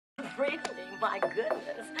my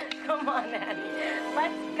goodness. Come on, Annie.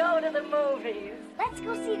 Let's go to the movies. Let's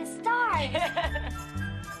go see the stars.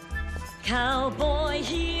 Cowboy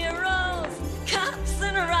heroes, cops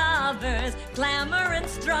and robbers, glamour and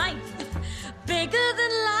strife, bigger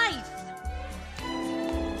than life.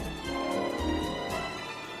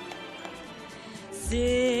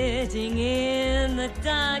 Sitting in the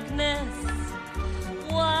darkness,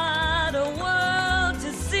 what a world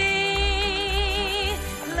to see.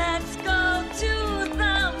 Let's go to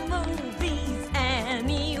the movies,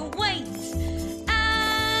 Annie, wait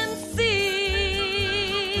and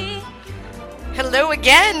see. Hello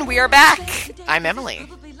again, we are back. I'm Emily.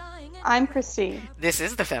 I'm Christine. This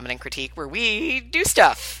is the Feminine Critique, where we do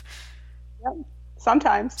stuff. Yep.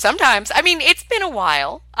 Sometimes. I mean, it's been a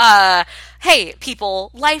while. Hey,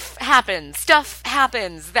 people, life happens. Stuff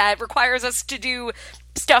happens that requires us to do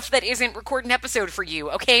stuff that isn't record an episode for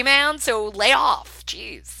you. Okay, man? So lay off.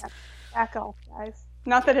 Jeez. Back off, guys.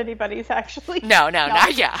 Not that anybody's actually. No.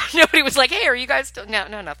 Yeah. Nobody was like, hey, are you guys still...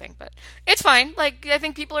 No, nothing. But it's fine. Like, I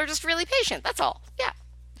think people are just really patient. That's all. Yeah.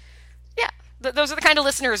 Those are the kind of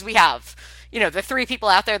listeners we have. You know, the 3 people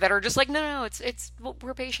out there that are just like, no,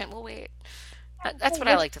 we're patient. We'll wait. That's what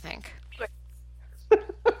I like to think.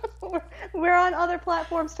 We're on other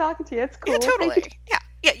platforms talking to you. It's cool. Yeah, totally.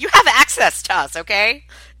 Yeah, you have access to us, okay?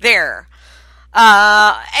 There.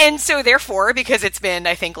 And so therefore, because it's been,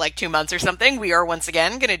 I think, like 2 months or something, we are once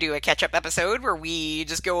again going to do a catch-up episode where we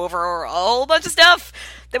just go over a whole bunch of stuff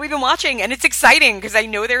that we've been watching. And it's exciting because I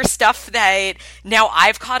know there's stuff that now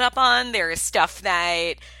I've caught up on. There is stuff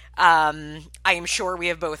that I am sure we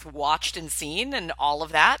have both watched and seen and all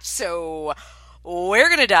of that. So... we're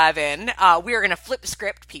going to dive in. We are going to flip the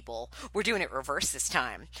script, people. We're doing it reverse this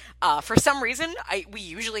time. For some reason, we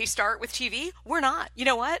usually start with TV. We're not. You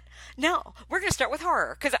know what? No, we're going to start with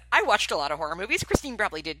horror, because I watched a lot of horror movies. Christine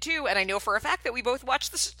probably did too, and I know for a fact that we both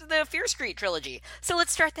watched the Fear Street trilogy. So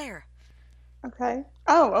let's start there. Okay.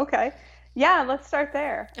 Oh, okay. Yeah, let's start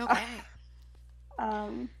there. Okay. I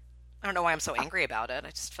don't know why I'm so angry about it. I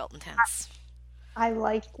just felt intense. I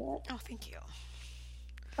liked it. Oh, thank you.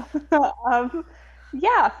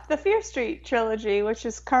 Yeah, the Fear Street trilogy, which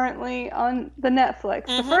is currently on the Netflix.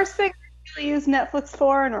 Mm-hmm. The first thing I really used Netflix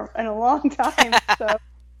for in a long time, so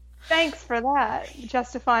thanks for that,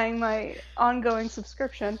 justifying my ongoing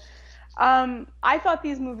subscription. I thought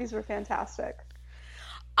these movies were fantastic.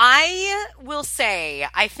 I will say,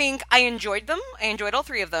 I think I enjoyed them. I enjoyed all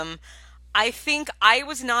 3 of them. I think I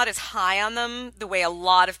was not as high on them the way a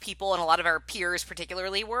lot of people and a lot of our peers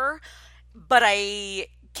particularly were, but I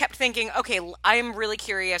kept thinking, okay, I'm really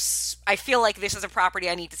curious. I feel like this is a property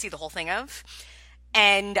I need to see the whole thing of.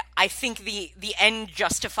 And I think the end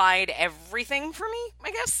justified everything for me,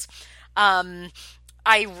 I guess.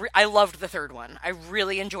 I loved the 3rd one. I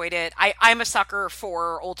really enjoyed it. I'm a sucker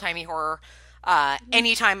for old-timey horror.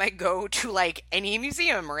 Anytime I go to, like, any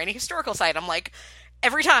museum or any historical site, I'm like...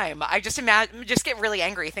 every time, I just get really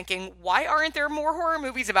angry thinking, why aren't there more horror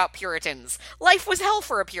movies about Puritans? Life was hell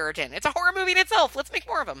for a Puritan. It's a horror movie in itself. Let's make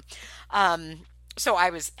more of them. So I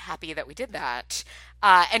was happy that we did that.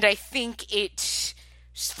 And I think it,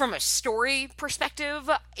 from a story perspective,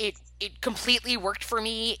 it completely worked for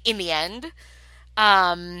me in the end.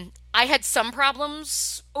 I had some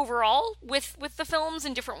problems overall with the films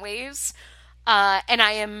in different ways. And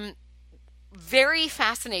I am... very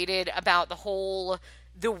fascinated about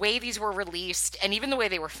the way these were released and even the way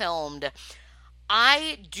they were filmed.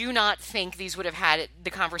 I do not think these would have had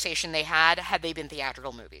the conversation they had they been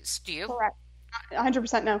theatrical movies. Do you? Correct.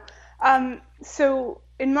 100% no. So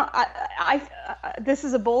in my, this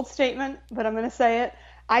is a bold statement, but I'm going to say it.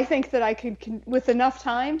 I think that I could, with enough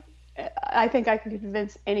time, I think I could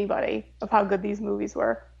convince anybody of how good these movies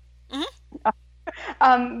were. Mm-hmm.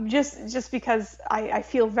 Just because I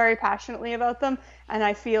feel very passionately about them, and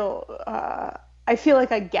I feel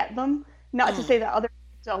like I get them. Not to say that other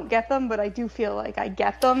people don't get them, but I do feel like I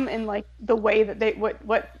get them in like the way that they what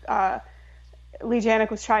Lee Janik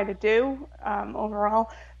was trying to do overall.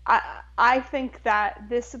 I think that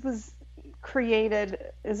this was created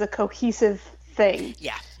as a cohesive thing.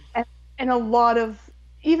 Yeah. And a lot of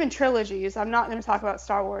even trilogies. I'm not going to talk about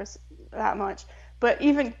Star Wars that much. But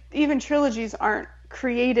even trilogies aren't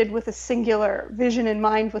created with a singular vision in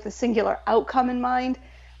mind, with a singular outcome in mind.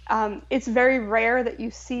 It's very rare that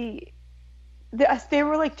you see... They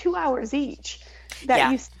were like 2 hours each.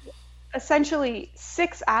 You see essentially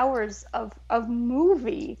 6 hours of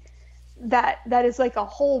movie that is like a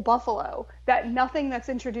whole buffalo. That nothing that's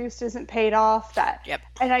introduced isn't paid off.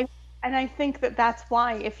 And I think that that's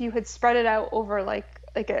why if you had spread it out over like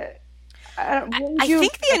a I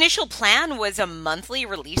think the initial plan was a monthly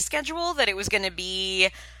release schedule, that it was going to be,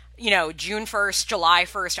 June 1st, July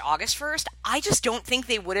 1st, August 1st. I just don't think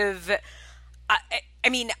they would have. I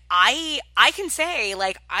mean, I can say,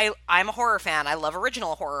 like, I'm a horror fan. I love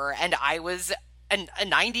original horror, and I was a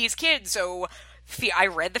 90s kid, so I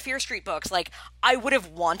read the Fear Street books. Like, I would have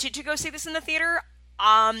wanted to go see this in the theater.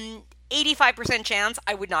 85% chance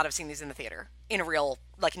I would not have seen these in the theater in a real,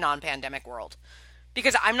 like, non-pandemic world.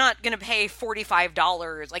 Because I'm not going to pay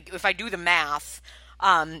 $45. Like, if I do the math,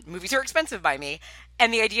 movies are expensive by me.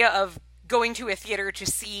 And the idea of going to a theater to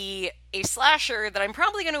see a slasher that I'm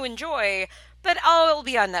probably going to enjoy, but it'll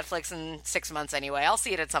be on Netflix in 6 months anyway. I'll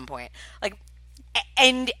see it at some point. Like,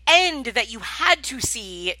 and that you had to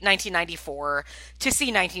see 1994 to see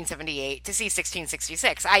 1978 to see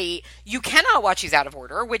 1666. You cannot watch these out of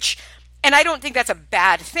order, and I don't think that's a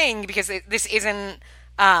bad thing, because this isn't.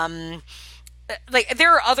 Like,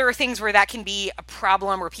 there are other things where that can be a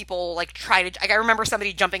problem, where people, like, try to... Like, I remember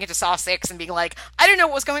somebody jumping into Saw 6 and being like, I don't know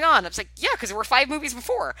what was going on. I was like, yeah, because there were 5 movies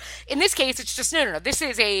before. In this case, it's just, no. This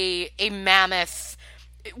is a mammoth...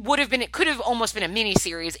 It could have almost been a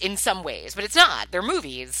mini-series in some ways, but it's not. They're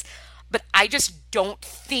movies. But I just don't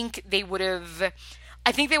think they would have...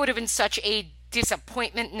 I think they would have been such a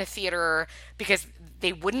disappointment in the theater, because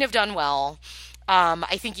they wouldn't have done well.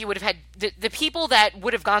 I think you would have had the people that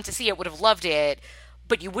would have gone to see it would have loved it,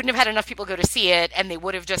 but you wouldn't have had enough people go to see it, and they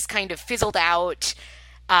would have just kind of fizzled out.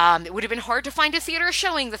 It would have been hard to find a theater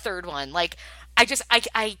showing the third one. Like,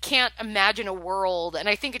 I can't imagine a world, and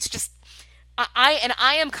I think it's just, I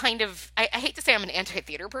am kind of, I hate to say I'm an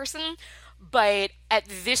anti-theater person, but at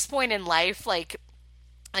this point in life, like,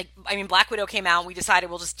 I mean, Black Widow came out, and we decided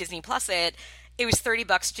we'll just Disney Plus it. It was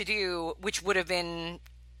 $30 to do, which would have been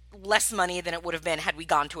less money than it would have been had we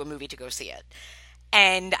gone to a movie to go see it.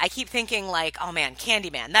 And I keep thinking, like, oh man,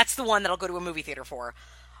 Candyman, that's the one that I'll go to a movie theater for.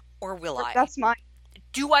 Or will I? That's mine.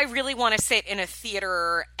 Do I really want to sit in a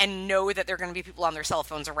theater and know that there are going to be people on their cell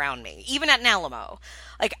phones around me, even at an Alamo?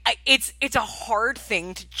 Like, it's a hard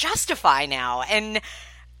thing to justify now, and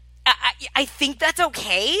I think that's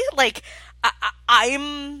okay. Like,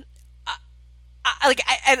 I'm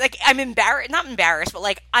embarrassed, not embarrassed, but,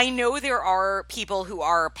 like, I know there are people who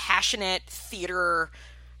are passionate theater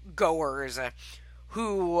goers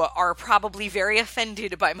who are probably very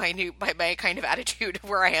offended by my kind of attitude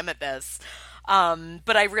where I am at this.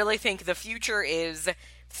 But I really think the future is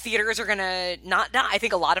theaters are going to not die. I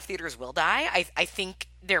think a lot of theaters will die. I think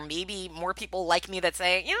there may be more people like me that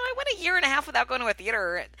say, I went a year and a half without going to a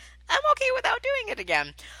theater. I'm okay without doing it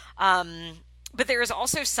again. But there is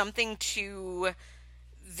also something to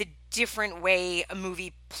the different way a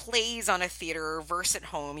movie plays on a theater versus at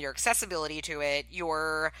home, your accessibility to it,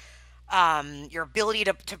 your ability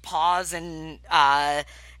to pause and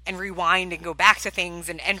rewind and go back to things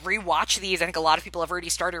and rewatch these. I think a lot of people have already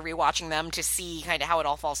started rewatching them to see kind of how it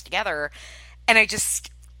all falls together. And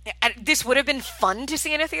this would have been fun to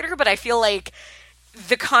see in a theater, but I feel like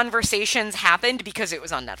the conversations happened because it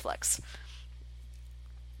was on Netflix.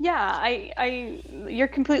 Yeah, you're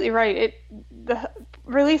completely right.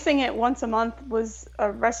 Releasing it once a month was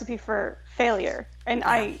a recipe for failure, and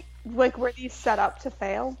were these set up to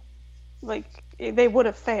fail? Like, they would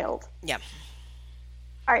have failed. Yeah.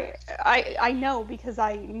 I know, because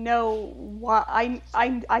I know what I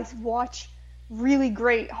watch really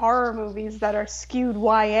great horror movies that are skewed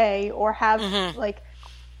YA or have like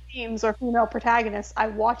themes or female protagonists. I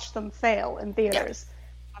watch them fail in theaters.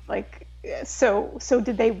 Yeah. Like, so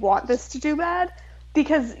did they want this to do bad?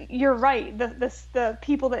 Because you're right, the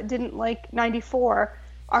people that didn't like 94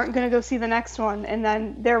 aren't going to go see the next one, and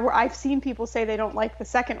then I've seen people say they don't like the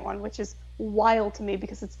second one, which is wild to me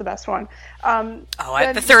because it's the best one.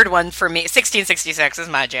 The third one for me, 1666, is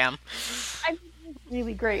my jam. I mean, it's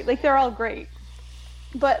really great. Like, they're all great,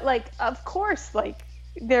 but, like, of course, like,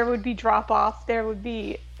 there would be drop off. There would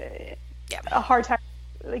be a hard time,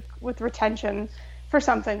 like, with retention for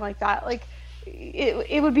something like that. Like,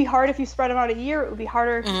 it would be hard if you spread them out a year. It would be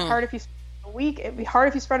hard if you spread them a week. It'd be hard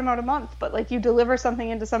if you spread them out a month. But, like, you deliver something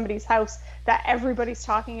into somebody's house that everybody's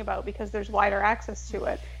talking about because there's wider access to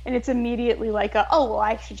it, and it's immediately like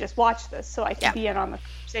I should just watch this so I can be in on the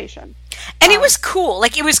conversation. And it was cool.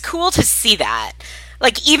 Like, it was cool to see that.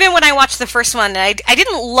 Like, even when I watched the first one, I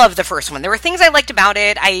didn't love the first one. There were things I liked about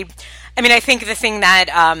it. I mean, I think the thing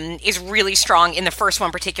that is really strong in the first one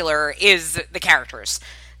in particular is the characters.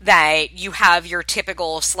 That you have your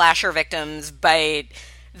typical slasher victims, but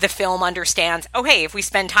the film understands, oh, hey, if we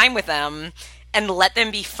spend time with them and let them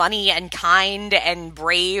be funny and kind and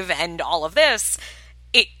brave and all of this,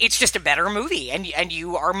 it's just a better movie, and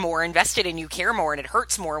you are more invested and you care more, and it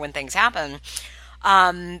hurts more when things happen.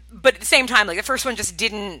 But at the same time, like the first one just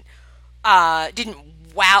didn't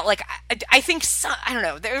wow. Like I think I don't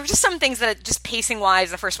know. There were just some things that just pacing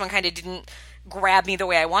wise, the first one kind of didn't grab me the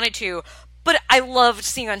way I wanted to. But I loved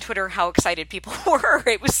seeing on Twitter how excited people were.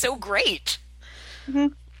 It was so great. Mm-hmm.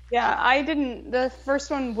 Yeah, I didn't. The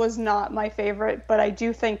first one was not my favorite, but I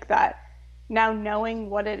do think that now knowing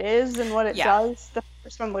what it is and what it does, the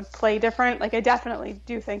first one would play different. Like I definitely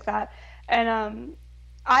do think that. And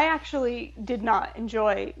I actually did not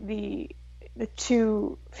enjoy the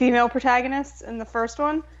two female protagonists in the first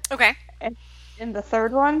one. Okay. And in the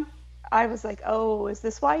third one, I was like, oh, is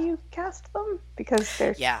this why you cast them? Because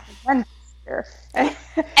they're men here. And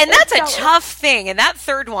that's a tough thing. And that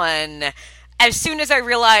third one, as soon as I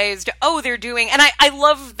realized, they're doing, and I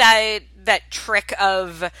love that trick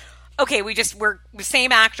of, okay, we're the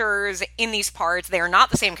same actors in these parts. They are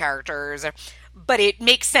not the same characters, but it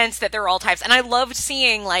makes sense that they're all types. And I loved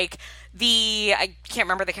seeing like I can't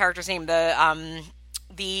remember the character's name,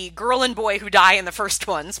 the girl and boy who die in the first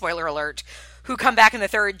one, spoiler alert, who come back in the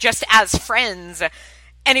third just as friends.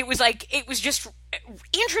 And it was just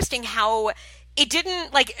interesting how it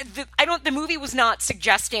didn't, like, the movie was not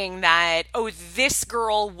suggesting that, this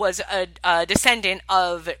girl was a descendant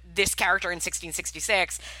of this character in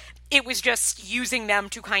 1666. It was just using them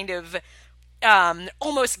to kind of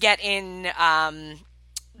almost get in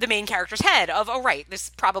the main character's head of, right, this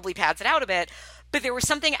probably pads it out a bit. But there was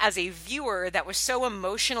something as a viewer that was so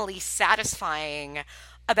emotionally satisfying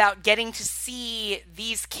about getting to see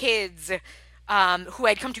these kids who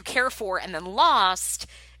I'd come to care for and then lost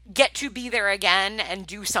get to be there again and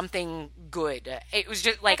do something good. It was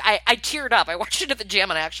just like, I teared up. I watched it at the gym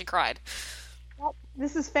and I actually cried. Well,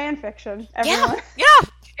 this is fan fiction, everyone. Yeah,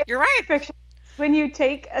 you're right. Fiction. When you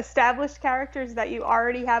take established characters that you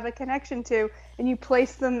already have a connection to and you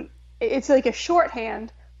place them, it's like a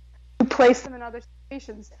shorthand, you place them in other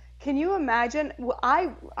situations. Can you imagine? Well,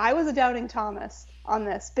 I was a doubting Thomas on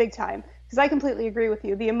this big time because I completely agree with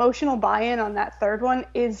you. The emotional buy-in on that third one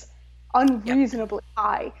is unreasonably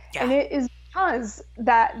high. Yeah. And it is because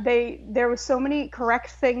that there was so many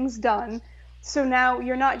correct things done. So now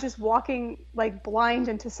you're not just walking like blind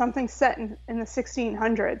into something set in the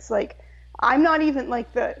 1600s. Like, I'm not even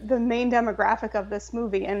like the main demographic of this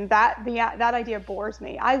movie, and that idea bores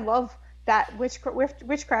me. I love that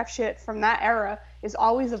witchcraft shit from that era is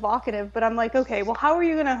always evocative, but I'm like, okay, well, how are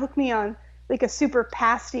you gonna hook me on like a super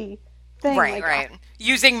pasty thing? Right.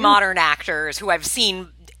 Using modern actors who I've seen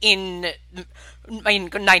in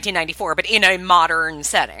 1994, but in a modern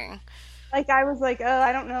setting. Like, I was like,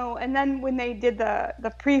 I don't know. And then when they did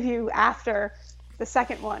the preview after the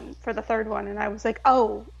second one for the third one, and I was like,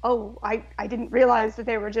 I didn't realize that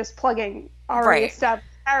they were just plugging already established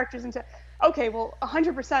characters into. Okay, well,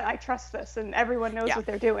 100% I trust this, and everyone knows what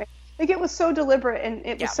they're doing. Like, it was so deliberate, and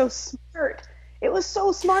it was so smart. It was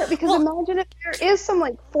so smart, because imagine if there is some,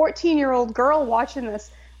 like, 14-year-old girl watching this,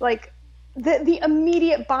 like, the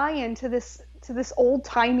immediate buy-in to this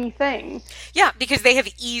old-timey thing. Yeah, because they have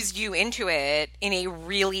eased you into it in a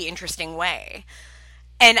really interesting way.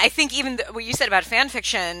 And I think even what you said about fan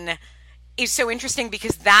fiction is so interesting,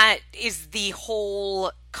 because that is the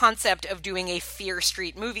whole concept of doing a Fear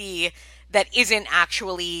Street movie that isn't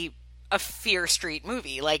actually a Fear Street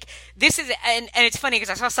movie. Like, this is, and it's funny because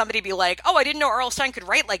I saw somebody be like, I didn't know R.L. Stine could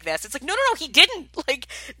write like this. It's like, no, he didn't. Like,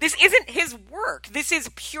 this isn't his work. This is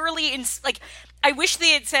purely, I wish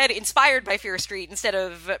they had said inspired by Fear Street instead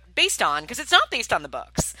of based on, because it's not based on the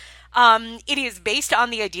books. It is based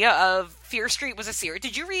on the idea of Fear Street was a series.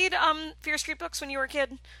 Did you read Fear Street books when you were a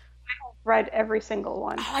kid? I read every single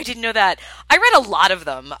one. Oh, I didn't know that. I read a lot of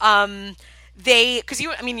them. Because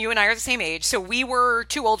you and I are the same age, so we were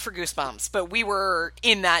too old for Goosebumps, but we were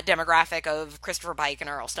in that demographic of Christopher Pike and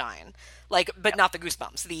R.L. Stine, but not the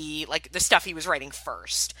Goosebumps, the stuff he was writing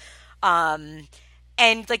first. And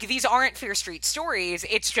these aren't Fear Street stories.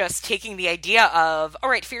 It's just taking the idea of, all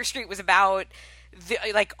right, Fear Street was about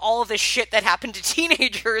all of the shit that happened to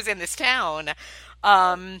teenagers in this town,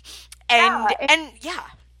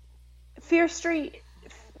 Fear Street.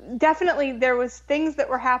 Definitely, there was things that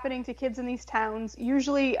were happening to kids in these towns,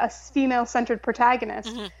 usually a female-centered protagonist.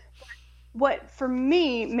 Mm-hmm. What, for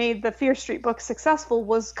me, made the Fear Street book successful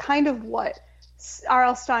was kind of what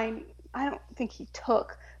R.L. Stine, I don't think he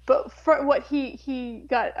took, but for what he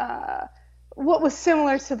got, what was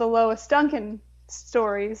similar to the Lois Duncan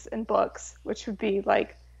stories and books, which would be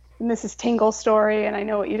like Mrs. Tingle's story and I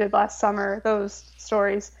Know What You Did Last Summer, those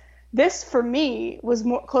stories. This, for me, was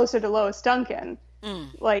more closer to Lois Duncan.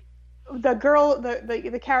 Like, the girl,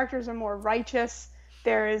 the characters are more righteous.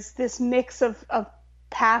 there is this mix of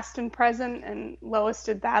past and present, and Lois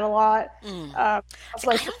did that a lot. I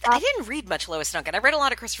didn't read much Lois Duncan. I read a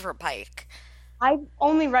lot of Christopher Pike. I've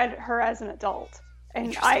only read her as an adult,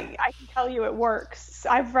 and I can tell you it works.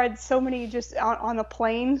 I've read so many just on a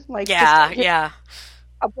plane, like just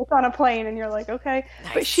a book on a plane, and you're like, okay.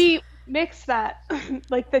 Nice. But she mixed that,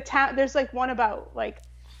 like the town. There's like one about like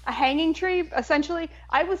a hanging tree, essentially.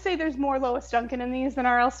 I would say there's more Lois Duncan in these than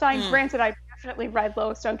R.L. Stine. Granted, I definitely read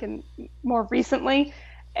Lois Duncan more recently,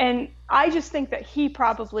 and I just think that he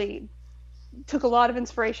probably took a lot of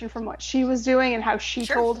inspiration from what she was doing and how she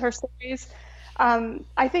told her stories.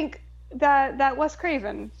 I think that Wes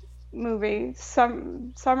Craven movie,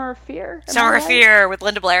 Summer of Fear. Summer of Fear with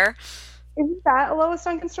Linda Blair. Isn't that a Lois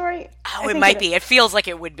Duncan story? Oh, it might be. It feels like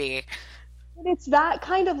it would be. It's that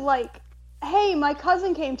kind of like, hey, my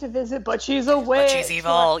cousin came to visit, but she's a witch. But she's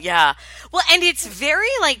evil, yeah. Well, and it's very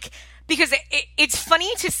like, because it's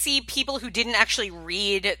funny to see people who didn't actually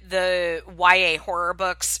read the YA horror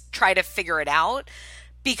books try to figure it out.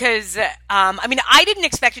 Because, I mean, I didn't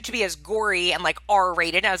expect it to be as gory and, like,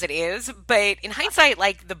 R-rated as it is. But in hindsight,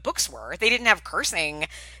 like, the books were. They didn't have cursing.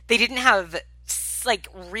 They didn't have, like,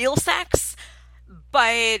 real sex.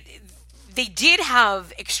 But they did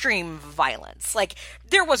have extreme violence. Like,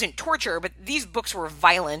 there wasn't torture, but these books were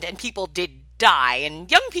violent and people did die.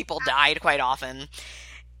 And young people died quite often.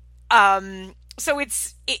 So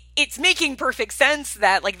it's making perfect sense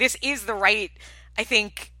that, like, this is the right, I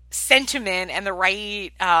think, sentiment and the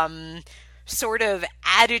right sort of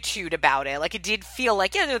attitude about it. Like, it did feel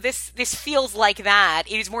like, yeah, no, this feels like that.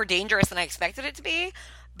 It is more dangerous than I expected it to be,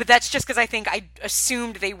 but that's just because I think I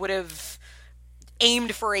assumed they would have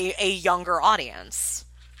aimed for a younger audience.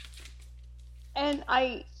 And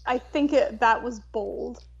I think that was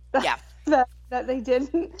bold. Yeah. that they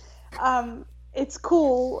didn't. It's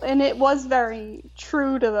cool, and it was very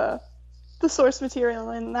true to the source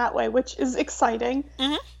material in that way, which is exciting.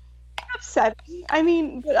 Mm-hmm. Upsetting. I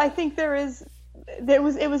mean, but I think it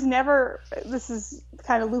was never, this is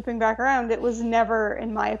kind of looping back around, it was never,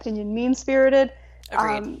 in my opinion, mean-spirited.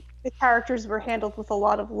 Agreed. The characters were handled with a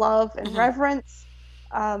lot of love and reverence.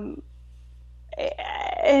 And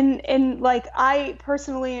like, I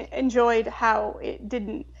personally enjoyed how it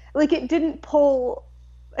didn't pull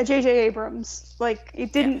a J.J. Abrams. Like,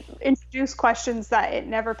 it didn't introduce questions that it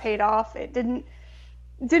never paid off. It didn't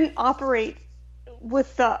operate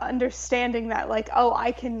with the understanding that, like, oh,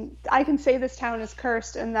 I can say this town is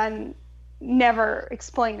cursed and then never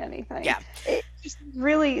explain anything. Yeah. It's just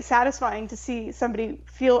really satisfying to see somebody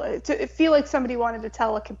feel like somebody wanted to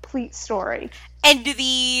tell a complete story. And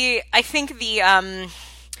I think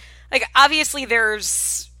like, obviously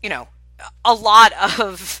there's, you know, a lot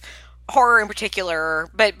of horror in particular,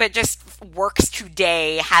 but just works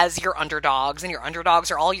today has your underdogs, and your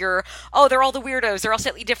underdogs are all they're all the weirdos, they're all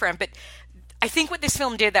slightly different. But I think what this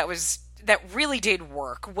film did that really did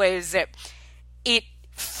work was it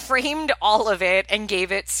framed all of it and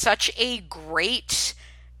gave it such a great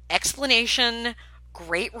explanation,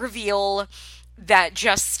 great reveal, that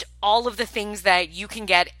just all of the things that you can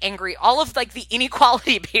get angry, all of, like, the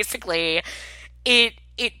inequality, basically, it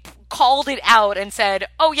called it out and said,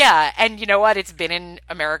 oh yeah, and you know what, it's been in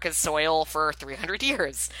America's soil for 300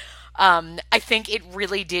 years. I think it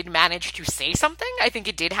really did manage to say something. I think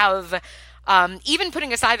it did have, even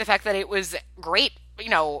putting aside the fact that it was great, you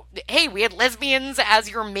know, hey, we had lesbians as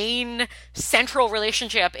your main central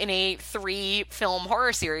relationship in a 3-film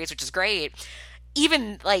horror series, which is great.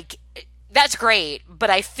 Even, like, that's great, but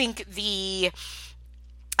I think the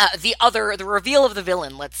reveal of the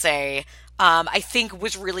villain, let's say, I think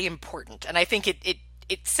was really important, and I think it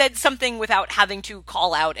said something without having to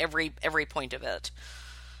call out every point of it.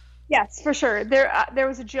 Yes, for sure. There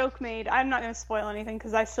was a joke made. I'm not going to spoil anything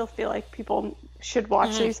because I still feel like people should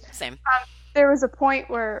watch these. Same. There was a point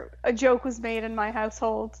where a joke was made in my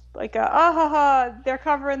household, like, they're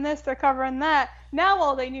covering this, they're covering that. Now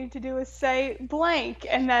all they need to do is say blank,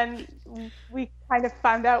 and then we kind of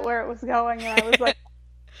found out where it was going, and I was like,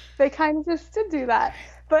 they kind of just did do that.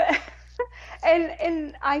 But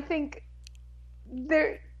and I think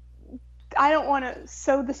I don't want to.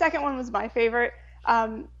 So the second one was my favorite.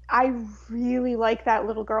 I really like that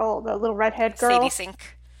little girl, the little redhead girl. Sadie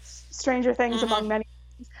Sink. Stranger Things among many.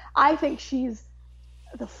 I think she's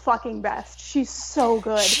the fucking best. She's so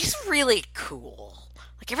good. She's really cool.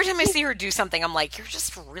 Like, every time I see her do something, I'm like, you're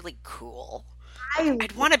just really cool.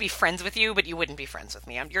 I'd want to be friends with you, but you wouldn't be friends with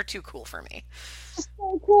me. You're too cool for me.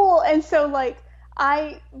 So cool. And so, like,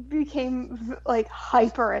 I became, like,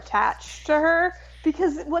 hyper attached to her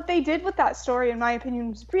because what they did with that story, in my opinion,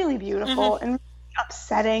 was really beautiful and really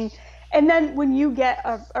upsetting. And then when you get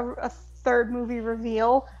a third movie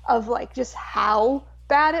reveal of like just how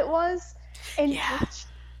bad it was, and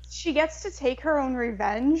she gets to take her own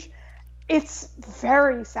revenge, it's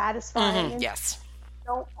very satisfying. And yes. you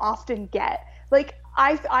don't often get. Like,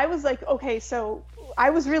 I was like, okay, so I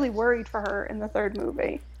was really worried for her in the third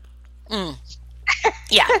movie.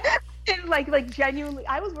 Yeah. And like genuinely,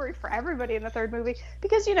 I was worried for everybody in the third movie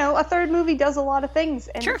because, you know, a third movie does a lot of things,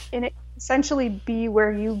 and, and it essentially be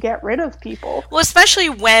where you get rid of people. Well, especially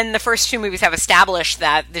when the first two movies have established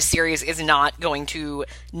that this series is not going to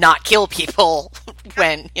not kill people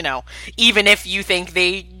when, you know, even if you think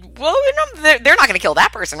they're not going to kill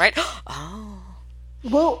that person, right? Oh.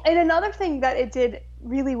 Well, and another thing that it did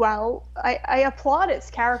really well, I applaud its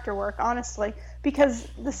character work, honestly, because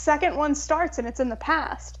the second one starts and it's in the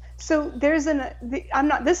past. So there's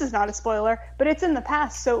this is not a spoiler, but it's in the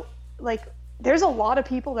past. So like, there's a lot of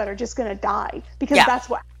people that are just going to die because that's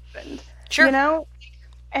what happened. Sure. You know?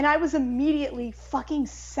 And I was immediately fucking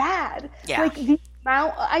sad. Yeah. Like, the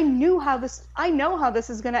amount, I know how this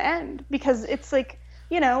is going to end because it's like,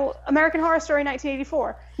 you know, American Horror Story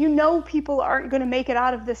 1984. You know, people aren't going to make it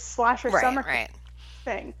out of this slasher summer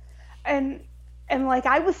thing. And like,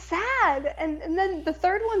 I was sad. And then the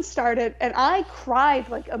third one started and I cried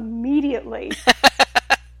like immediately.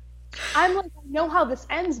 I'm like, I know how this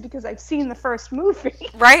ends because I've seen the first movie.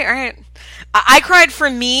 Right. I cried for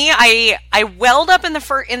me. I welled up in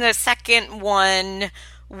the second one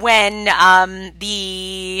when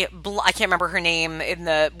I can't remember her name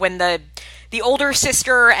when the older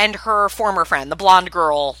sister and her former friend, the blonde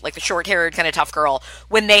girl, like the short-haired kind of tough girl,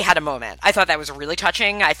 when they had a moment. I thought that was really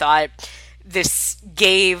touching. I thought this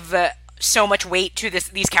gave so much weight to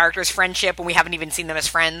these characters' friendship when we haven't even seen them as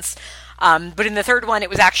friends. But in the third one, it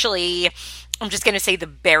was actually, I'm just going to say, the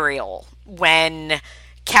burial, when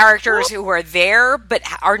characters who are there but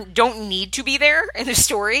don't need to be there in the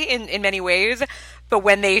story in many ways, but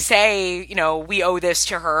when they say, you know, we owe this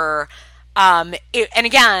to her. And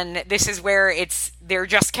again, this is where they're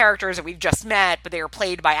just characters that we've just met, but they are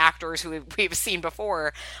played by actors who we've seen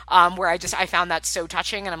before, where I found that so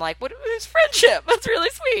touching, and I'm like, what is friendship? That's really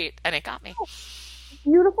sweet. And it got me.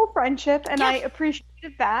 Beautiful friendship, and I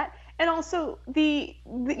appreciated that. And also the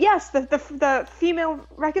female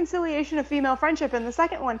reconciliation of female friendship in the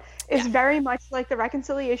second one is very much like the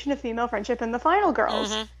reconciliation of female friendship in the Final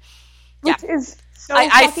Girls. Which is so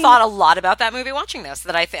I thought a lot about that movie watching this,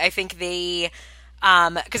 that I think they,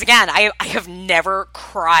 because again, I have never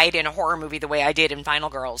cried in a horror movie the way I did in Final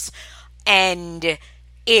Girls. And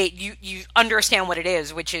you understand what it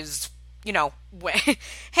is, which is, you know,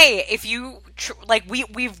 hey, if you,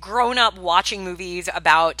 we've grown up watching movies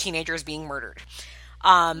about teenagers being murdered.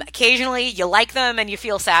 Occasionally you like them and you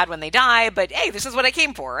feel sad when they die, but hey, this is what I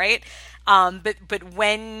came for, right? But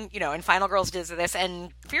when, you know, and Final Girls did this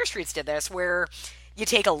and Fear Streets did this, where you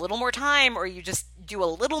take a little more time or you just do a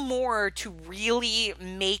little more to really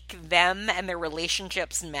make them and their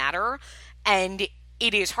relationships matter, and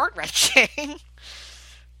it is heart-wrenching.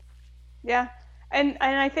 Yeah. And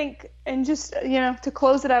I think, and just, you know, to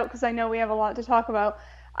close it out, because I know we have a lot to talk about,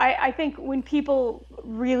 I think when people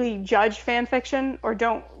really judge fan fiction or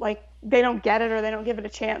they don't get it or they don't give it a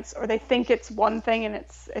chance or they think it's one thing and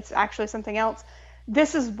it's actually something else,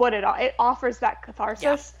 this is what it offers, that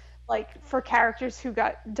catharsis, like for characters who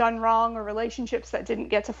got done wrong or relationships that didn't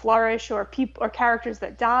get to flourish or characters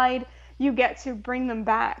that died. You get to bring them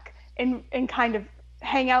back and kind of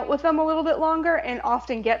hang out with them a little bit longer and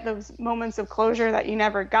often get those moments of closure that you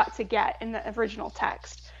never got to get in the original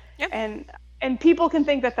text. Yep. And people can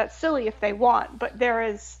think that that's silly if they want, but there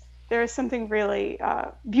is something really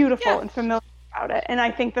beautiful and familiar about it. And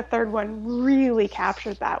I think the third one really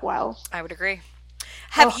captured that well. I would agree.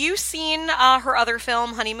 Have you seen her other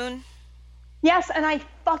film, Honeymoon? Yes, and I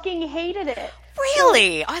fucking hated it.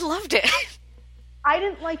 Really? I loved it. I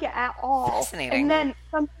didn't like it at all. Fascinating. And then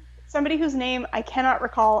somebody whose name I cannot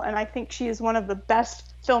recall, and I think she is one of the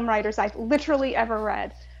best film writers I've literally ever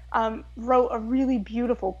read, wrote a really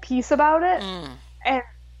beautiful piece about it.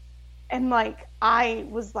 And like, I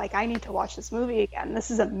was like, I need to watch this movie again.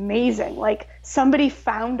 This is amazing. Like, somebody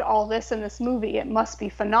found all this in this movie. It must be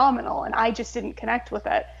phenomenal. And I just didn't connect with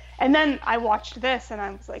it. And then I watched this and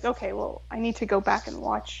I was like, okay, well, I need to go back and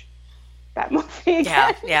watch that movie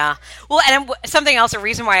again. Yeah. Well, and something else, a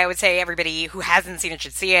reason why I would say everybody who hasn't seen it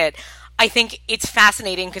should see it, I think it's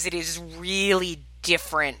fascinating because it is really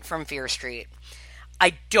different from Fear Street.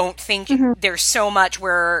 I don't think there's so much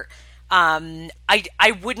where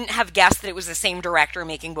I wouldn't have guessed that it was the same director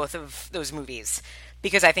making both of those movies.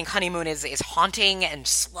 because I think Honeymoon is haunting and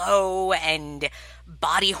slow and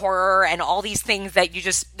body horror and all these things that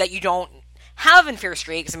you don't have in Fear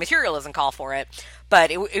Street because the material doesn't call for it.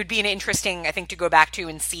 But it would be an interesting, I think, to go back to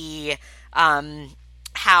and see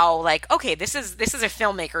how, like, okay, this is a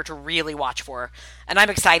filmmaker to really watch for, and I'm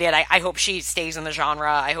excited. I hope she stays in the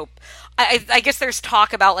genre. I guess there's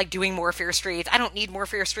talk about like doing more Fear Streets. I don't need more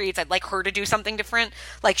Fear Streets. I'd like her to do something different.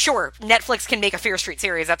 Like, sure, Netflix can make a Fear Street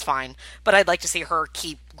series, that's fine, but I'd like to see her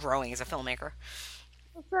keep growing as a filmmaker.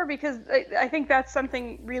 Sure, because I think that's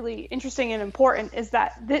something really interesting and important is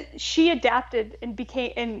that she adapted and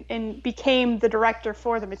became the director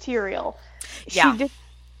for the material. Yeah.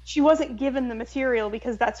 She wasn't given the material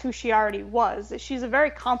because that's who she already was. She's a very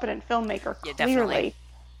competent filmmaker, clearly. Yeah, definitely.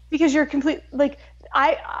 Because you're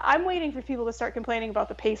I'm waiting for people to start complaining about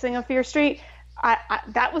the pacing of Fear Street.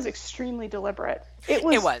 That was extremely deliberate. It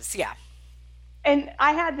was, yeah. And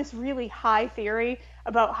I had this really high theory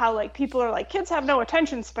about how, like, people are like, kids have no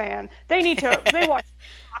attention span. They watch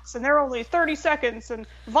Fox and they're only 30 seconds and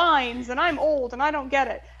Vines and I'm old and I don't get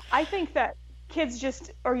it. I think that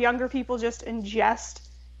kids or younger people just ingest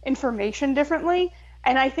information differently,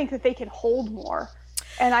 and I think that they can hold more.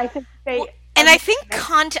 And I think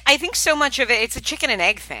I think so much of it, it's a chicken and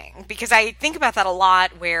egg thing, because I think about that a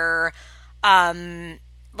lot where,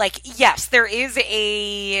 yes, there is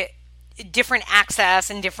a different access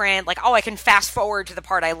and different, like, oh, I can fast forward to the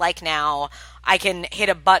part I like now. I can hit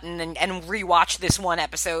a button and rewatch this one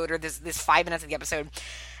episode or this 5 minutes of the episode.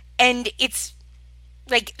 And it's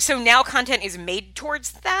like, so now content is made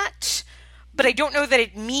towards that, but I don't know that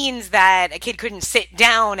it means that a kid couldn't sit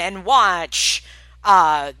down and watch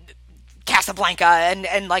Casablanca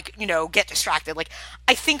and like, you know, get distracted. Like,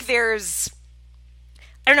 I think there's,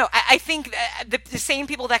 I don't know, I think the same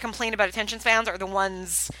people that complain about attention spans are the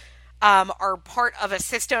ones are part of a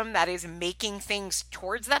system that is making things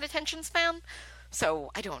towards that attention span.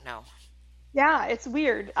 So I don't know. Yeah, it's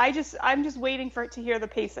weird. I'm just waiting for it to hear the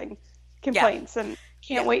pacing complaints and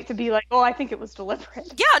can't wait to be like, oh, I think it was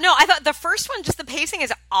deliberate. Yeah, no, I thought the first one, just the pacing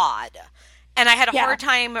is odd. And I had a hard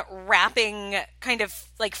time wrapping, kind of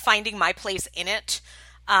like finding my place in it,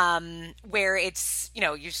 where it's, you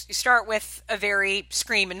know, you start with a very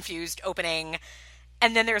scream-infused opening,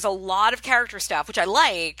 and then there's a lot of character stuff, which I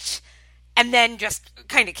liked, and then just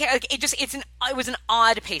kind of, like, it was an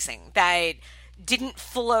odd pacing that didn't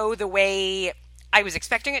flow the way I was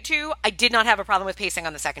expecting it to. I did not have a problem with pacing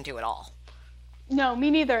on the second two at all. No, me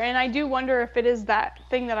neither. And I do wonder if it is that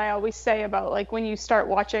thing that I always say about, like, when you start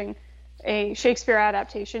watching a Shakespeare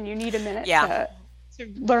adaptation, you need a minute to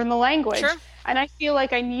learn the language. Sure. And I feel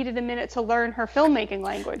like I needed a minute to learn her filmmaking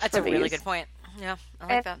language. That's a really good point. Yeah,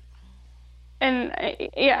 I like that. And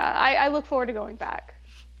I look forward to going back.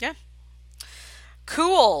 Yeah.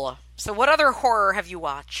 Cool. So what other horror have you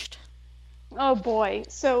watched? Oh boy.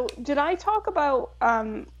 So did I talk about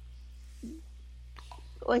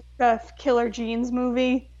like the Killer Jeans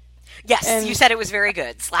movie? Yes, you said it was very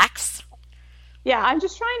good. Slacks? Yeah, I'm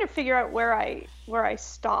just trying to figure out where I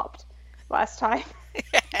stopped last time.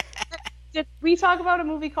 Did we talk about a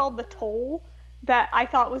movie called The Toll that I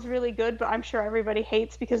thought was really good, but I'm sure everybody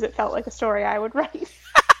hates because it felt like a story I would write?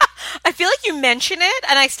 I feel like you mentioned it,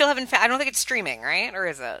 and I still haven't I don't think it's streaming, right? Or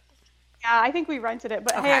is it? Yeah, I think we rented it,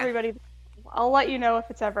 but okay. Hey, everybody, I'll let you know if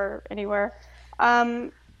it's ever anywhere.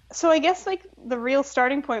 So I guess, like, the real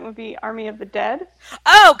starting point would be Army of the Dead.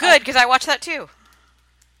 Oh, good, because I watched that too.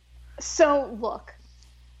 So, look.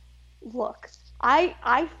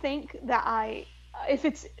 I think that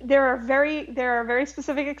there are very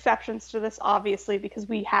specific exceptions to this, obviously, because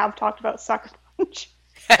we have talked about Sucker Punch.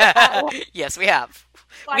 Yes, we have.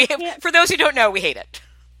 For those who don't know, we hate it.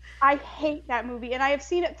 I hate that movie, and I have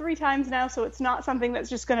seen it 3 times now, so it's not something that's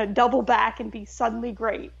just going to double back and be suddenly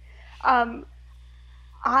great.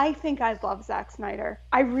 I think I love Zack Snyder.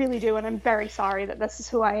 I really do, and I'm very sorry that this is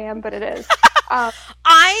who I am, but it is.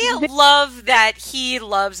 I love that he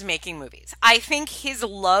loves making movies. I think his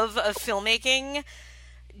love of filmmaking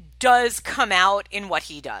does come out in what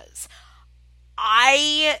he does.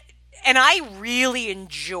 I really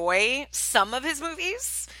enjoy some of his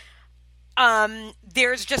movies.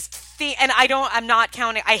 There's just I'm not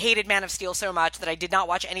counting. I hated Man of Steel so much that I did not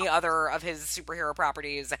watch any other of his superhero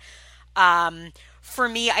properties. For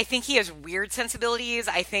me, I think he has weird sensibilities.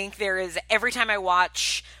 I think there is, every time I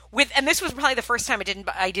watch and this was probably the first time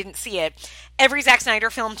I didn't see it. Every Zack Snyder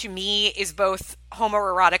film to me is both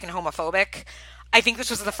homoerotic and homophobic. I think this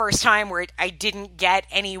was the first time where I didn't get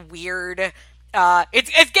any weird,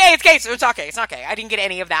 it's gay, so it's okay. I didn't get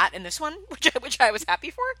any of that in this one, which I was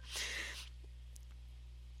happy for.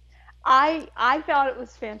 I thought it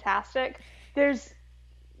was fantastic.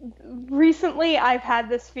 recently I've had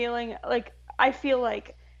this feeling, like, I feel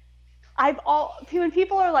like when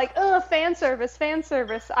people are like, oh, fan service,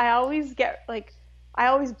 I always I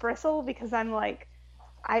always bristle, because I'm like,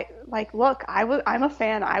 look, I'm a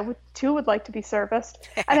fan. I would like to be serviced.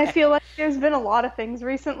 And I feel like there's been a lot of things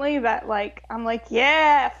recently that, like, I'm like,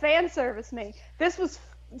 yeah, fan service me. This was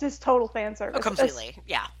just total fan service. Oh, completely.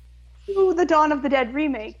 Yeah. To the Dawn of the Dead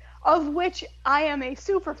remake, of which I am a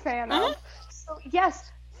super fan of. So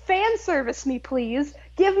yes, fan service me, please.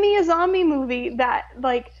 Give me a zombie movie that,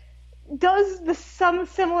 like, does some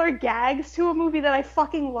similar gags to a movie that I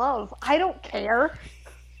fucking love. I don't care.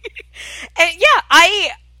 And yeah,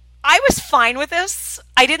 I was fine with this.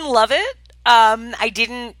 I didn't love it. I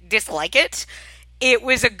didn't dislike it. It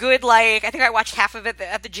was a good, like, I think I watched half of it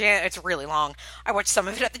at the gym. It's really long. I watched some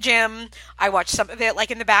of it at the gym. I watched some of it,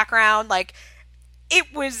 like, in the background. Like,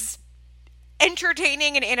 it was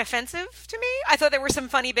entertaining and inoffensive to me. I thought there were some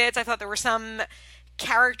funny bits. I thought there were some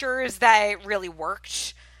characters that really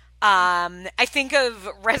worked. I think of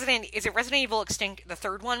Resident Evil Extinct, the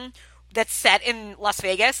third one, that's set in Las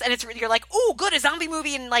Vegas, and you're like, oh, good, a zombie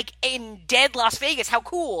movie in dead Las Vegas, how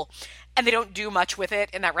cool. And they don't do much with it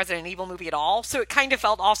in that Resident Evil movie at all. So it kind of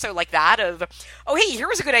felt also like that of, oh, hey, here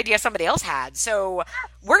was a good idea somebody else had, so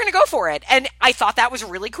we're going to go for it. And I thought that was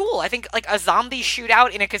really cool. I think, like, a zombie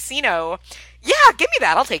shootout in a casino, yeah, give me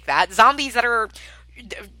that, I'll take that. Zombies that are,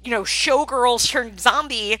 you know, showgirls turned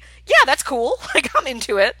zombie, yeah, that's cool. Like, I'm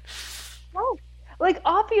into it. Well, like,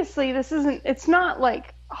 obviously, it's not,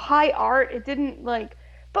 like, high art. It didn't, like,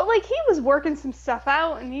 but, like, he was working some stuff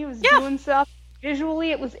out, and he was doing stuff. Visually,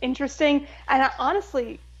 it was interesting, and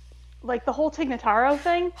honestly, like, the whole Tig Notaro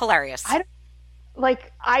thing, hilarious.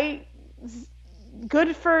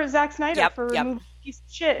 Good for Zack Snyder for removing a piece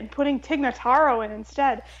of shit and putting Tig Notaro in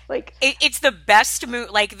instead. Like, it's the best move.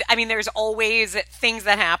 Like, I mean, there's always things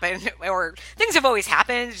that happen, or things have always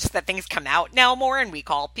happened, just that things come out now more, and we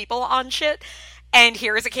call people on shit. And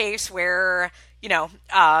here is a case where, you know,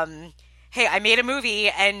 hey, I made a movie,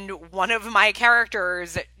 and one of my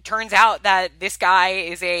characters, turns out that this guy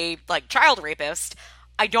is a, like, child rapist.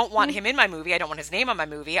 I don't want him in my movie. I don't want his name on my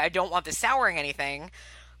movie. I don't want this souring anything.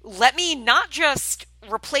 Let me not just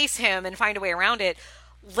replace him and find a way around it.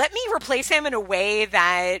 Let me replace him in a way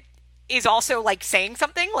that is also, like, saying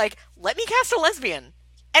something. Like, let me cast a lesbian.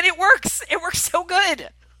 And it works. It works so good.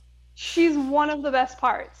 She's one of the best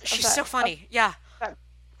parts. She's so funny. Yeah.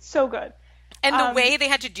 So good. And the way they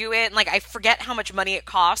had to do it, and, like, I forget how much money it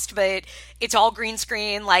cost, but it's all green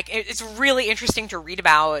screen. Like, it's really interesting to read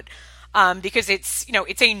about, because it's, you know,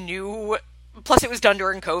 it's a new, plus it was done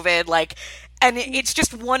during COVID, like, and it's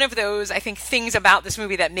just one of those, I think, things about this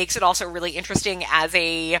movie that makes it also really interesting as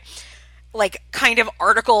a, like, kind of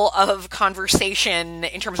article of conversation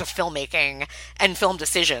in terms of filmmaking and film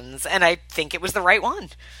decisions, and I think it was the right one.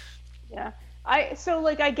 Yeah.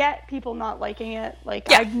 I get people not liking it. Like,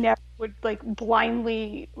 yeah. I never would, like,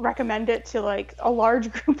 blindly recommend it to, like, a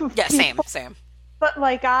large group of people. Yeah, same. But,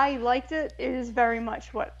 like, I liked it. It is very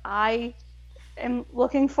much what I am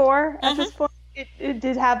looking for at this point. It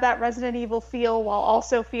did have that Resident Evil feel, while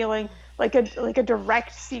also feeling like a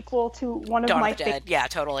direct sequel to one of Dawn my of the Dead. Yeah,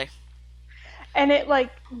 totally. And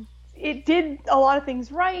it did a lot of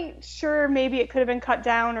things right. Sure, maybe it could have been cut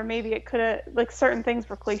down, or maybe it could have, like, certain things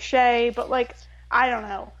were cliche, but, like, I don't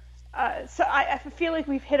know. So I feel like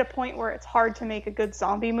we've hit a point where it's hard to make a good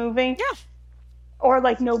zombie movie. Yeah. Or,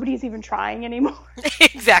 like, nobody's even trying anymore.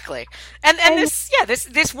 Exactly. And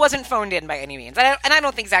this wasn't phoned in by any means. And I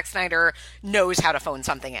don't think Zack Snyder knows how to phone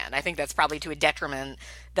something in. I think that's probably to a detriment,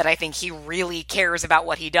 that I think he really cares about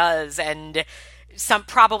what he does, and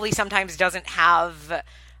probably sometimes doesn't have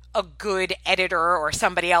a good editor or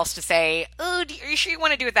somebody else to say, oh, are you sure you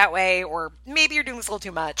want to do it that way? Or maybe you're doing this a little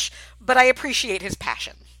too much. But I appreciate his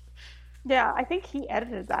passion. Yeah, I think he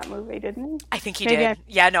edited that movie, didn't he? I think he did.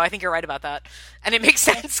 Yeah, no, I think you're right about that. And it makes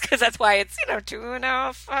sense, because that's why it's,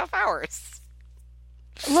 2.5 hours.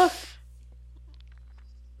 Look.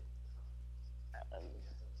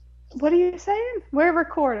 What are you saying? We're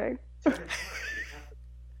recording.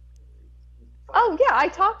 Oh, yeah,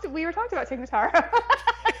 we were talking about Tig Notaro.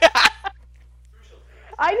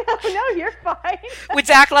 I know, no, you're fine. Would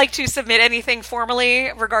Zach like to submit anything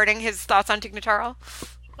formally regarding his thoughts on Tig Notaro?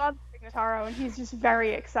 I love Tig Notaro, and he's just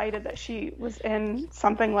very excited that she was in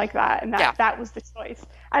something like that, and that was the choice.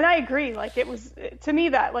 And I agree, like, it was, to me,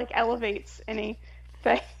 that, like, elevates anything.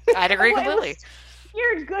 I'd agree completely.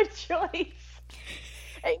 You're a good choice.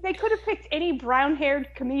 They could have picked any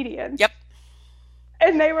brown-haired comedian. Yep.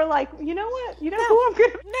 And they were like, you know what? You know who I'm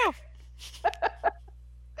going to... No.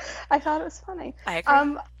 I thought it was funny. I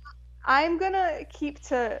agree. I'm gonna keep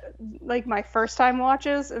to like my first time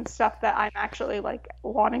watches and stuff that I'm actually like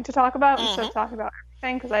wanting to talk about instead of talking about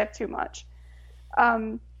everything because I have too much.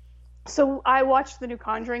 So I watched the new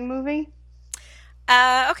Conjuring movie.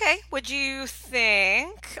 Okay. What'd you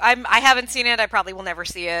think? I haven't seen it. I probably will never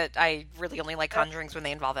see it. I really only like Conjurings when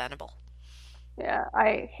they involve Annabelle. Yeah,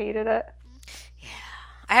 I hated it. Yeah.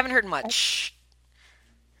 I haven't heard much.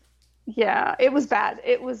 Yeah, it was bad.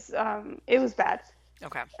 It was bad.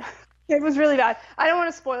 Okay. It was really bad. I don't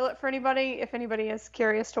want to spoil it for anybody if anybody is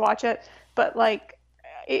curious to watch it, but like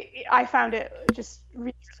I found it just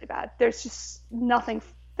really, really bad. There's just nothing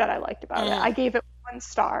that I liked about it. I gave it 1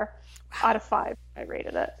 star out of 5. I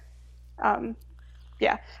rated it.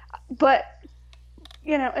 Yeah, but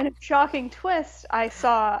in a shocking twist, I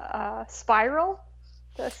saw Spiral,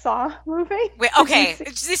 the Saw movie. Wait, okay.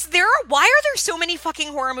 Why are there so many fucking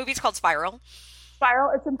horror movies called Spiral?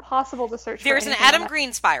 Spiral, it's impossible to search. There's an Adam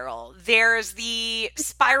Green Spiral. There's the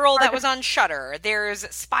Spiral that was on Shudder. There's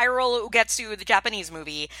Spiral Ugetsu, the Japanese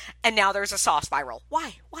movie, and now there's a Saw Spiral.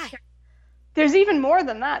 Why? There's even more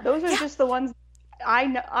than that. Those are just the ones I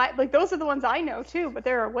know. Those are the ones I know too, but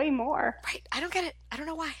there are way more. Right. I don't get it. I don't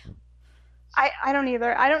know why. I don't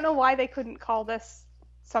either. I don't know why they couldn't call this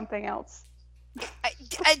something else.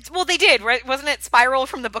 Well, they did, right? Wasn't it Spiral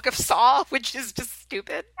from the Book of Saw, which is just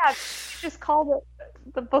stupid? Yeah, they just called it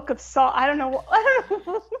the Book of Saw. I don't know. I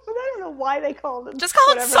don't know why they called it. Just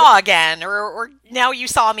call it Saw again, or now you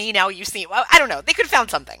saw me, now you see. Well, I don't know. They could have found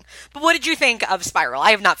something. But what did you think of Spiral?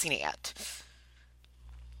 I have not seen it yet.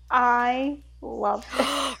 I loved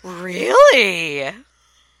it. Really?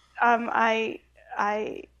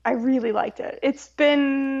 I really liked it. It's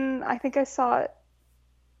been, I think I saw it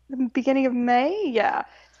the beginning of May. Yeah,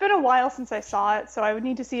 it's been a while since I saw it, so I would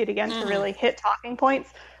need to see it again to really hit talking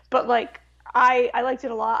points. But like, I liked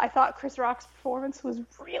it a lot. I thought Chris Rock's performance was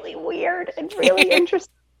really weird and really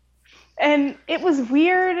interesting. And it was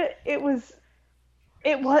weird. It was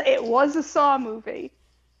a Saw movie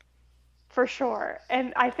for sure.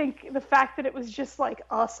 And I think the fact that it was just like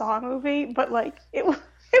a Saw movie, but like it was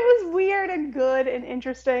weird and good and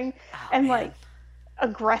interesting and like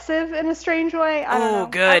aggressive in a strange way. I don't know.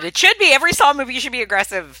 Good. It should be. Every Saw movie should be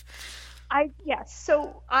aggressive. Yes.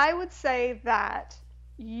 So I would say that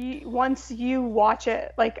once you watch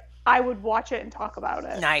it, like I would watch it and talk about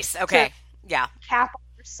it. Nice. Okay. Yeah. Cap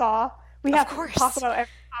our Saw. We have to talk about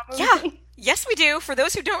every Saw movie. Yeah. Yes, we do. For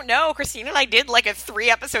those who don't know, Christine and I did like a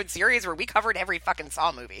 3-episode series where we covered every fucking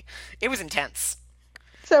Saw movie. It was intense.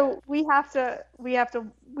 So we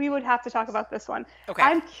would have to talk about this one. Okay.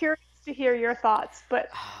 I'm curious to hear your thoughts, but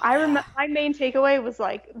I remember my main takeaway was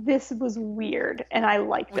like, this was weird and I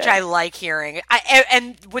liked it. Which I like hearing.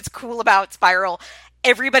 And what's cool about Spiral,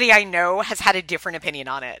 everybody I know has had a different opinion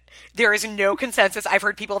on it. There is no consensus. I've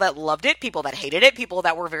heard people that loved it, people that hated it, people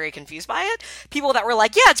that were very confused by it, people that were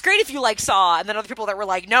like, yeah, it's great if you like Saw, and then other people that were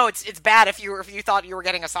like, no, it's bad if you thought you were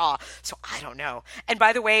getting a Saw. So I don't know. And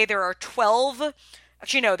by the way, there are 13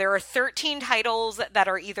 titles that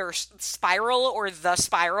are either Spiral or The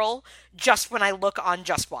Spiral, just when I look on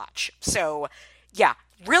Just Watch. So, yeah,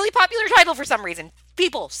 really popular title for some reason.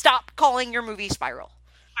 People, stop calling your movie Spiral.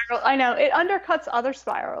 I know. It undercuts other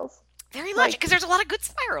spirals. Very much, because there's a lot of good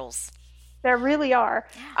spirals. There really are.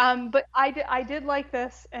 Yeah. But I did like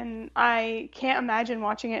this, and I can't imagine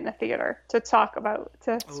watching it in a theater to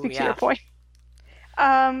speak to your point.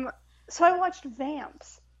 So I watched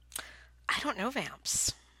Vamps. I don't know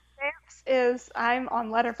Vamps. Vamps is, I'm on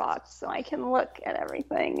Letterboxd, so I can look at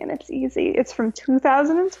everything, and it's easy. It's from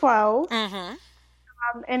 2012,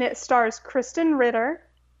 and it stars Kristen Ritter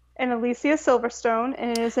and Alicia Silverstone,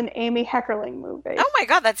 and it is an Amy Heckerling movie. Oh my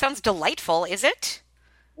god, that sounds delightful, is it?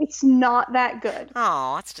 It's not that good.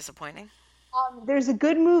 Oh, that's disappointing. There's a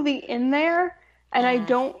good movie in there, and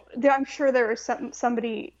I'm sure there is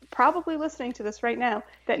somebody probably listening to this right now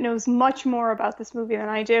that knows much more about this movie than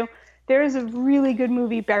I do. There is a really good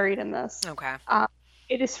movie buried in this. Okay.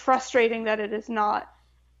 It is frustrating that it is not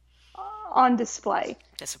on display.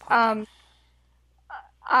 Disappointing.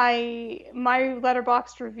 My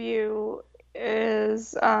Letterboxd review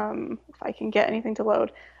is, if I can get anything to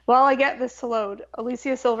load. While I get this to load, Alicia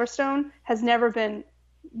Silverstone has never been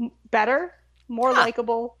better, more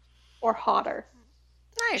likable, or hotter.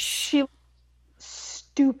 Nice. She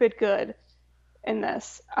stupid good in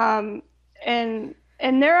this.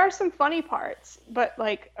 And there are some funny parts, but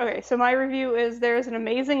like, okay, so my review is there is an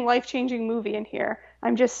amazing, life-changing movie in here.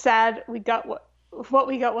 I'm just sad we got what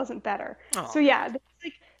we got wasn't better. Oh. So yeah,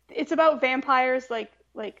 it's about vampires, like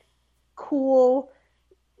cool,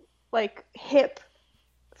 like hip,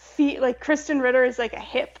 like Kristen Ritter is like a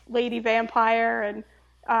hip lady vampire, and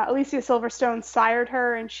Alicia Silverstone sired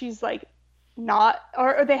her, and she's like not,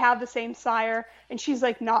 or they have the same sire, and she's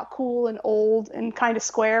like not cool and old and kind of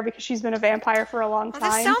square because she's been a vampire for a long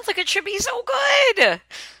time. This sounds like it should be so good.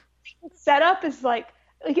 The setup is like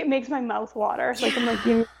it makes my mouth water. Like I'm like,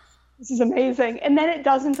 this is amazing, and then it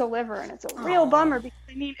doesn't deliver, and it's a real bummer because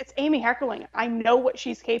I mean it's Amy Heckerling. I know what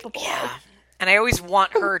she's capable of, and I always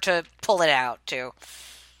want her to pull it out too.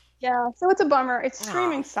 Yeah, so it's a bummer. It's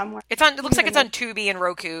streaming somewhere. It's on. It looks like it's on Tubi and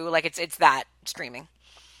Roku. Like it's that streaming.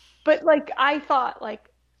 But like I thought, like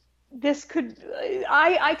this could.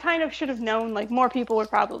 I kind of should have known. Like more people would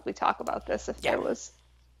probably talk about this if there was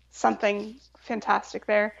something fantastic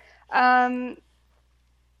there.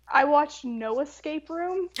 I watched No Escape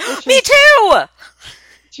Room. Me too.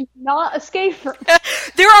 Not escape room.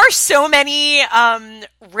 There are so many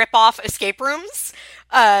rip-off escape rooms.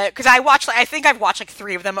 Because I think I've watched like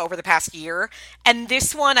 3 of them over the past year, and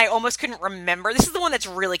this one I almost couldn't remember. This is the one that's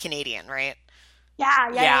really Canadian, right?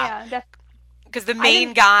 Yeah. Because the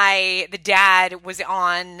main guy, the dad, was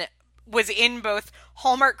in both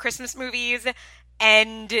Hallmark Christmas movies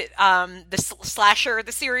and the Slasher,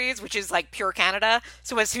 the series, which is like pure Canada.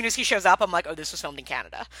 So as soon as he shows up, I'm like, oh, this was filmed in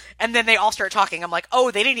Canada. And then they all start talking. I'm like,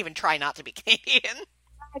 oh, they didn't even try not to be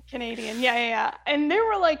Canadian. Yeah. And there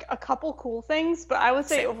were like a couple cool things, but I would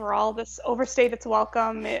say overall this overstayed its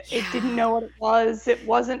welcome. It didn't know what it was. It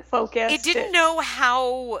wasn't focused. It didn't know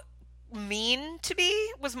how mean to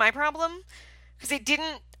be was my problem. Because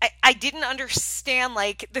I didn't understand,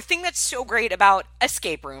 like, the thing that's so great about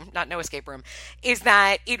Escape Room, not No Escape Room, is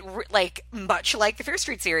that it, like, much like the Fear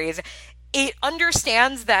Street series, it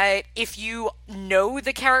understands that if you know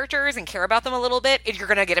the characters and care about them a little bit, you're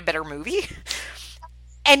going to get a better movie.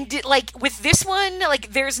 And, like, with this one,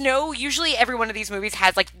 like, there's no... Usually every one of these movies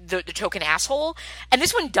has, like, the token asshole. And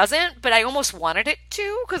this one doesn't, but I almost wanted it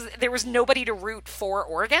to, because there was nobody to root for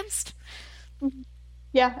or against.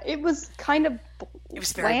 Yeah, it was kind of... It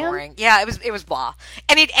was very boring. Yeah, it was blah.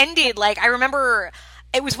 And it ended, like, I remember...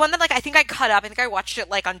 It was one that, like, I think I cut up. I think I watched it,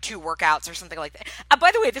 like, on 2 workouts or something like that.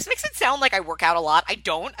 By the way, this makes it sound like I work out a lot. I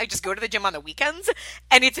don't. I just go to the gym on the weekends,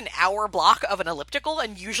 and it's an hour block of an elliptical,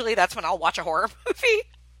 and usually that's when I'll watch a horror movie.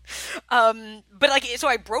 But, like, so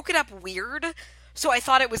I broke it up weird. So I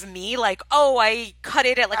thought it was me, like, oh, I cut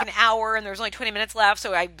it at, like, an hour, and there was only 20 minutes left,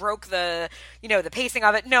 so I broke the pacing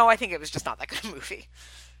of it. No, I think it was just not that good a movie.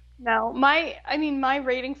 No, my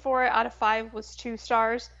rating for it out of 5 was 2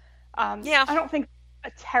 stars. I don't think a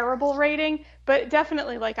terrible rating, but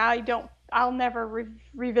definitely, like, I'll never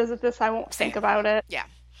revisit this. I won't think about it. Yeah.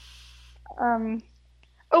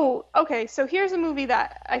 Oh, okay. So here's a movie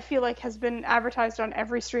that I feel like has been advertised on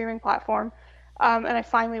every streaming platform, and I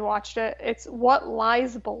finally watched it. It's What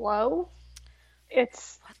Lies Below.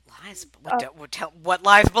 What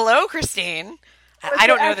lies below, Christine? I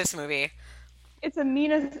don't know this movie. It's a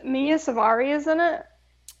Mia Savari is in it.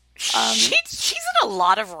 She's in a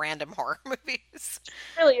lot of random horror movies. She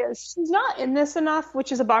really is. She's not in this enough,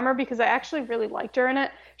 which is a bummer because I actually really liked her in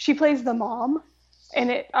it. She plays the mom,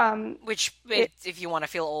 and if you want to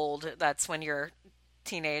feel old, that's when your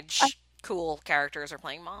teenage cool characters are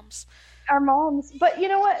playing moms. Our moms. But you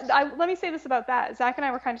know what? Let me say this about that. Zach and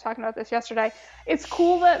I were kind of talking about this yesterday. It's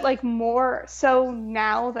cool that, like, more so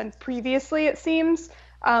now than previously, it seems,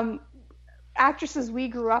 actresses we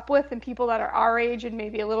grew up with and people that are our age and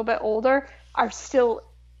maybe a little bit older are still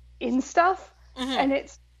in stuff. Mm-hmm. And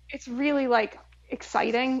it's really, like,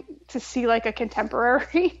 exciting to see, like, a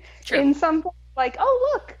contemporary in something. Like,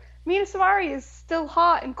 oh, look, Mia Savari is still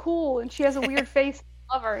hot and cool and she has a weird face.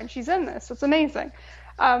 I love her and she's in this. It's amazing.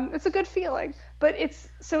 It's a good feeling. But it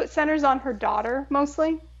centers on her daughter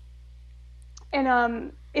mostly.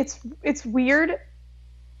 And it's weird,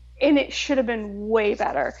 and it should have been way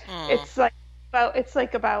better. It's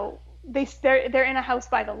about they're in a house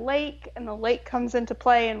by the lake, and the lake comes into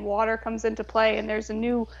play and water comes into play, and there's a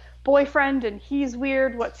new boyfriend and he's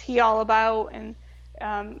weird. What's he all about? And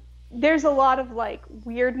there's a lot of, like,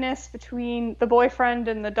 weirdness between the boyfriend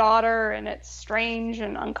and the daughter, and it's strange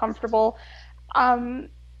and uncomfortable.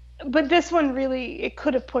 But this one really, it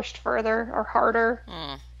could have pushed further or harder.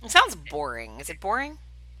 It sounds boring. Is it boring?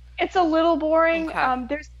 It's a little boring. Okay.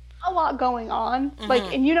 There's a lot going on. Mm-hmm. Like,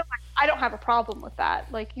 and I don't have a problem with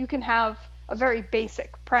that. Like, you can have a very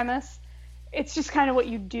basic premise. It's just kind of what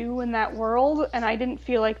you do in that world, and I didn't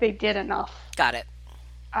feel like they did enough. Got it.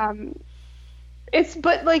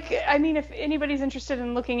 But, like, I mean, if anybody's interested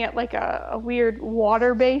in looking at, like, a weird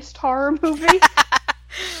water-based horror movie.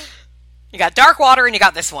 You got Dark Water and you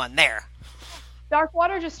got this one. There. Dark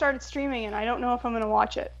Water just started streaming, and I don't know if I'm going to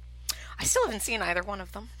watch it. I still haven't seen either one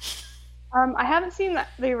of them. I haven't seen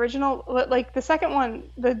the original, like the second one,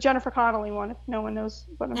 the Jennifer Connelly one, if no one knows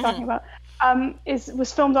what I'm talking about,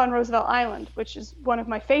 was filmed on Roosevelt Island, which is one of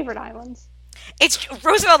my favorite islands. It's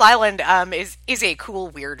Roosevelt Island is a cool,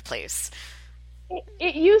 weird place.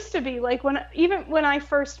 It used to be like when I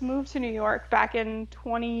first moved to New York back in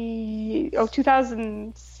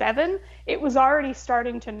 2007, it was already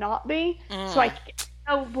starting to not be. So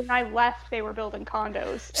when I left, they were building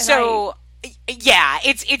condos. Yeah,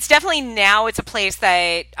 it's definitely now. It's a place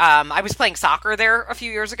that I was playing soccer there a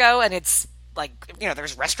few years ago, and it's like,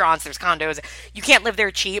 there's restaurants, there's condos. You can't live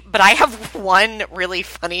there cheap. But I have one really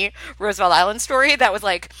funny Roosevelt Island story that was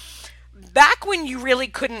like back when you really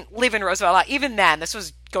couldn't live in Roosevelt Island. Even then, this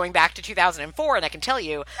was going back to 2004, and I can tell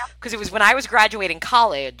you because it was when I was graduating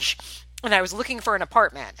college. And I was looking for an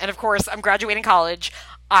apartment. And of course, I'm graduating college.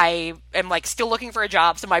 I am like still looking for a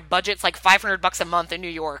job. So my budget's like $500 a month in New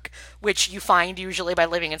York, which you find usually by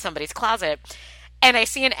living in somebody's closet. And I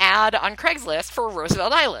see an ad on Craigslist for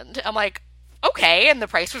Roosevelt Island. I'm like, okay. And the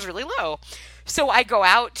price was really low. So I go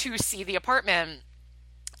out to see the apartment.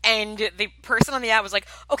 And the person on the ad was like,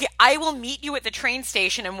 okay, I will meet you at the train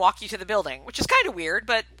station and walk you to the building, which is kind of weird,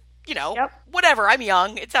 but whatever. I'm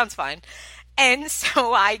young. It sounds fine. And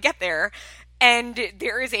so I get there, and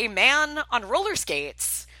there is a man on roller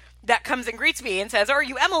skates that comes and greets me and says, "Are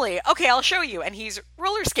you Emily? Okay, I'll show you." And he's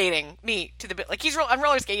roller skating me to the I'm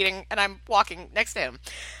roller skating, and I'm walking next to him.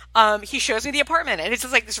 He shows me the apartment, and it's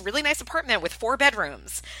just like this really nice apartment with 4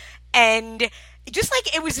 bedrooms, and just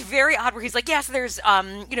like it was very odd. Where he's like, "Yes, there's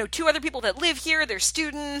 2 other people that live here. They're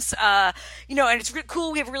students, and it's really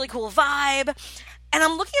cool. We have a really cool vibe." And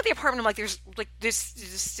I'm looking at the apartment. I'm like, "There's like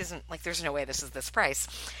this isn't like there's no way this is this price."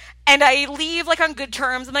 And I leave like on good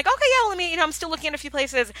terms. I'm like, "Okay, yeah, let me. I'm still looking at a few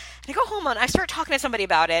places." And I go home and I start talking to somebody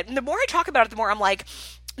about it. And the more I talk about it, the more I'm like,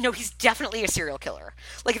 "No, he's definitely a serial killer.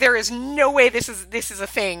 Like there is no way this is a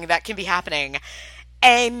thing that can be happening."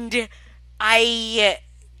 And I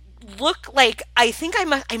look like I think I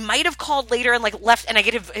might have called later and like left, and I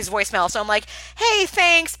get his voicemail. So I'm like, "Hey,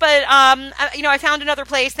 thanks, but I found another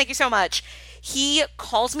place. Thank you so much." He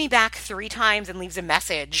calls me back 3 times and leaves a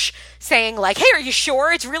message saying like, "Hey, are you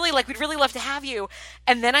sure? It's really like, we'd really love to have you."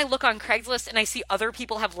 And then I look on Craigslist and I see other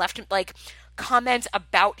people have left like comments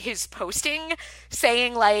about his posting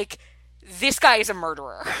saying like, "This guy is a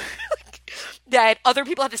murderer." That other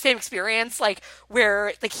people have the same experience, like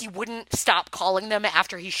where like he wouldn't stop calling them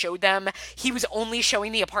after he showed them. He was only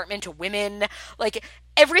showing the apartment to women. Like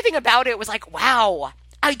everything about it was like, wow,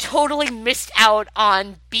 I totally missed out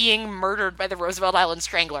on being murdered by the Roosevelt Island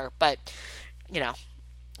Strangler, but,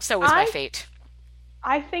 so was my fate.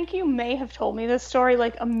 I think you may have told me this story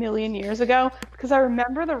like a million years ago, because I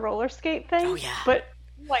remember the roller skate thing. Oh, yeah. But,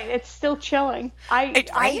 like, it's still chilling.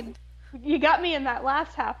 You got me in that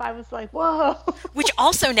last half. I was like, whoa. Which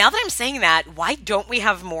also, now that I'm saying that, why don't we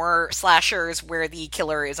have more slashers where the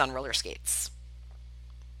killer is on roller skates?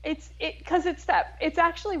 It's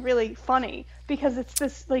actually really funny because it's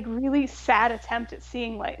this like really sad attempt at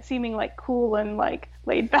seeming like cool and like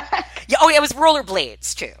laid back. Yeah, it was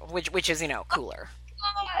rollerblades too, which is cooler.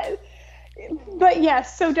 God. But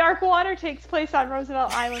yes, so Dark Water takes place on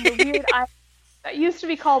Roosevelt Island, a weird island that used to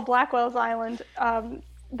be called Blackwell's Island,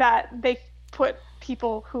 that they put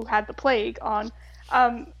people who had the plague on,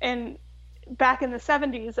 and back in the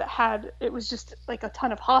 70s it was just like a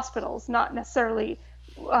ton of hospitals, not necessarily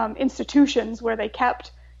institutions where they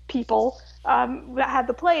kept people that had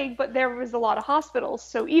the plague, but there was a lot of hospitals.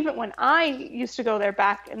 So even when I used to go there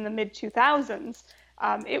back in the mid-2000s,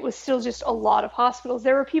 it was still just a lot of hospitals.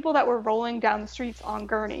 There were people that were rolling down the streets on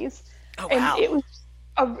gurneys. Oh, wow. And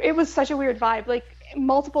it was such a weird vibe, like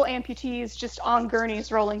multiple amputees just on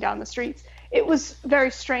gurneys rolling down the streets. It was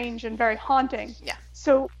very strange and very haunting. Yeah.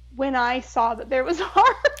 So when I saw that there was a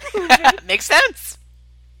horror movie, makes sense.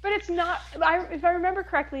 But it's not, if I remember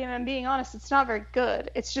correctly, and I'm being honest, it's not very good.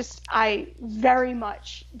 It's just, very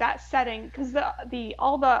much, that setting, because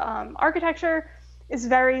all the architecture is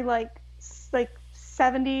very, like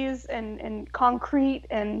 70s and concrete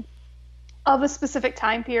and of a specific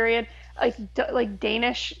time period, like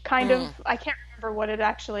Danish kind of, I can't remember what it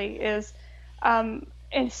actually is. And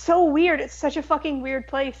it's so weird. It's such a fucking weird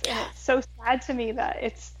place, and it's so sad to me that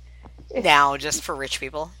it's now just for rich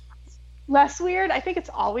people. Less weird. I think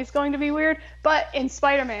it's always going to be weird. But in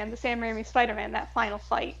Spider-Man, the Sam Raimi Spider-Man, that final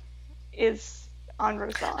fight is on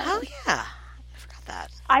Roosevelt Island. Oh yeah, I forgot that.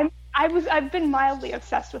 I've been mildly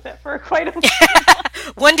obsessed with it for quite a while.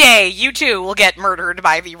 One day, you too will get murdered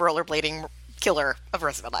by the rollerblading killer of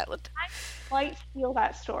Roosevelt Island. I might steal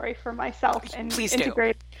that story for myself and Please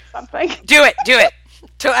integrate something. Do it.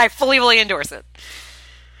 I fully endorse it.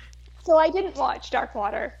 So I didn't watch Dark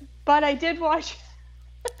Water, but I did watch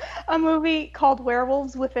a movie called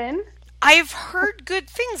Werewolves Within. I've heard good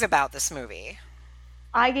things about this movie.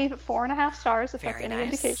 I gave it 4.5 stars, if that's Very any nice.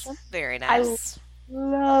 indication. Very nice. I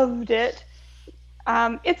loved it.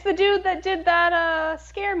 It's the dude that did that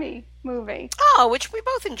Scare Me movie. Oh, which we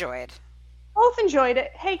both enjoyed. Both enjoyed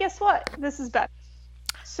it. Hey, guess what? This is better.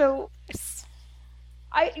 So,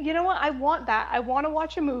 you know what? I want that. I want to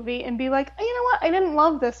watch a movie and be like, you know what? I didn't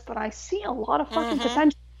love this, but I see a lot of fucking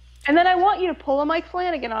potential. And then I want you to pull a Mike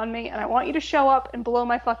Flanagan on me, and I want you to show up and blow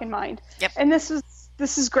my fucking mind. Yep. And this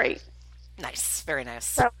is great. Nice. Very nice.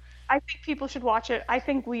 So I think people should watch it. I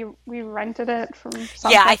think we rented it from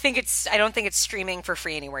something. Yeah, I don't think it's streaming for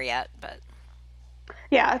free anywhere yet, but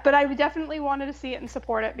yeah, but I definitely wanted to see it and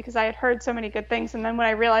support it because I had heard so many good things, and then when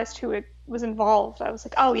I realized who it was involved, I was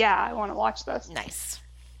like, oh yeah, I want to watch this. nice.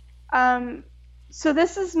 So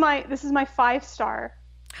this is my 5-star.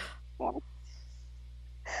 Well,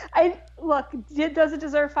 does it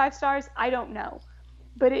deserve 5 stars? I don't know,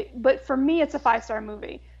 but for me, it's a 5-star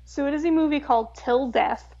movie. So it is a movie called Till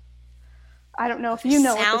Death. I don't know if you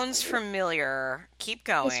know. Sounds familiar. Keep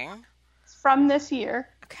going. It's from this year.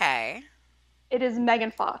 Okay. It is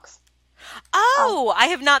Megan Fox. Oh, I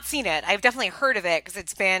have not seen it. I've definitely heard of it because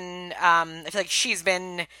it's been. I feel like she's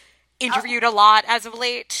been interviewed a lot as of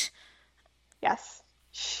late. Yes,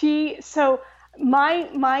 So my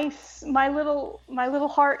little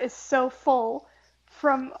heart is so full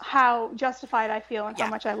from how justified I feel and how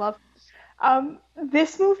much I love.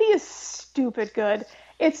 This movie is stupid good.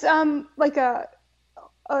 It's like a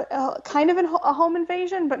kind of a home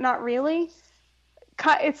invasion, but not really.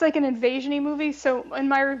 It's like an invasion-y movie. So in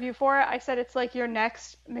my review for it, I said it's like Your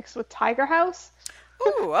Next mixed with Tiger House.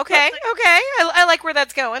 Ooh, okay, okay. I like where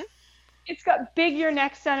that's going. It's got big Your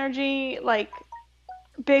Next energy, like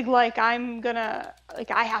big like I'm gonna like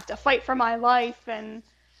I have to fight for my life, and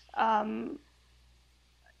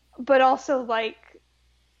but also like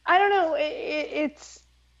I don't know. It's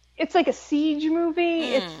like a siege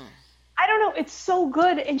movie. I don't know. It's so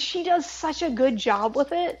good, and she does such a good job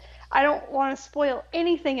with it. I don't want to spoil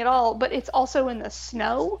anything at all, but it's also in the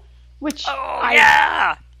snow, which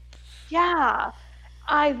yeah,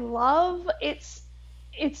 I love. It's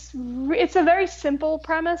a very simple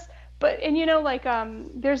premise, and you know, like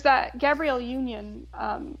there's that Gabrielle Union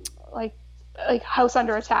like House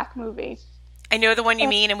Under Attack movie. I know the one you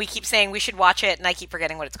mean, and we keep saying we should watch it, and I keep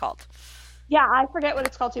forgetting what it's called. Yeah, I forget what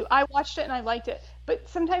it's called too. I watched it and I liked it, but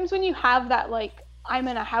sometimes when you have that like I'm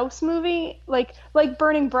in a house movie, like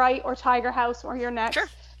Burning Bright or Tiger House or Your Next,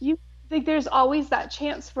 you think there's always that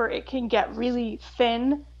chance where it can get really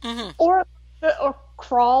thin, or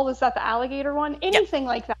Crawl, is that the alligator one? Anything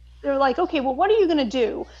like that. They're like, okay, well, what are you going to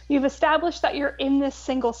do? You've established that you're in this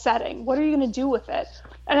single setting. What are you going to do with it?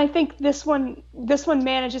 And I think this one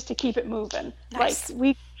manages to keep it moving. Nice.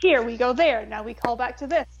 Like we go there. Now we call back to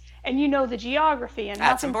this, and you know the geography, and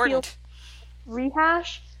that's nothing important. Feels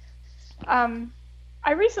rehash.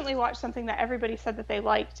 I recently watched something that everybody said that they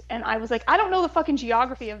liked, and I was like, I don't know the fucking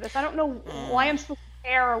geography of this. I don't know why I'm supposed to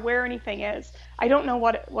care or where anything is. I don't know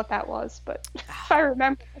what that was, but if I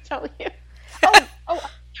remember, I'll tell you. No,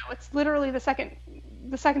 it's literally the second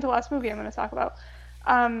to last movie I'm going to talk about.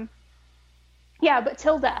 But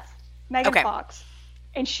Till Death, Megan Fox,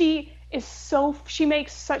 and she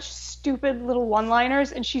makes such stupid little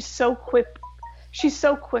one-liners, and she's so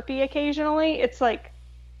quippy occasionally. It's like.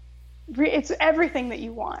 It's everything that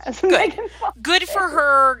you want. Good for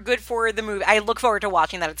her. Good for the movie. I look forward to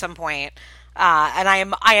watching that at some point. And I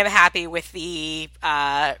am happy with the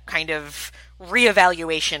kind of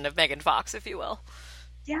reevaluation of Megan Fox, if you will.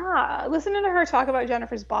 Yeah, listening to her talk about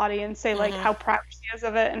Jennifer's Body and say like how proud she is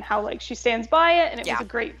of it and how like she stands by it and it was a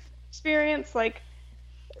great experience. Like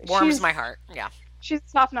warms my heart. Yeah, she's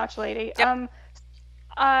a top-notch lady. Yep.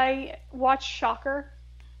 I watched Shocker.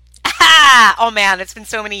 Oh man, it's been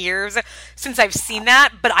so many years since I've seen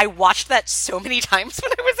that, but I watched that so many times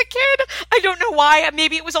when I was a kid. I don't know why.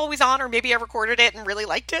 Maybe it was always on, or maybe I recorded it and really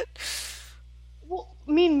liked it. Well,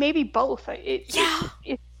 I mean, maybe both. I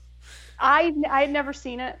had never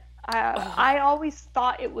seen it. I always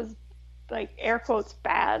thought it was like air quotes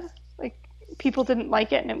bad. Like people didn't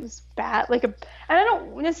like it and it was bad. And I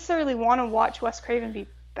don't necessarily want to watch Wes Craven be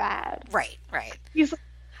bad. Right. He's.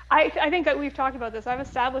 I think that we've talked about this. I've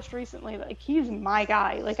established recently, like, he's my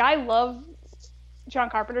guy. Like, I love John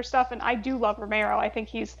Carpenter stuff, and I do love Romero. I think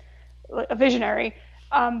he's a visionary.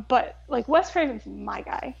 But, like, Wes Craven's my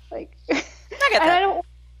guy. Like, I get that. And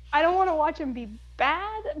I don't want to watch him be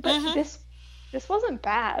bad, but this wasn't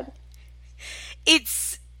bad.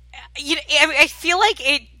 It's, I feel like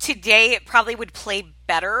today it probably would play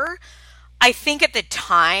better. I think at the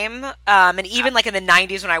time, and even like in the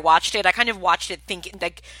 90s when I watched it, I kind of watched it thinking,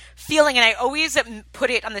 like, feeling, and I always put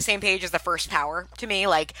it on the same page as The First Power to me.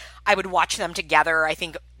 Like, I would watch them together. I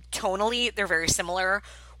think tonally they're very similar,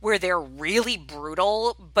 where they're really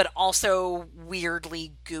brutal, but also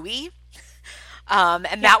weirdly gooey.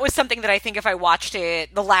 And that was something that I think if I watched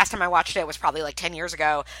it, the last time I watched it was probably like 10 years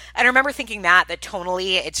ago. And I remember thinking that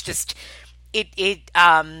tonally, it's just,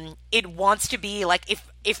 it wants to be like,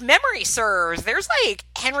 if memory serves, there's like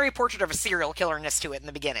Henry Portrait of a Serial Killer-ness to it in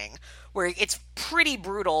the beginning, where it's pretty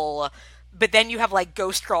brutal, but then you have like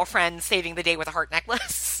Ghost Girlfriend saving the day with a heart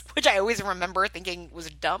necklace, which I always remember thinking was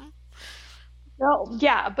dumb. No,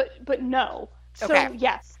 yeah, but no. So Okay.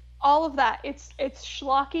 yes, all of that. It's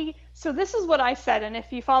schlocky. So this is what I said, and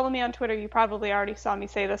if you follow me on Twitter, you probably already saw me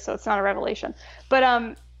say this, so it's not a revelation. But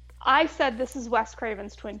I said this is Wes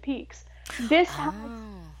Craven's Twin Peaks. This has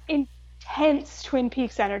intense Twin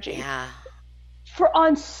Peaks energy. Yeah.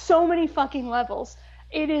 On so many fucking levels.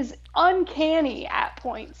 It is uncanny at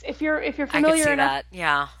points. If you're familiar I could see enough that.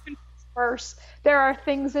 Yeah. verse, there are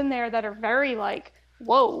things in there that are very like,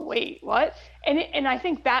 whoa, wait, what? And I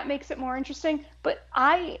think that makes it more interesting. But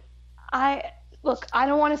I look, I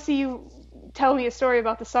don't want to see you tell me a story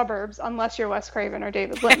about the suburbs unless you're Wes Craven or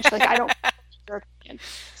David Lynch. Like, I don't your opinion.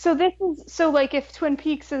 So like if Twin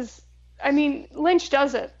Peaks is, I mean, Lynch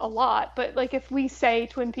does it a lot, but like if we say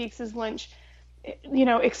Twin Peaks is Lynch, you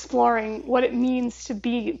know, exploring what it means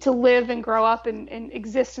to live and grow up and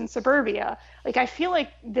exist in suburbia. Like, I feel like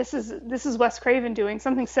this is Wes Craven doing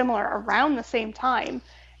something similar around the same time,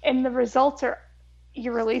 and the results are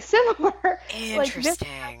eerily similar.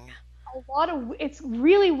 Interesting. It's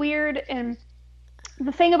really weird, and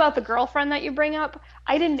the thing about the girlfriend that you bring up,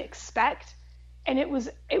 I didn't expect, and it was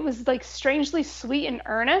like strangely sweet and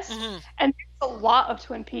earnest, and there's a lot of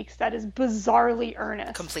Twin Peaks that is bizarrely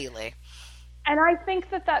earnest. Completely. And I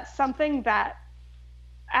think that that's something that,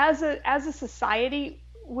 as a society,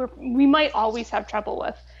 we might always have trouble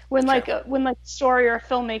with. When like a story or a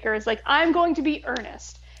filmmaker is like, I'm going to be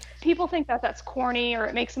earnest. People think that that's corny, or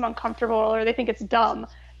it makes them uncomfortable, or they think it's dumb.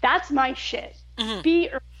 That's my shit.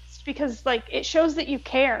 Be earnest, because like it shows that you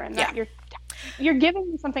care, and that you're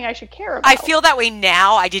giving me something I should care about. I feel that way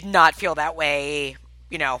now. I did not feel that way,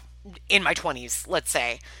 you know, in my 20s, let's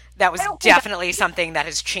say. That was definitely something that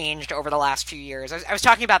has changed over the last few years. I was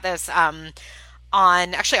talking about this on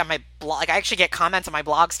my blog. Like, I actually get comments on my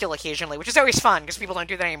blog still occasionally, which is always fun because people don't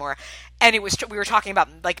do that anymore. And we were talking about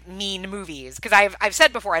like mean movies, because I've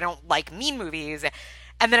said before I don't like mean movies,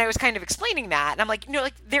 and then I was kind of explaining that, and I'm like, you know,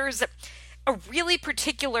 like there's a really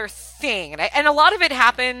particular thing, and a lot of it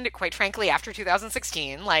happened, quite frankly, after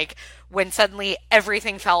 2016, like when suddenly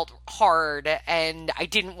everything felt hard, and I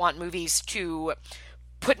didn't want movies to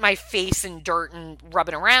put my face in dirt and rub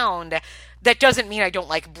it around. That doesn't mean I don't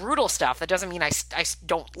like brutal stuff. That doesn't mean I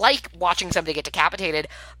don't like watching somebody get decapitated,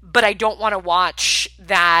 but I don't want to watch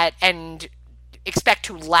that and expect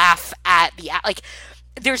to laugh at like,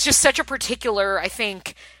 there's just such a particular, I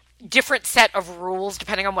think, different set of rules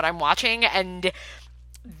depending on what I'm watching, and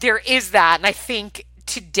there is that, and I think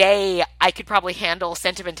today I could probably handle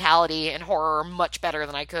sentimentality and horror much better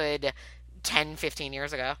than I could 10, 15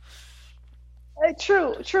 years ago.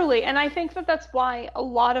 Truly. And I think that that's why a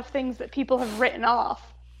lot of things that people have written off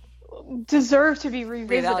deserve to be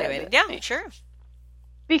revisited. Reevaluated. Yeah, sure.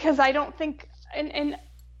 Because I don't think, and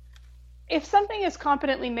if something is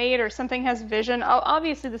competently made or something has vision,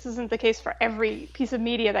 obviously this isn't the case for every piece of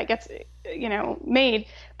media that gets, you know, made.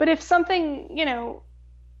 But if something, you know,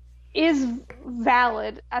 is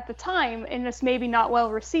valid at the time and it's maybe not well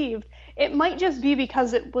received, it might just be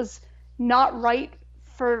because it was not right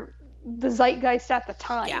for the zeitgeist at the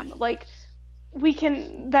time. Yeah. Like, we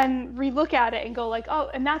can then relook at it and go like, oh,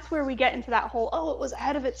 and that's where we get into that whole, oh, it was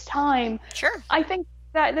ahead of its time. Sure. I think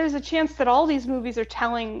that there's a chance that all these movies are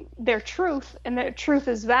telling their truth, and their truth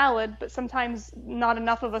is valid, but sometimes not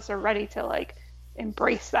enough of us are ready to like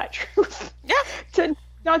embrace that truth. Yeah.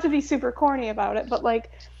 Not to be super corny about it, but like,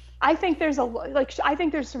 I think there's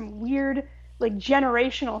some weird like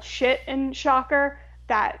generational shit in Shocker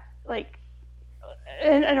that like,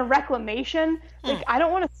 and a reclamation. Like, I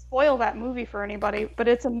don't want to spoil that movie for anybody, but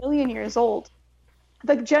it's 1,000,000 years old.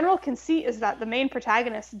 The general conceit is that the main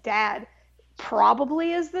protagonist's dad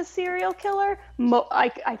probably is the serial killer.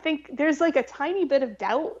 I think there's like a tiny bit of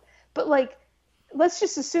doubt, but like, let's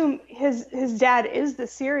just assume his dad is the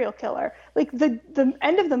serial killer. Like, the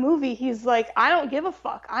end of the movie, he's like, I don't give a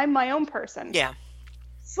fuck. I'm my own person. Yeah.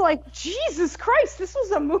 It's like, Jesus Christ, this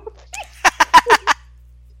was a movie.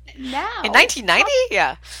 Now in 1990,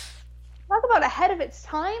 yeah. talk about ahead of its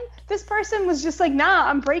time. This person was just like, nah,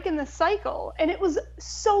 I'm breaking the cycle. And it was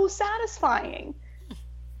so satisfying.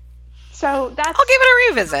 So that's... I'll give it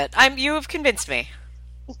a revisit. You have convinced me.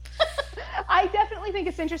 I definitely think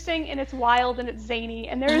it's interesting, and it's wild, and it's zany,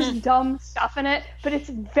 and there's dumb stuff in it, but it's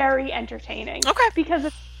very entertaining. Okay. Because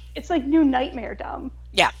it's like New Nightmare dumb.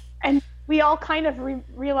 Yeah. And we all kind of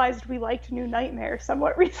realized we liked New Nightmare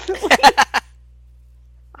somewhat recently.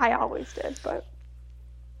 I always did, but...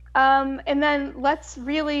 and then let's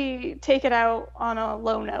really take it out on a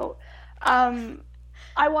low note.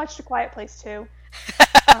 I watched A Quiet Place too.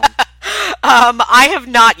 I have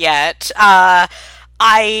not yet.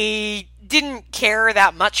 I didn't care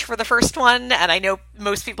that much for the first one, and I know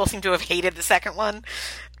most people seem to have hated the second one.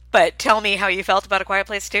 But tell me how you felt about A Quiet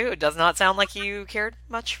Place 2. It does not sound like you cared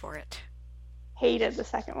much for it. Hated the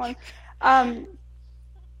second one. I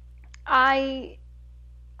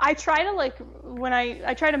try to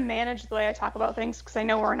I try to manage the way I talk about things because I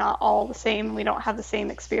know we're not all the same and we don't have the same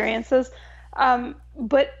experiences.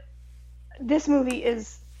 But this movie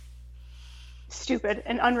is stupid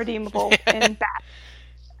and unredeemable and bad.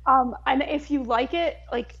 And if you like it,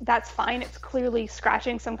 like, that's fine. It's clearly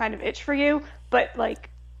scratching some kind of itch for you, but like,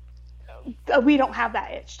 we don't have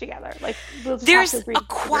that itch together. Like, we'll just there's have to A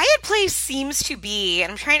Quiet Place seems to be,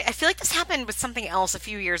 and I feel like this happened with something else a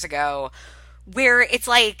few years ago, where it's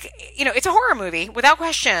like, it's a horror movie without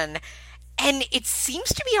question, and it seems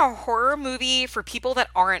to be a horror movie for people that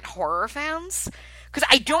aren't horror fans, because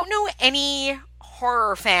I don't know any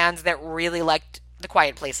horror fans that really liked The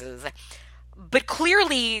Quiet Places, but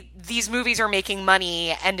clearly these movies are making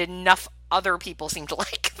money and enough other people seem to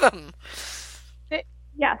like them.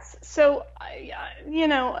 Yes. So,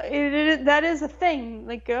 that is a thing.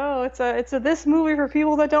 Like, it's a this movie for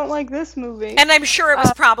people that don't like this movie. And I'm sure it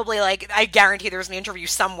was probably like, I guarantee there's an interview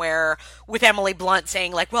somewhere with Emily Blunt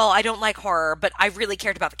saying like, well, I don't like horror, but I really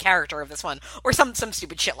cared about the character of this one, or some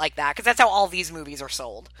stupid shit like that, because that's how all these movies are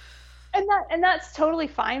sold. And that's totally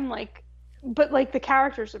fine. Like, but like, the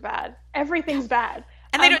characters are bad. Everything's bad.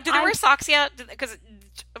 And do they wear socks yet? Because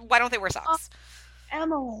why don't they wear socks?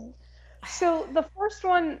 Emily. So the first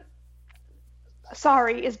one,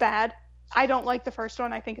 is bad. I don't like the first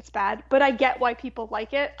one. I think it's bad, but I get why people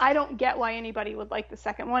like it. I don't get why anybody would like the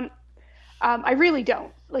second one. I really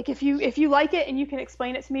don't. Like, if you like it and you can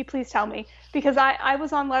explain it to me, please tell me, because I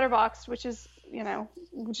was on Letterboxd, which is,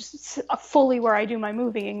 just fully where I do my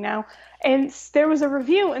movieing now. And there was a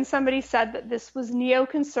review and somebody said that this was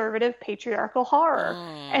neoconservative patriarchal horror.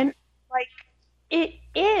 And like, it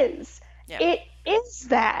is. Yeah. It is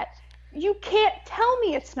that. You can't tell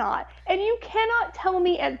me it's not. And you cannot tell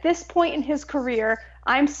me at this point in his career,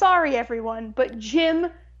 I'm sorry, everyone, but Jim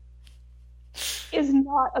is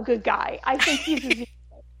not a good guy. I think he's a xenophobe.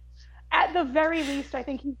 At the very least, I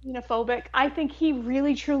think he's xenophobic. I think he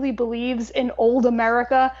really, truly believes in old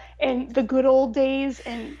America and the good old days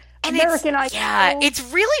and American Idol. Yeah, it's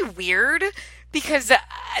really weird. Because,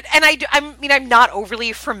 I'm not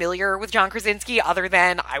overly familiar with John Krasinski other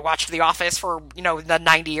than I watched The Office for, the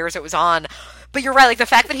 90 years it was on. But you're right, like, the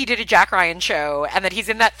fact that he did a Jack Ryan show and that he's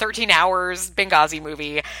in that 13 Hours Benghazi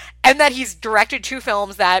movie and that he's directed 2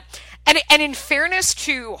 films that, and in fairness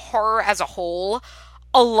to horror as a whole,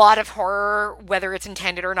 a lot of horror, whether it's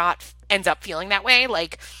intended or not, ends up feeling that way.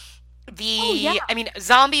 Like,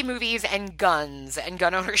 zombie movies and guns and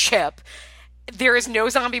gun ownership. There is no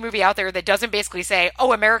zombie movie out there that doesn't basically say,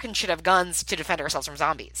 oh, Americans should have guns to defend ourselves from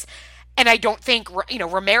zombies. And I don't think,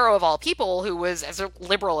 Romero of all people, who was as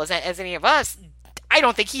liberal as any of us, I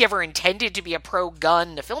don't think he ever intended to be a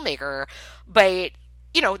pro-gun filmmaker. But,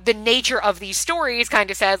 the nature of these stories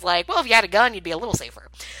kind of says, like, well, if you had a gun, you'd be a little safer.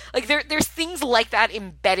 Like, there's things like that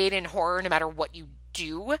embedded in horror no matter what you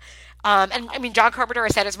do. John Carpenter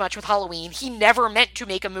has said as much with Halloween. He never meant to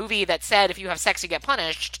make a movie that said, if you have sex, you get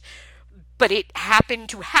punished. But it happened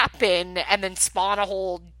to happen and then spawn a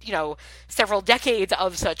whole, several decades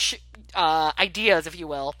of such ideas, if you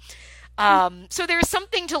will. So there's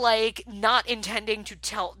something to, like, not intending to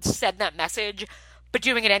send that message, but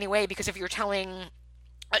doing it anyway, because if you're telling,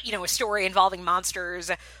 a story involving monsters,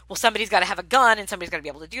 well, somebody's got to have a gun and somebody's got to be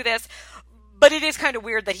able to do this. But it is kind of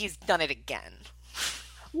weird that he's done it again.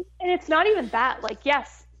 And it's not even that. Like,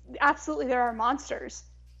 yes, absolutely there are monsters.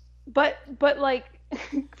 But like...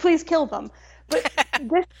 please kill them. But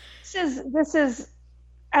this is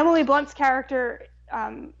Emily Blunt's character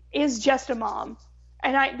is just a mom,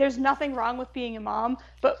 and there's nothing wrong with being a mom.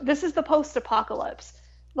 But this is the post-apocalypse.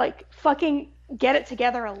 Like, fucking get it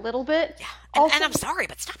together a little bit. Yeah, and I'm sorry,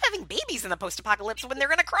 but stop having babies in the post-apocalypse when they're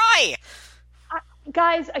gonna cry.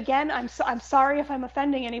 guys, again, I'm sorry if I'm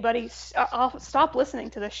offending anybody. I'll stop listening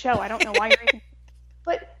to this show. I don't know why you're even.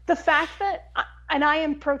 But the fact that, and I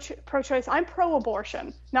am pro-choice, I'm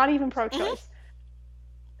pro-abortion, not even pro-choice.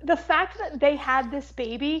 The fact that they had this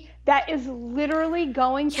baby that is literally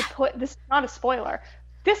going to put, this is not a spoiler,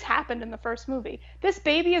 this happened in the first movie. This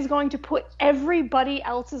baby is going to put everybody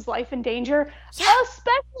else's life in danger,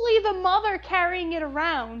 especially the mother carrying it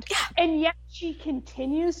around. And yet she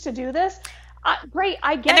continues to do this. Great,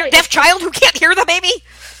 I get it. And their deaf child who can't hear the baby?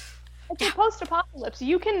 It's a post-apocalypse.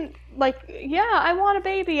 You can, I want a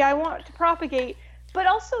baby. I want to propagate. But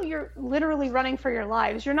also, you're literally running for your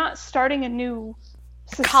lives. You're not starting a new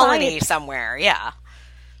society. Colony somewhere, yeah.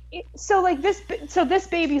 So this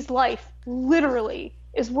baby's life literally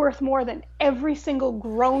is worth more than every single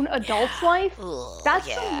grown adult's life.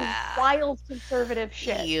 That's some wild conservative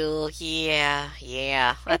shit.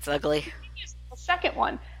 Yeah. That's ugly. The second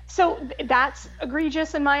one. So that's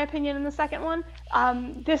egregious in my opinion in the second one.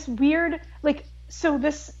 This weird, so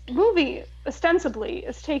this movie ostensibly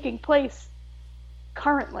is taking place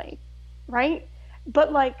currently, right?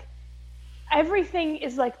 But everything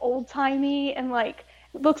is old-timey and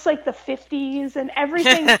looks like the 50s and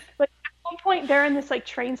everything. At one point they're in this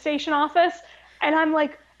train station office and I'm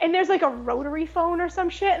and there's a rotary phone or some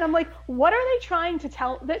shit and I'm what are they trying to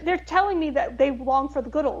tell? They're telling me that they long for the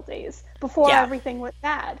good old days before everything went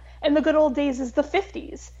bad, and the good old days is the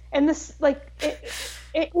 50s, and this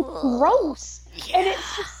it's gross, and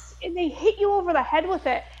it's just, and they hit you over the head with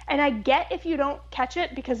it. And I get if you don't catch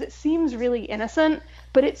it because it seems really innocent,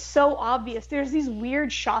 but it's so obvious. There's these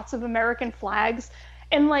weird shots of American flags,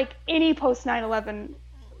 and any post 9/11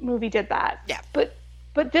 movie did that. Yeah. But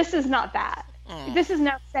this is not that. This is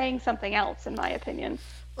now saying something else, in my opinion.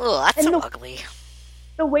 Oh, that's so ugly.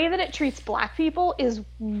 The way that it treats black people is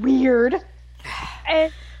weird.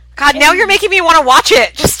 And now you're making me want to watch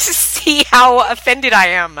it just to see how offended I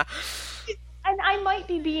am. And I might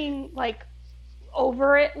be being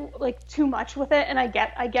over it too much with it, and I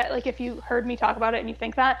get if you heard me talk about it and you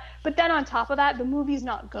think that, but then on top of that, the movie's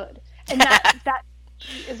not good, and that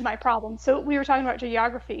is my problem. So we were talking about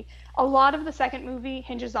geography. A lot of the second movie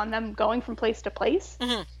hinges on them going from place to place.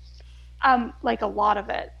 A lot of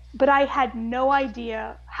it, but I had no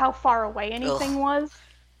idea how far away anything was,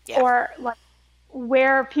 or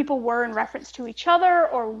where people were in reference to each other,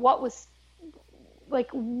 or what was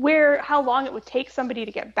how long it would take somebody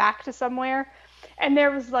to get back to somewhere. And there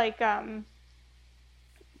was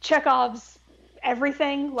Chekhov's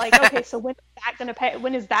everything. Okay, so when is that gonna pay?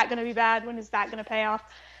 When is that gonna be bad? When is that gonna pay off?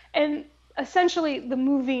 And essentially, the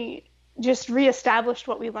movie just reestablished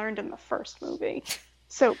what we learned in the first movie.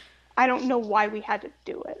 So I don't know why we had to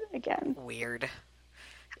do it again. Weird.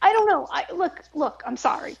 I don't know. Look. I'm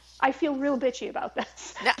sorry. I feel real bitchy about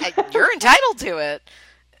this. No, you're entitled to it.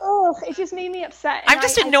 Oh, it just made me upset. I'm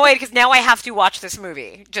just annoyed because now I have to watch this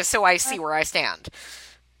movie just so I see where I stand.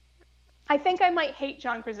 I think I might hate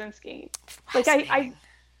John Krasinski.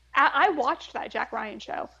 I watched that Jack Ryan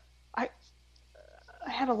show. I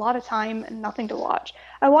had a lot of time and nothing to watch.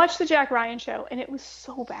 I watched the Jack Ryan show and it was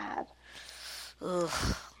so bad.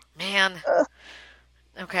 Ugh, man.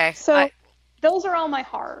 Okay. So those are all my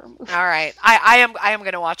horror movies. All right. I am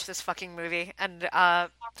going to watch this fucking movie. And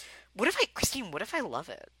what if I love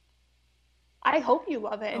it? I hope you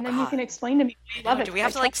love it, and then you can explain to me why you love it. Do we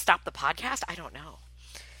have to stop the podcast? I don't know.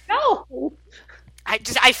 No.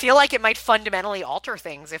 I feel like it might fundamentally alter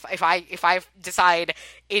things if I decide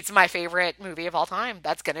it's my favorite movie of all time.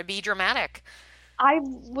 That's going to be dramatic. I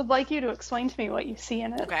would like you to explain to me what you see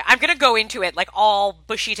in it. Okay, I'm going to go into it all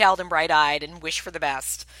bushy-tailed and bright-eyed and wish for the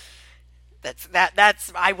best.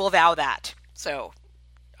 That's I will vow that. So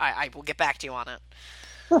I will get back to you on it.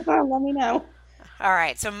 Let me know. All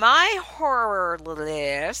right, so my horror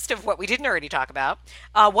list of what we didn't already talk about.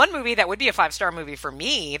 One movie that would be a 5-star movie for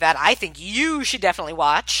me that I think you should definitely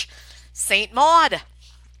watch, Saint Maud.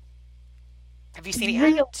 Have you seen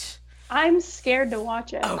it yet? I'm scared to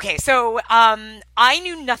watch it. Okay, so I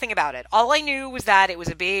knew nothing about it. All I knew was that it was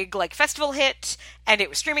a big festival hit, and it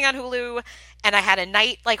was streaming on Hulu, and I had a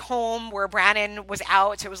night home where Brannon was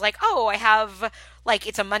out, so it was I have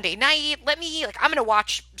it's a Monday night. Let me I'm gonna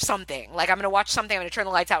watch something. I'm gonna watch something. I'm gonna turn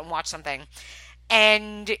the lights out and watch something.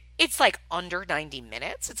 And it's under 90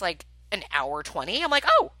 minutes. It's an hour 20. I'm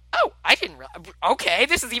oh, I didn't realize. Okay,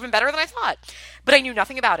 this is even better than I thought. But I knew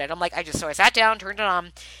nothing about it. I'm so I sat down, turned it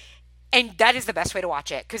on. And that is the best way to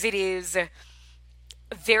watch it, because it is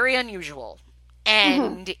very unusual.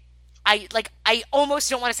 And I almost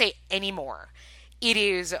don't want to say any more. It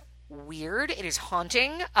is weird. It is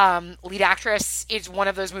haunting. Lead actress is one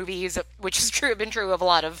of those movies, which has been true of a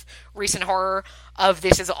lot of recent horror, of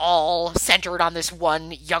this is all centered on this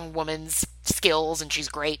one young woman's skills, and she's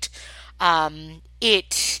great.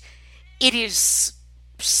 It is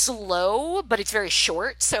slow, but it's very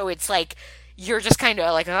short, so it's like you're just kind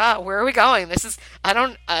of like, where are we going? This is I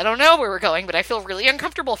don't know where we're going, but I feel really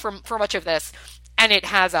uncomfortable for much of this. And it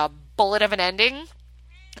has a bullet of an ending,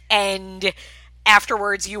 and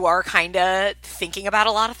afterwards you are kind of thinking about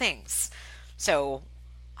a lot of things. So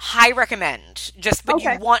high recommend. But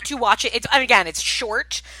you want to watch it. It's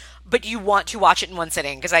short, but you want to watch it in one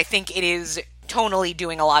sitting, because I think it is tonally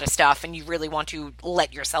doing a lot of stuff, and you really want to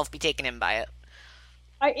let yourself be taken in by it.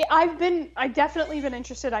 I've definitely been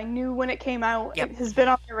interested. I knew when it came out. Yep. It has been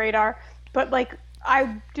on my radar, but like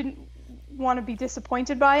I didn't want to be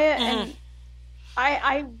disappointed by it, and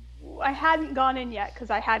I hadn't gone in yet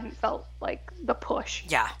because I hadn't felt like the push.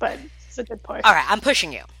 Yeah, but it's a good push. All right, I'm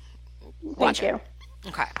pushing you. Thank you.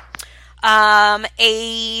 Okay.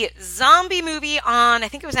 A zombie movie on, I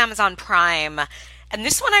think it was Amazon Prime. And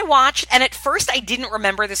this one I watched, and at first I didn't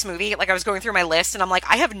remember this movie. Like, I was going through my list, and I'm like,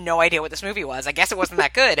 I have no idea what this movie was. I guess it wasn't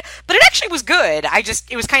that good. But it actually was good.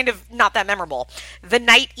 It was kind of not that memorable. The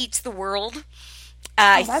Night Eats the World.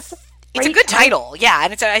 It's a good title. Yeah,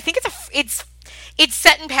 and I think it's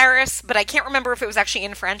set in Paris, but I can't remember if it was actually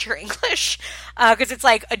in French or English. Because it's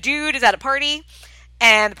like a dude is at a party,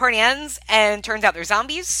 and the party ends, and turns out there's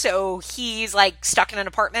zombies. So he's like stuck in an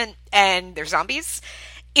apartment, and there's zombies.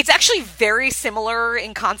 It's actually very similar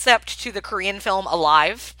in concept to the Korean film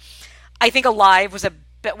Alive. I think Alive was a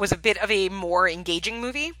bit of a more engaging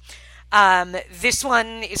movie. This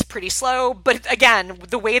one is pretty slow, but again,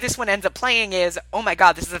 the way this one ends up playing is, oh my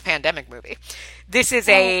god, this is a pandemic movie. This is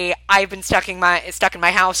I've been stuck in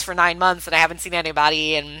my house for 9 months and I haven't seen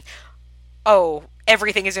anybody, and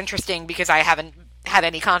everything is interesting because I haven't had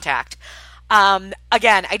any contact.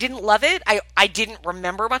 Again, I didn't love it. I didn't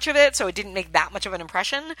remember much of it, so it didn't make that much of an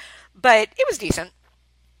impression, but it was decent.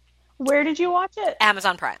 Where did you watch it?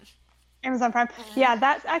 Amazon Prime. Amazon Prime. Yeah,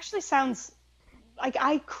 that actually sounds like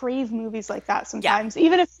I crave movies like that sometimes. Yeah.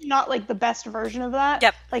 Even if it's not like the best version of that.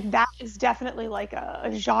 Yep. Like that is definitely like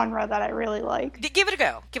a genre that I really like. Give it a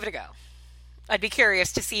go. I'd be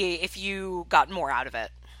curious to see if you got more out of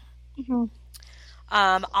it. Mm-hmm.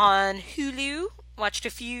 On Hulu, watched a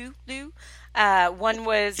few. One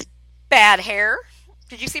was Bad Hair.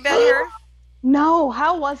 Did you see Bad Hair? No.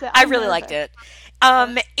 How was it? I really liked it.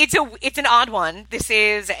 It's an odd one.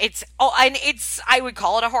 I would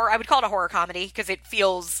call it a horror. I would call it a horror comedy because it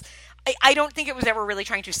feels. I don't think it was ever really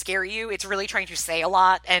trying to scare you. It's really trying to say a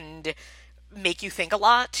lot and make you think a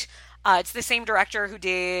lot. It's the same director who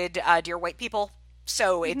did Dear White People.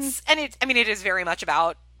 So it is very much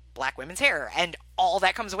about Black women's hair and all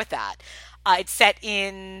that comes with that. It's set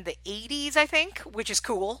in the 80s, I think, which is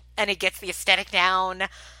cool, and it gets the aesthetic down.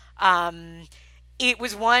 It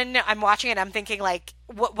was one, I'm watching it, I'm thinking, like,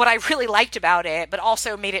 what I really liked about it, but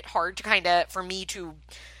also made it hard to kind of, for me to,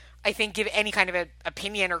 I think, give any kind of an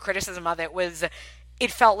opinion or criticism of it, was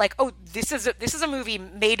it felt like, this is a movie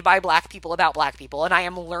made by Black people about Black people, and I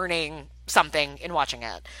am learning something in watching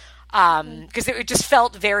it. Because it just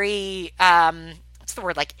felt very, what's the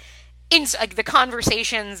word, like the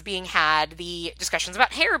conversations being had, the discussions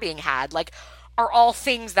about hair being had, like, are all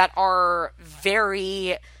things that are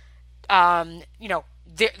very,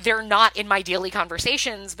 they're not in my daily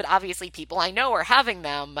conversations, but obviously people I know are having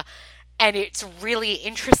them. And it's really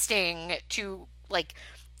interesting to, like,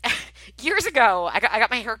 years ago, I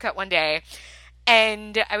got my hair cut one day,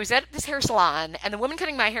 and I was at this hair salon, and the woman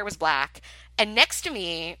cutting my hair was Black, and next to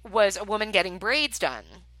me was a woman getting braids done.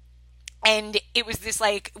 And it was this,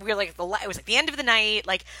 like, it was like the end of the night,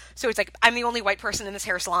 like, so it's like, I'm the only white person in this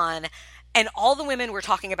hair salon, and all the women were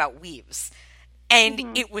talking about weaves.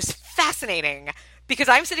 And it was fascinating, because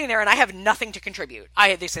I'm sitting there and I have nothing to contribute.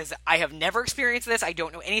 I have never experienced this, I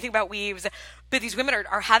don't know anything about weaves, but these women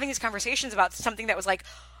are having these conversations about something that was like,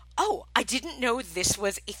 oh, I didn't know this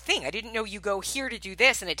was a thing. I didn't know you go here to do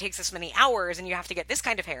this, and it takes this many hours, and you have to get this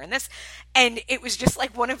kind of hair and this. And it was just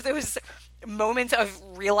like one of those moments of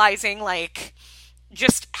realizing, like,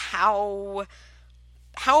 just how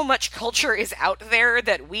much culture is out there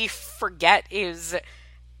that we forget is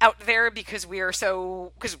out there because we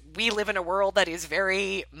live in a world that is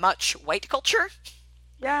very much white culture.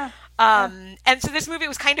 Yeah. And so this movie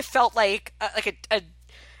was kind of felt like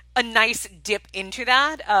a nice dip into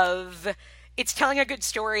that of, it's telling a good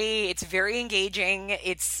story, it's very engaging,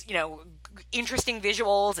 it's, interesting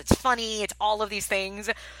visuals, it's funny, it's all of these things,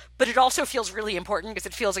 but it also feels really important because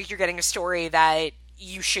it feels like you're getting a story that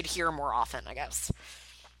you should hear more often, I guess.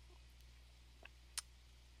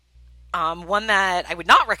 One that I would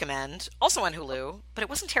not recommend, also on Hulu, but it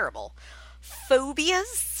wasn't terrible.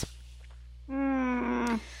 Phobias.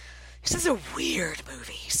 This is a weird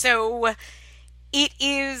movie. So it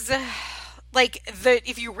is like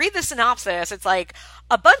if you read the synopsis, it's like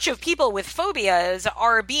a bunch of people with phobias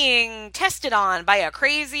are being tested on by a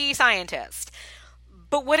crazy scientist.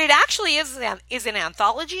 But what it actually is an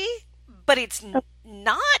anthology, but it's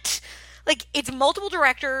not. Like, it's multiple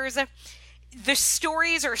directors. The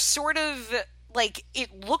stories are sort of like,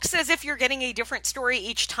 it looks as if you're getting a different story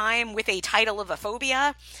each time with a title of a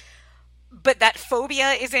phobia, but that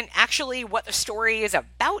phobia isn't actually what the story is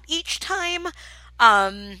about each time.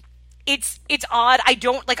 It's odd.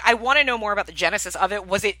 I want to know more about the genesis of it.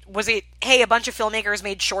 Was it, hey, a bunch of filmmakers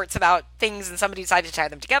made shorts about things and somebody decided to tie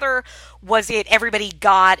them together? Was it everybody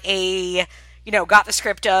got the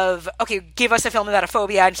script of, okay, give us a film about a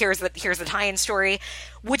phobia and here's the tie-in story?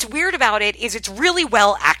 What's weird about it is it's really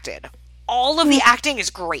well acted. All of the acting is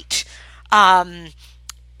great.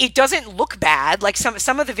 It doesn't look bad. Like,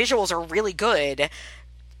 some of the visuals are really good.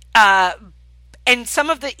 And some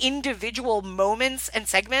of the individual moments and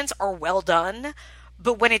segments are well done,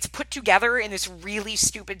 but when it's put together in this really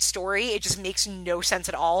stupid story, it just makes no sense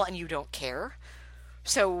at all, and you don't care.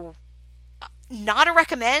 So, not a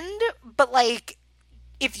recommend, but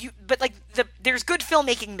there's good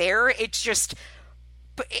filmmaking there. It's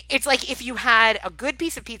like if you had a good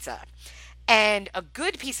piece of pizza and a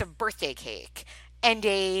good piece of birthday cake and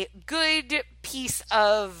a good piece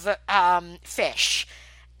of fish,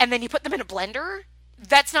 and then you put them in a blender,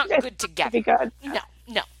 that's not good together. Be good.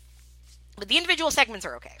 No. But the individual segments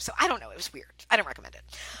are okay. So I don't know. It was weird. I don't recommend it.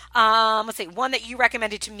 Let's see. One that you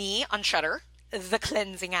recommended to me on Shudder, The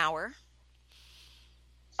Cleansing Hour.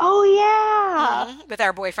 Oh, yeah. With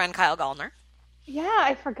our boyfriend, Kyle Gallner. Yeah,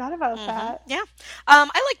 I forgot about that. Yeah.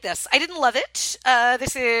 I like this. I didn't love it.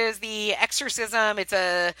 This is The Exorcism. It's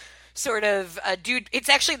a sort of a dude. It's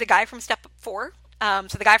actually the guy from Step Up 4.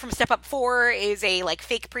 So the guy from Step Up 4 is a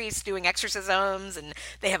fake priest doing exorcisms, and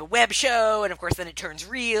they have a web show, and of course then it turns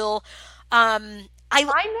real. I know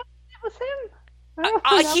it was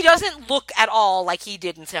him. He doesn't look at all like he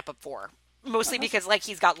did in Step Up 4, mostly because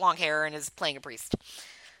he's got long hair and is playing a priest.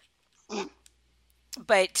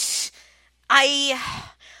 But I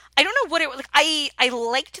don't know what it was. I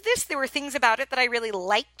liked this. There were things about it that I really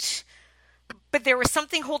liked, but there was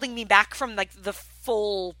something holding me back from the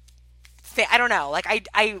full. I don't know.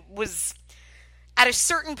 I was at a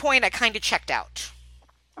certain point. I kind of checked out.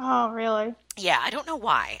 Oh, really? Yeah, I don't know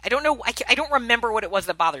why. I don't know. I don't remember what it was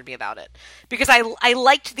that bothered me about it, because I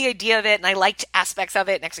liked the idea of it and I liked aspects of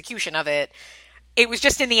it and execution of it. It was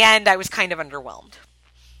just in the end I was kind of underwhelmed.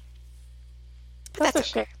 But that's a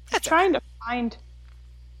shame. Trying to find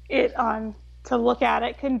it to look at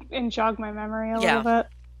it and jog my memory a little bit.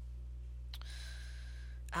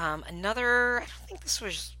 Another, I don't think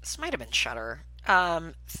this might have been Shudder.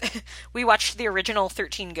 We watched the original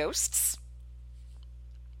 13 Ghosts.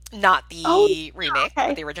 Not the remake,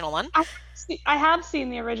 but the original one. I have seen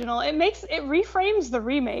the original. It reframes the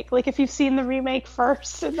remake. Like, if you've seen the remake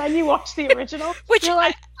first and then you watch the original, which you're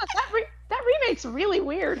like, that remake's really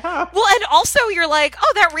weird, huh? Well, and also you're like,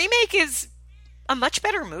 oh, that remake is a much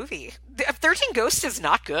better movie. 13 Ghosts is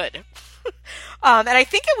not good. And I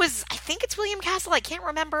think it's William Castle. I can't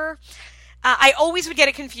remember. I always would get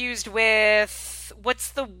it confused with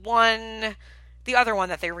what's the other one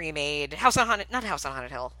that they remade? Not House on Haunted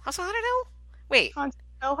Hill. House on Haunted Hill? Wait. Haunted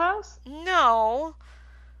Hill House? No.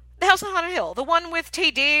 The House on Haunted Hill. The one with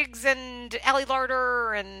Taye Diggs and Ali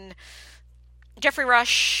Larter and Jeffrey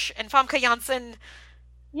Rush and Famke Janssen.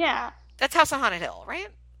 Yeah. That's House on Haunted Hill, right?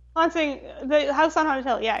 The House on Haunted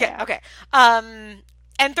Hill, yeah. Okay.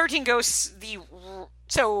 And 13 Ghosts, the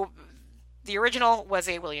original was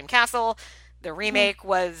a William Castle. The remake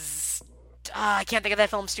was, I can't think of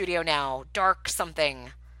that film studio now. Dark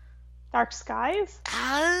something. Dark Skies?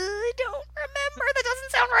 I don't remember. That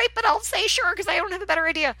doesn't sound right, but I'll say sure because I don't have a better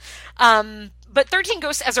idea. But 13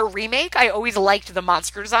 Ghosts as a remake, I always liked the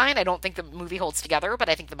monster design. I don't think the movie holds together, but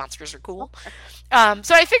I think the monsters are cool. So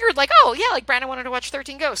I figured, Brandon wanted to watch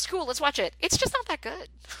 13 Ghosts. Cool, let's watch it. It's just not that good.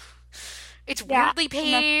 It's weirdly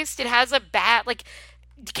paced. It has a bad,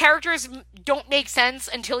 characters don't make sense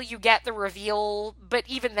until you get the reveal, but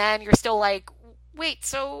even then, you're still like,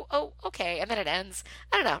 wait, okay, and then it ends.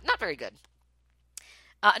 I don't know, not very good.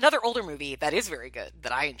 Another older movie that is very good,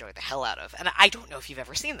 that I enjoyed the hell out of, and I don't know if you've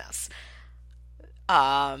ever seen this.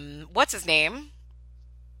 What's his name?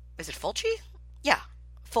 Is it Fulci? Yeah.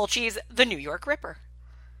 Fulci's The New York Ripper.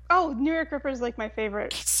 Oh, New York Ripper is my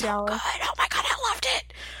favorite. It's so good. Oh my god, I loved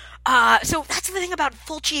it. So that's the thing about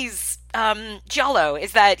Fulci's Giallo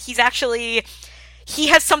is that he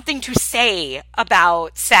has something to say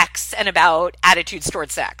about sex and about attitudes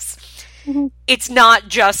towards sex. Mm-hmm. It's not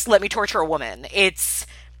just, let me torture a woman. It's,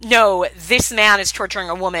 no, this man is torturing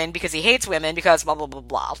a woman because he hates women because blah, blah, blah,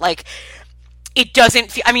 blah. Like, it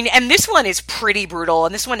doesn't feel, I mean, and this one is pretty brutal,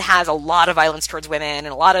 and this one has a lot of violence towards women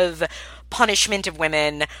and a lot of punishment of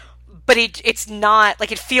women, but it's not,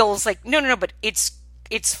 like, it feels like, no, but it's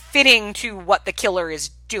fitting to what the killer is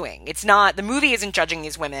doing. It's not, the movie isn't judging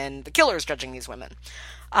these women, the killer is judging these women.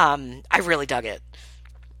 I really dug it.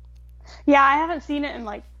 Yeah, I haven't seen it in,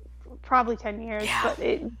 like, probably 10 years, but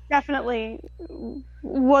it definitely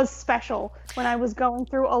was special when I was going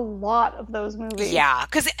through a lot of those movies. Yeah,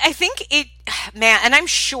 because I think man, and I'm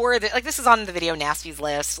sure that, like, this is on the Video Nasties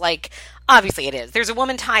list, like, obviously it is. There's a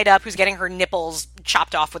woman tied up who's getting her nipples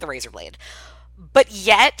chopped off with a razor blade. But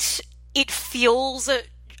yet, it feels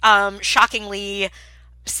shockingly, I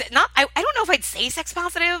don't know if I'd say sex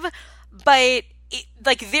positive, but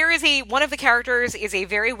one of the characters is a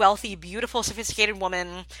very wealthy, beautiful, sophisticated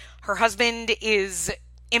woman. Her husband is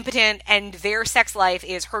impotent, and their sex life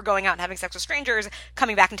is her going out and having sex with strangers,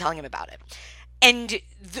 coming back and telling him about it. And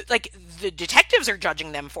the detectives are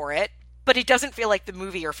judging them for it, but it doesn't feel like the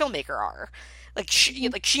movie or filmmaker are.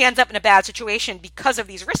 She ends up in a bad situation because of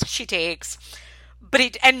these risks she takes.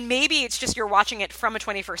 And maybe it's just you're watching it from a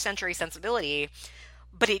 21st century sensibility,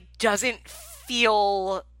 but it doesn't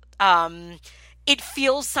feel. It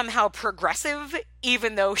feels somehow progressive,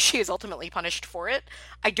 even though she is ultimately punished for it.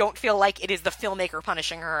 I don't feel like it is the filmmaker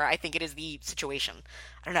punishing her. I think it is the situation.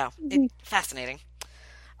 I don't know. It's fascinating.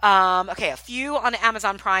 Okay, a few on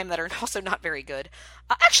Amazon Prime that are also not very good.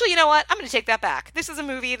 Actually, you know what? I'm going to take that back. This is a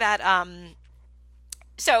movie that,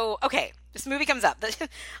 this movie comes up.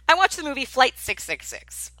 I watched the movie Flight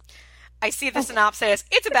 666. I see the synopsis.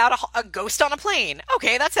 It's about a ghost on a plane.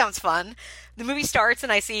 Okay, that sounds fun. The movie starts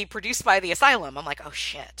and I see produced by the Asylum. I'm like, oh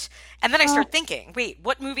shit. And then I start thinking, wait,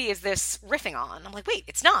 what movie is this riffing on? I'm like, wait,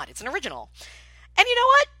 it's not. It's an original. And you know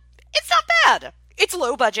what? It's not bad. It's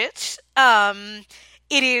low budget.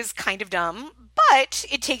 It is kind of dumb, but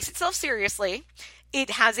it takes itself seriously.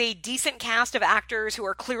 It has a decent cast of actors who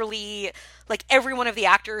are clearly, like, every one of the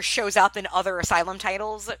actors shows up in other Asylum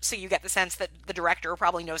titles, so you get the sense that the director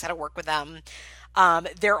probably knows how to work with them.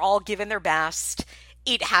 They're all given their best.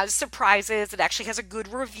 It has surprises. It actually has a good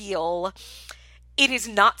reveal. It is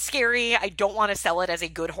not scary. I don't want to sell it as a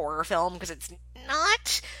good horror film, because it's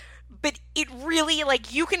not. But it really,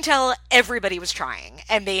 like, you can tell everybody was trying.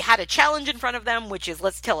 And they had a challenge in front of them, which is,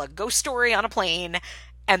 let's tell a ghost story on a plane.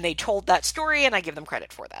 And they told that story, and I give them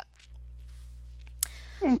credit for that.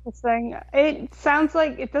 Interesting. It sounds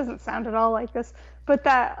like, it doesn't sound at all like this, but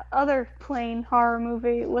that other plane horror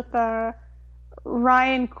movie with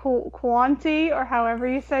Ryan Quanti, or however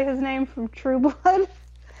you say his name, from True Blood.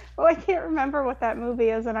 Oh, I can't remember what that movie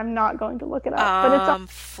is, and I'm not going to look it up. But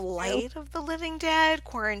it's Flight of the Living Dead,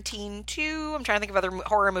 Quarantine 2. I'm trying to think of other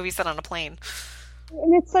horror movies set on a plane.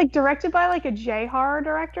 And it's like directed by like a J-horror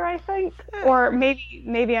director, I think, or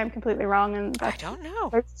maybe I'm completely wrong. And I don't know,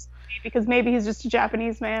 because maybe he's just a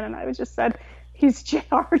Japanese man, and I just said he's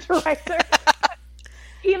J-horror director.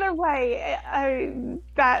 Either way,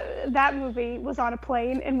 that movie was on a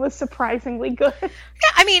plane and was surprisingly good. Yeah,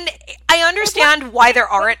 I mean, I understand why there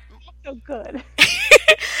aren't so good.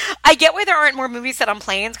 I get why there aren't more movies set on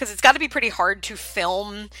planes, because it's got to be pretty hard to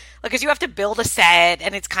film, like, because you have to build a set,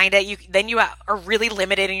 and it's kind of, you are really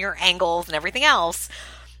limited in your angles and everything else.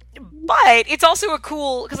 But it's also a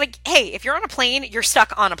cool, because, like, hey, if you're on a plane, you're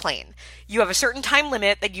stuck on a plane. You have a certain time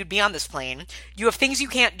limit that you'd be on this plane. You have things you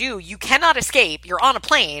can't do. You cannot escape. You're on a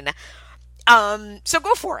plane. So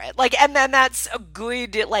go for it. Like, and then that's a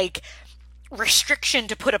good, like, restriction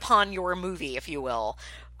to put upon your movie, if you will.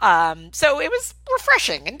 So it was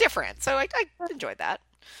refreshing and different. So I enjoyed that.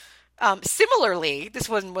 Similarly, this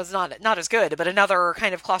one was not as good, but another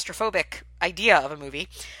kind of claustrophobic idea of a movie.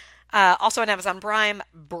 Also on Amazon Prime,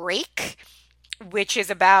 Break, which is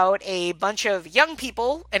about a bunch of young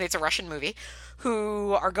people, and it's a Russian movie,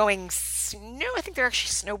 who are going I think they're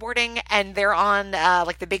actually snowboarding, and they're on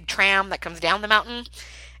like the big tram that comes down the mountain.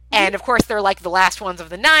 And of course, they're like the last ones of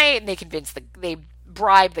the night, and they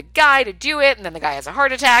bribe the guy to do it, and then the guy has a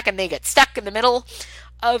heart attack, and they get stuck in the middle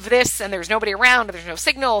of this, and there's nobody around, and there's no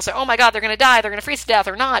signal, so oh my god, they're going to die, they're going to freeze to death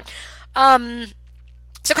or not.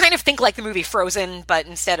 So kind of think like the movie Frozen, but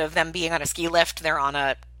instead of them being on a ski lift, they're on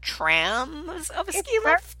a tram of a ski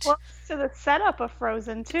lift. Close to the setup of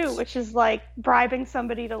Frozen too, which is like bribing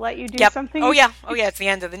somebody to let you do something. Oh yeah, it's the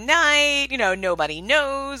end of the night, nobody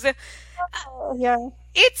knows. Yeah.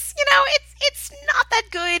 it's not that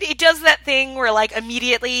good. It does that thing where like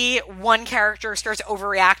immediately one character starts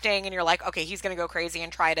overreacting and you're like, okay, he's going to go crazy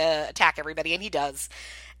and try to attack everybody, and he does.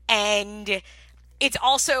 And it's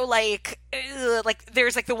also like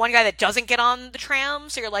there's like the one guy that doesn't get on the tram,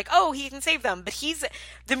 so you're like, oh, he can save them, but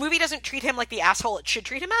the movie doesn't treat him like the asshole it should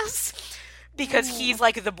treat him as. Because he's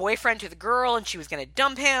like the boyfriend to the girl and she was going to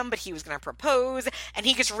dump him, but he was going to propose, and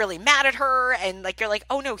he gets really mad at her, and like you're like,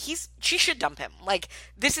 oh no, she should dump him. Like,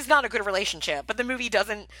 this is not a good relationship, but the movie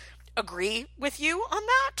doesn't agree with you on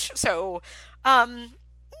that. So,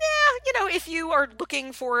 if you are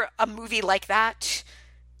looking for a movie like that,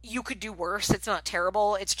 you could do worse. It's not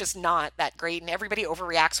terrible. It's just not that great, and everybody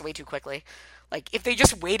overreacts way too quickly. Like, if they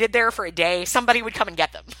just waited there for a day, somebody would come and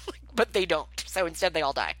get them. But they don't. So instead they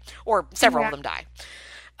all die. Or several of them die.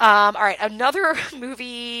 All right, another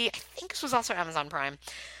movie, I think this was also Amazon Prime.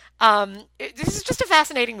 This is just a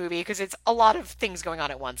fascinating movie because it's a lot of things going on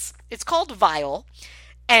at once. It's called Vile.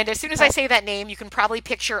 And as soon as I say that name, you can probably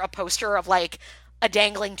picture a poster of like a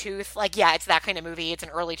dangling tooth. Like, yeah, it's that kind of movie. It's an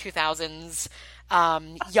early 2000s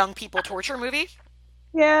young people torture movie.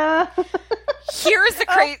 Yeah. Here's the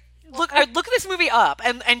crazy... Look this movie up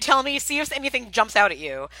and tell me, see if anything jumps out at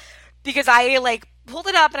you. Because I like pulled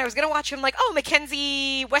it up and I was gonna watch him, like, oh,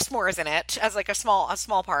 Mackenzie Westmore is in it as like a small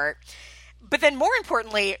part. But then more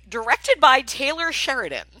importantly, directed by Taylor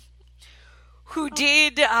Sheridan, who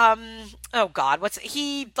did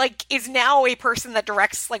he like is now a person that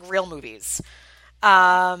directs like real movies.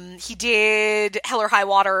 He did Hell or High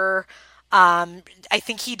Water. I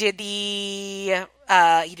think he did he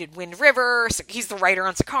did Wind River. So he's the writer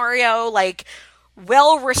on Sicario, like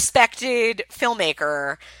well-respected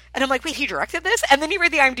filmmaker. And I'm like, wait, he directed this? And then you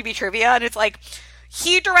read the IMDb trivia and it's like,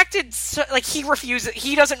 he directed, like, he refuses,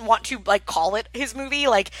 he doesn't want to, like, call it his movie.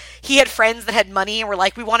 Like, he had friends that had money and were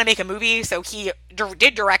like, we want to make a movie, so he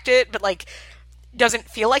did direct it, but, like, doesn't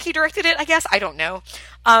feel like he directed it, I guess. I don't know.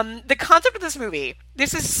 The concept of this movie,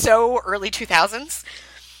 this is so early 2000s.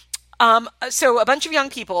 So a bunch of young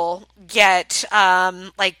people get,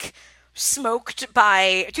 smoked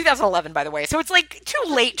by 2011, by the way. So it's like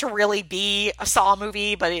too late to really be a Saw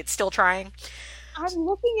movie, but it's still trying. I'm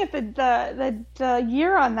looking at the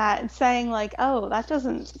year on that and saying like, oh, that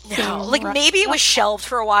doesn't seem like right. Maybe it was shelved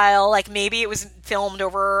for a while. Like maybe it was filmed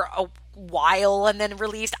over a while and then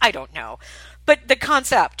released. I don't know. But the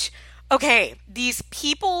concept, okay, these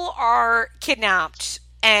people are kidnapped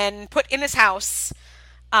and put in this house,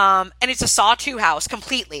 and it's a Saw 2 house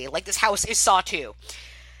completely. Like this house is Saw 2.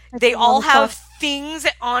 They all have things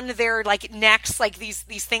on their like necks, like these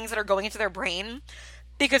things that are going into their brain,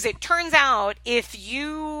 because it turns out if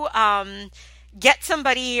you get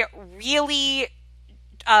somebody really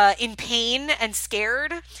in pain and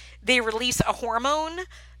scared, they release a hormone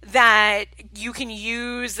that you can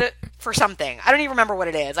use for something. I don't even remember what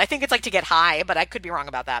it is. I think it's like to get high, but I could be wrong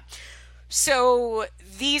about that. So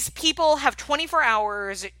these people have 24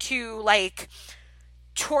 hours to like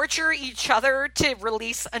torture each other to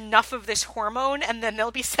release enough of this hormone, and then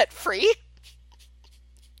they'll be set free.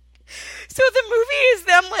 So the movie is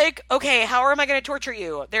them like, okay, how am I going to torture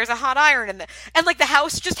you? There's a hot iron and like the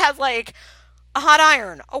house just has like a hot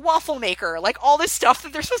iron, a waffle maker, like all this stuff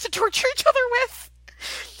that they're supposed to torture each other with.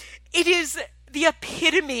 It is the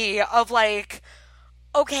epitome of like,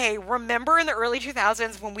 okay, remember in the early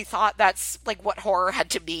 2000s when we thought that's like what horror had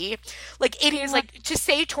to be? Like it is like to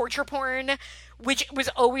say torture porn, which was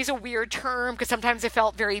always a weird term because sometimes it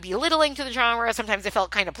felt very belittling to the genre. Sometimes it felt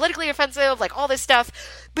kind of politically offensive, like all this stuff.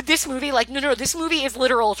 But this movie, like, no, this movie is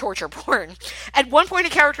literal torture porn. At one point, a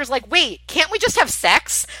character's like, wait, can't we just have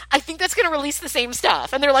sex? I think that's going to release the same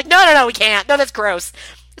stuff. And they're like, no, we can't. No, that's gross.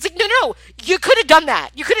 It's like, no, you could have done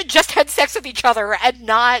that. You could have just had sex with each other and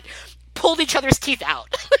not pulled each other's teeth out.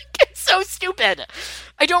 It's so stupid.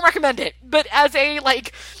 I don't recommend it. But as a,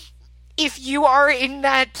 like, if you are in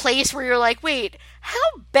that place where you're like, wait,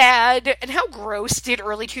 how bad and how gross did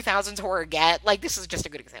early 2000s horror get? Like, this is just a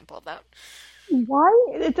good example of that. Why?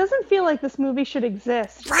 It doesn't feel like this movie should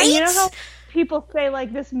exist. Right? And you know how people say,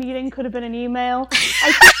 like, this meeting could have been an email?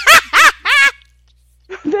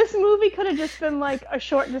 This movie could have just been, like, a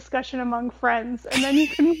short discussion among friends, and then you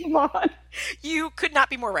can move on. You could not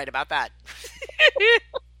be more right about that.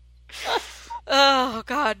 Oh,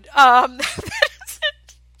 God.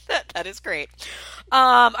 That is great.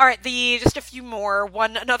 All right, just a few more. A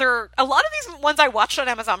lot of these ones I watched on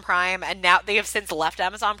Amazon Prime, and now they have since left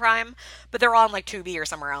Amazon Prime, but they're on like Tubi or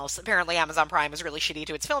somewhere else. Apparently, Amazon Prime is really shitty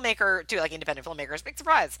to its filmmaker, to like independent filmmakers. Big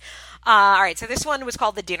surprise. All right, so this one was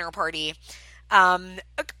called The Dinner Party. Also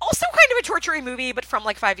kind of a torture movie, but from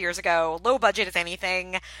like 5 years ago. Low budget as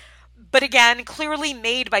anything. But again, clearly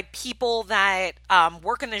made by people that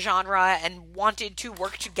work in the genre and wanted to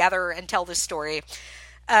work together and tell this story.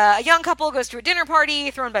 A young couple goes to a dinner party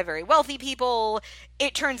thrown by very wealthy people.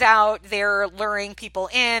 It turns out they're luring people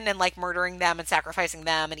in and like murdering them and sacrificing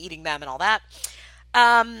them and eating them and all that.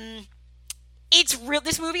 It's real.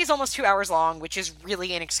 This movie is almost 2 hours long, which is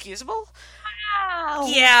really inexcusable. Wow.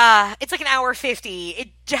 Yeah, it's like an hour 50. It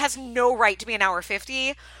has no right to be an hour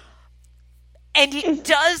 50. And it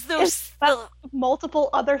does those multiple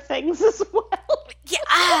other things as well.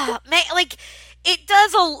 Yeah, man, like it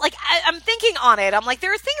does I'm thinking on it. I'm like,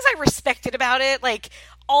 there are things I respected about it. Like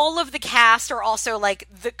all of the cast are also like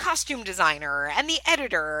the costume designer and the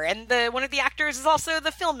editor, and one of the actors is also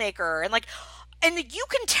the filmmaker, and you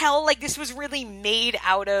can tell like this was really made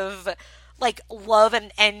out of like love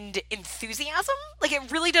and enthusiasm. Like it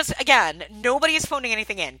really does. Again, nobody is phoning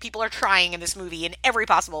anything in. People are trying in this movie in every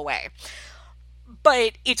possible way,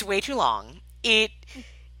 but it's way too long. It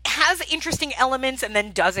has interesting elements and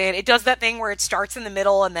then doesn't. It does that thing where it starts in the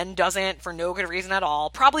middle and then doesn't for no good reason at all.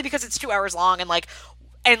 Probably because it's 2 hours long and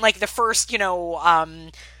the first,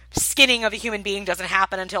 skinning of a human being doesn't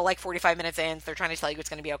happen until like 45 minutes in. So they're trying to tell you it's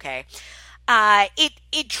going to be okay.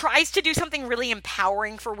 It tries to do something really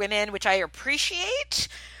empowering for women, which I appreciate.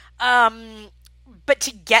 But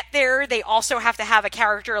to get there, they also have to have a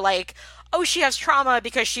character like, oh, she has trauma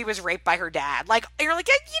because she was raped by her dad. Like, and you're like,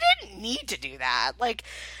 yeah, you didn't need to do that. Like,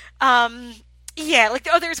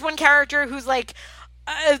 there's one character who's like,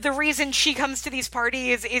 the reason she comes to these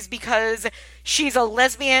parties is because she's a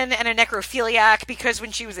lesbian and a necrophiliac, because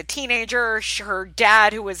when she was a teenager, her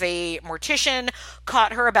dad, who was a mortician,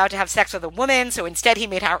 caught her about to have sex with a woman, so instead he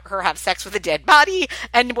made her have sex with a dead body,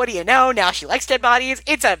 and what do you know, now she likes dead bodies.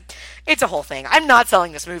 It's a whole thing. I'm not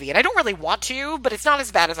selling this movie, and I don't really want to, but it's not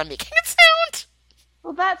as bad as I'm making it sound.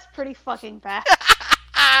 Well, that's pretty fucking bad.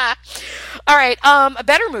 All right, a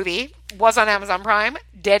better movie was on Amazon Prime,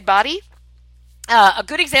 Dead Body. A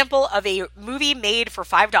good example of a movie made for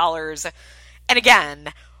 $5. And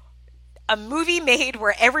again, a movie made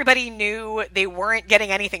where everybody knew they weren't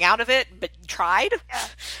getting anything out of it, but tried.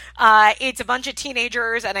 Yeah. It's a bunch of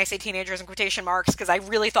teenagers, and I say teenagers in quotation marks because I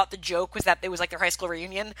really thought the joke was that it was like their high school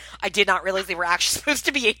reunion. I did not realize they were actually supposed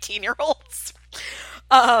to be 18-year-olds.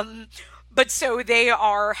 But so they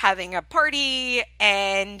are having a party,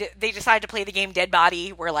 and they decide to play the game Dead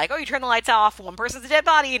Body, where like, oh, you turn the lights off, one person's a dead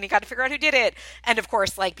body, and you got to figure out who did it. And of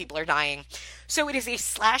course, like, people are dying. So it is a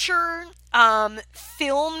slasher,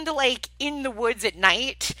 filmed like in the woods at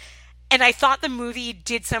night. And I thought the movie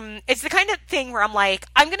did it's the kind of thing where I'm like,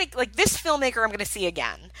 this filmmaker I'm going to see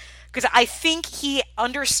again. Because I think he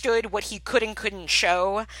understood what he could and couldn't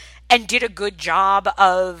show, and did a good job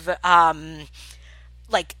of,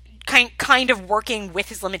 kind of working with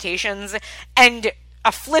his limitations. And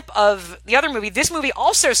a flip of the other movie, this movie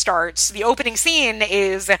also starts, the opening scene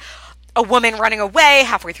is a woman running away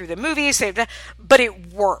halfway through the movie, but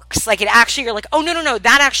it works. Like, it actually, you're like, oh, no,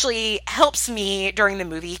 that actually helps me during the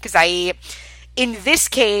movie, because in this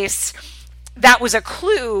case, that was a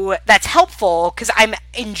clue that's helpful, because I'm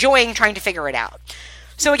enjoying trying to figure it out.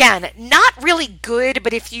 So again, not really good,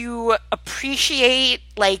 but if you appreciate,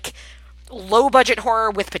 like, low-budget horror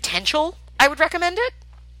with potential, I would recommend it.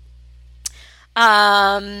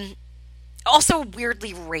 Also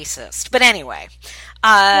weirdly racist, but anyway.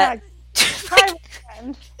 It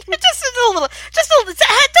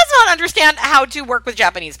does not understand how to work with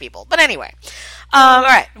Japanese people. But anyway. All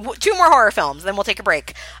right, 2 more horror films, then we'll take a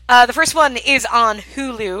break. The first one is on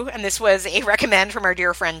Hulu, and this was a recommend from our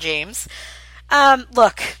dear friend James.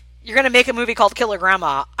 Look, you're going to make a movie called Killer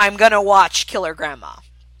Grandma. I'm going to watch Killer Grandma.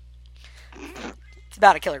 It's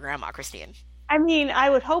about a killer grandma, Christine. I mean, I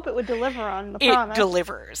would hope it would deliver on the promise. It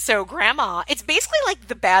delivers. So Grandma, it's basically like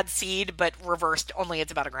The Bad Seed, but reversed, only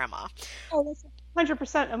it's about a grandma. Oh, that's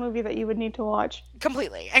 100% a movie that you would need to watch.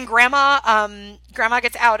 Completely. And Grandma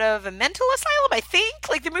gets out of a mental asylum, I think.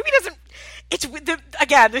 Like, the movie doesn't...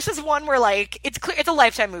 Again, this is one where, like, it's a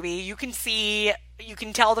Lifetime movie. You can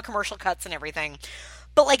tell the commercial cuts and everything.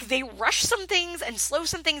 But, like, they rush some things and slow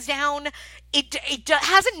some things down. It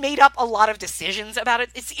hasn't made up a lot of decisions about it.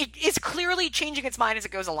 It's clearly changing its mind as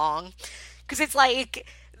it goes along. Because it's like,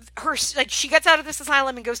 she gets out of this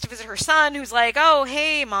asylum and goes to visit her son, who's like, oh,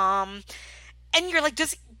 hey, Mom. And you're like,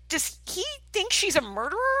 does he think she's a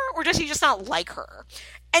murderer? Or does he just not like her?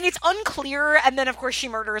 And it's unclear. And then, of course, she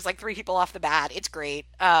murders, like, 3 people off the bat. It's great.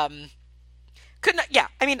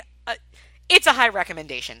 it's a high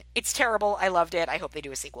recommendation. It's terrible. I loved it. I hope they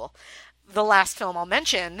do a sequel. The last film I'll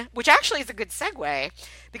mention, which actually is a good segue,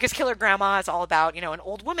 because Killer Grandma is all about, an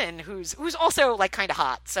old woman who's also like kind of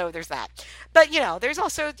hot. So there's that. But there's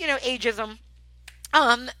also ageism.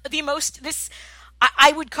 It's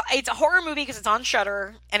a horror movie because it's on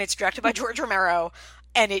Shudder and it's directed by George Romero,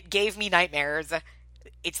 and it gave me nightmares.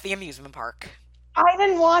 It's The Amusement Park. I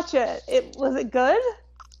didn't watch it. Was it good?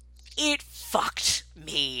 It fucked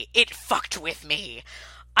me. It fucked with me.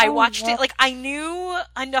 I watched it, like, I knew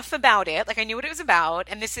enough about it. Like, I knew what it was about.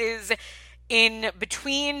 And this is in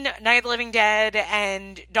between Night of the Living Dead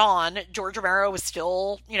and Dawn. George Romero was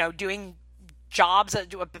still, doing jobs,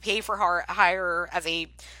 pay for hire as a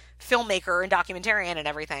filmmaker and documentarian and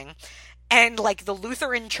everything. And, like, the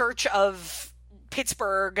Lutheran Church of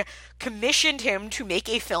Pittsburgh commissioned him to make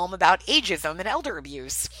a film about ageism and elder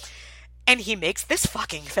abuse. And he makes this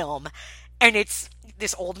fucking film. And it's,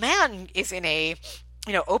 this old man is in a,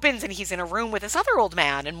 opens and he's in a room with this other old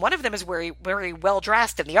man. And one of them is very well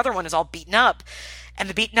dressed and the other one is all beaten up. And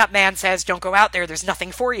the beaten up man says, "Don't go out there, there's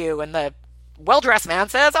nothing for you." And the well-dressed man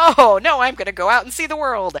says, "Oh, no, I'm going to go out and see the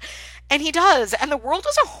world." And he does. And the world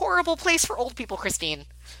is a horrible place for old people, Christine.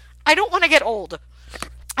 I don't want to get old.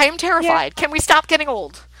 I am terrified. Yeah. Can we stop getting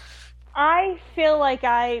old? I feel like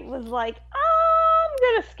I was like, I'm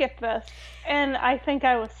going to skip this. And I think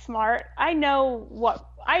I was smart. I know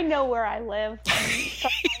where I live.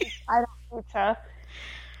 I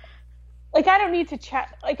don't need to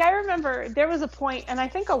check. Like, I remember there was a point, and I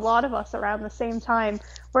think a lot of us around the same time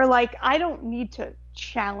were like, I don't need to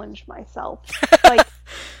challenge myself.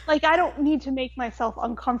 Like I don't need to make myself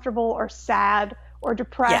uncomfortable or sad or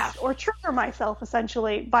depressed or trigger myself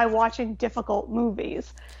essentially by watching difficult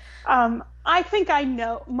movies. I think I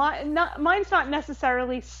know mine's not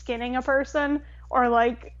necessarily skinning a person or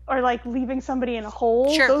leaving somebody in a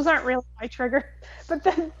hole. Sure. Those aren't really my trigger. But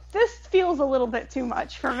this feels a little bit too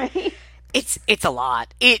much for me. It's a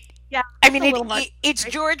lot. It's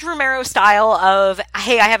George Romero style of,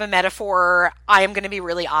 hey, I have a metaphor. I am going to be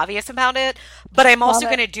really obvious about it, but I'm also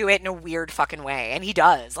going to do it in a weird fucking way. And he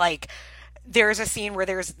does. Like, there's a scene where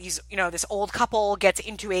there's these, this old couple gets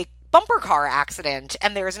into a bumper car accident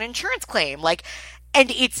and there's an insurance claim. Like, and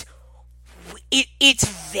it's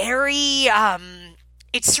very,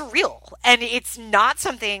 it's surreal, and it's not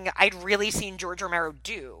something I'd really seen George Romero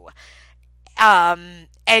do. And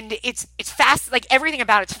it's fast, like everything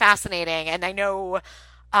about it's fascinating. And I know,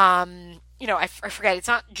 I forget, it's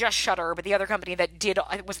not just Shudder, but the other company that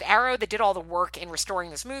was Arrow that did all the work in restoring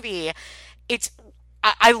this movie.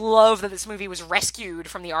 I love that this movie was rescued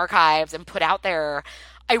from the archives and put out there.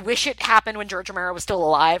 I wish it happened when George Romero was still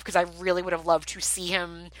alive, because I really would have loved to see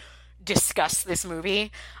him discuss this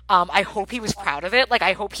movie. I hope he was proud of it. Like,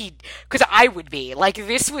 I hope because I would be. Like,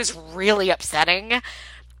 this was really upsetting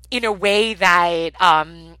in a way that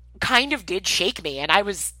kind of did shake me. And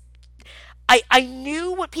I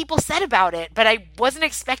knew what people said about it, but I wasn't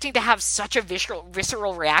expecting to have such a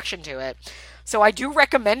visceral reaction to it. So I do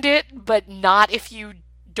recommend it, but not if you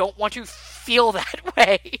don't want to feel that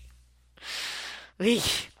way.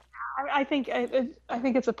 I think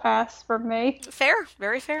it's a pass for me. Fair,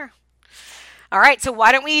 very fair. All right, so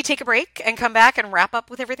why don't we take a break and come back and wrap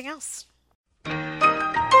up with everything else?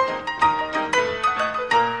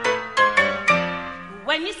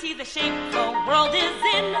 When you see the shape the world is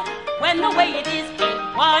in, when the way it is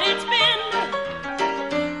ain't what it's been,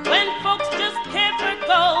 when folks just care for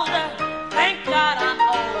gold, thank God I'm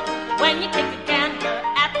old. When you take a gander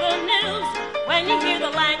at the news, when you hear the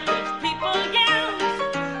language people use,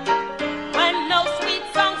 when no sweet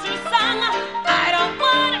songs are sung, I don't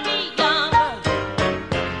want to be young.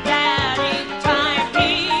 Daddy time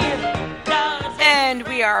he does. And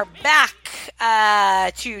we are back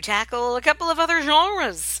to tackle a couple of other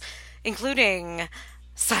genres, including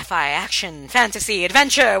sci-fi, action, fantasy,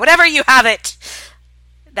 adventure, whatever you have it.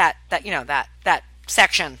 That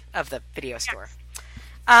section of the video store.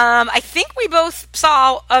 I think we both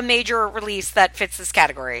saw a major release that fits this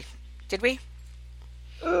category. Did we?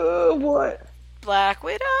 What? Black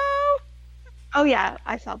Widow? Oh yeah,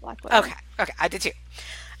 I saw Black Widow. Okay, I did too.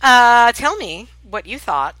 Tell me what you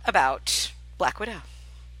thought about Black Widow.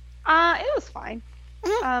 It was fine.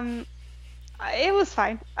 Mm-hmm. It was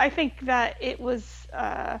fine. I think that it was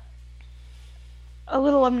a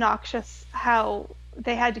little obnoxious how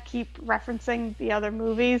they had to keep referencing the other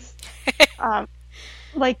movies,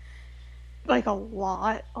 like a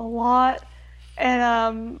lot.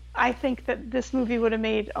 And I think that this movie would have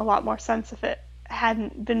made a lot more sense if it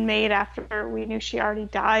hadn't been made after we knew she already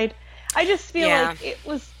died. I just feel like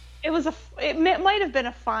it might have been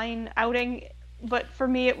a fine outing, but for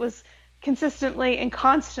me it was consistently and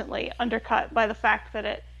constantly undercut by the fact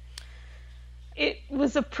that it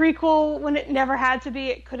was a prequel when it never had to be.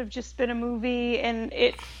 It could have just been a movie, and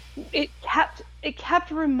it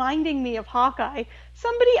kept reminding me of Hawkeye,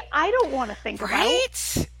 somebody I don't want to think about.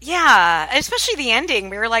 Right? Yeah, and especially the ending.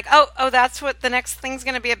 We were like, oh, that's what the next thing's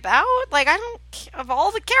going to be about? Like, I don't, of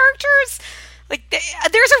all the characters, like,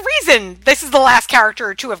 there's a reason this is the last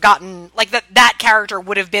character to have gotten, like, that character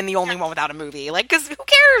would have been the only one without a movie. Like, because who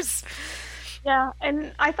cares? Yeah,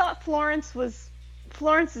 and I thought Florence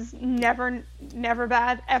is never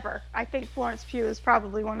bad, ever. I think Florence Pugh is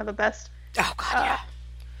probably one of the best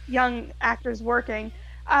young actors working.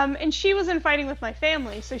 And she was in Fighting with My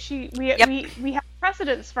Family, so we have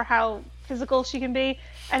precedents for how physical she can be,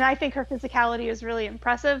 and I think her physicality is really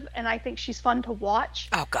impressive, and I think she's fun to watch.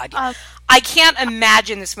 Oh, God. I can't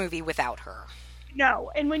imagine this movie without her.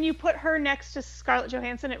 No, and when you put her next to Scarlett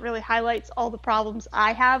Johansson, it really highlights all the problems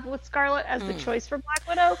I have with Scarlett as the choice for Black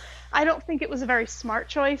Widow. I don't think it was a very smart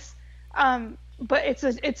choice, but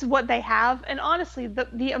it's what they have. And honestly,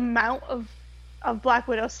 the amount of Black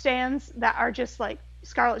Widow stans that are just like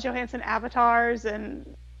Scarlett Johansson avatars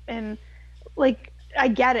and like, I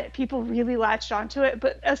get it. People really latched onto it,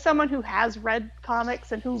 but as someone who has read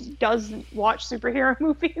comics and who does watch superhero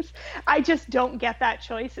movies, I just don't get that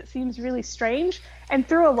choice. It seems really strange. And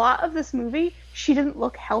through a lot of this movie, she didn't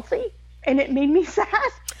look healthy, and it made me sad.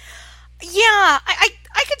 Yeah, I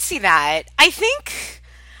could see that.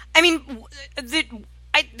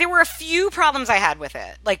 There were a few problems I had with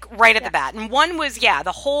it, like right at the bat. And one was,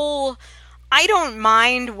 the whole, I don't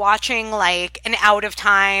mind watching like an out of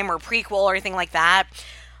time or prequel or anything like that,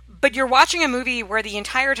 but you're watching a movie where the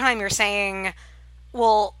entire time you're saying,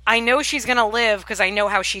 well, I know she's going to live because I know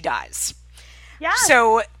how she dies. Yeah.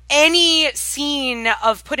 So any scene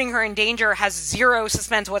of putting her in danger has zero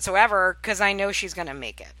suspense whatsoever because I know she's going to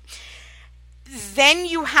make it. Then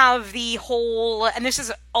you have the whole, and this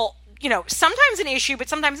is all, sometimes an issue, but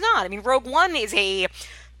sometimes not. I mean, Rogue One is a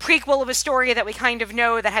prequel of a story that we kind of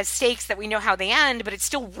know that has stakes that we know how they end, but it's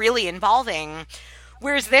still really involving.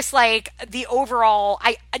 Whereas this, like, the overall,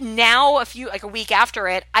 a week after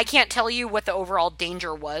it, I can't tell you what the overall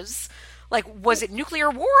danger was. Like, was it nuclear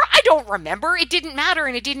war? I don't remember. It didn't matter,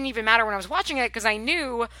 and it didn't even matter when I was watching it, because I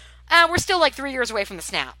knew we're still like 3 years away from the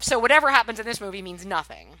snap. So whatever happens in this movie means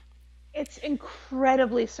nothing. It's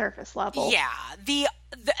incredibly surface level. Yeah. The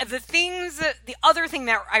other thing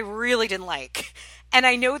that I really didn't like, and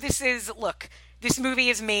I know this movie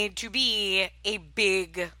is made to be a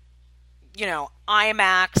big,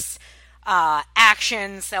 IMAX,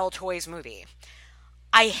 action, sell toys movie.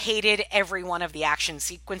 I hated every one of the action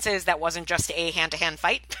sequences that wasn't just a hand-to-hand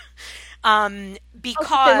fight.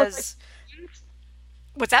 Because...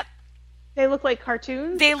 What's that? They look like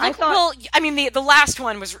cartoons? The last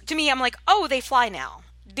one was, to me, I'm like, oh, they fly now.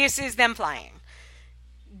 This is them flying.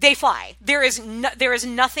 They fly. There is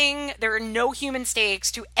nothing, there are no human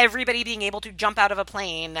stakes to everybody being able to jump out of a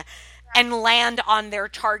plane and land on their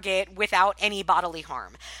target without any bodily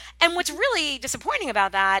harm. And what's really disappointing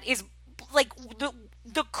about that is, like,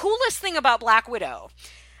 the coolest thing about Black Widow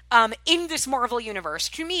in this Marvel universe,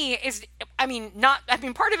 to me, is, part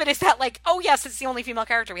of it is that, like, oh yes, it's the only female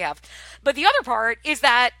character we have. But the other part is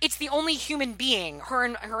that it's the only human being, her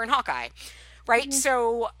and Hawkeye. Right? Mm-hmm.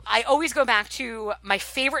 So I always go back to my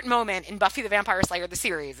favorite moment in Buffy the Vampire Slayer, the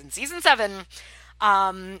series, in season 7,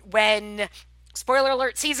 when, spoiler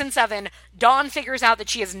alert, season 7, Dawn figures out that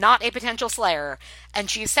she is not a potential Slayer, and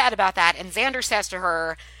she's sad about that, and Xander says to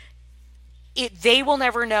her, they will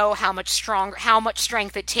never know how much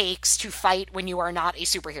strength it takes to fight when you are not a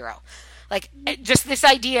superhero. Like, just this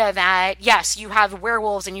idea that, yes, you have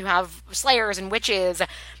werewolves and you have Slayers and witches,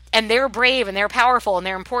 and they're brave and they're powerful and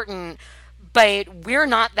they're important, but we're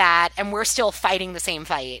not that, and we're still fighting the same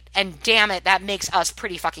fight. And damn it, that makes us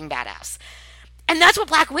pretty fucking badass. And that's what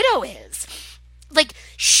Black Widow is. Like,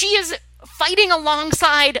 she is fighting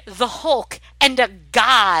alongside the Hulk and a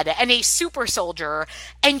god and a super soldier,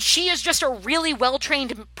 and she is just a really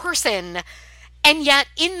well-trained person. And yet,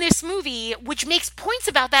 in this movie, which makes points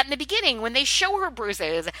about that in the beginning, when they show her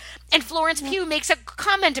bruises, and Florence Pugh makes a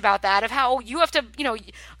comment about that, of how you have to,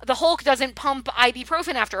 the Hulk doesn't pump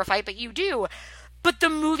ibuprofen after a fight, but you do. But the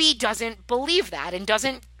movie doesn't believe that, and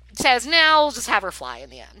says, no, I'll just have her fly in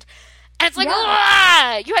the end. And it's like,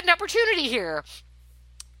 you had an opportunity here.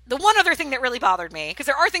 The one other thing that really bothered me, because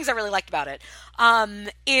there are things I really liked about it,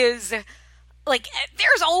 is... like,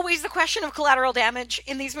 there's always the question of collateral damage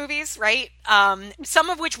in these movies, right? Some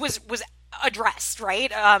of which was addressed,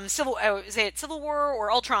 right? Is it Civil War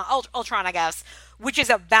or Ultron? Ultron, I guess, which is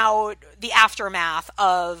about the aftermath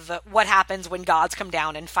of what happens when gods come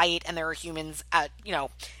down and fight and there are humans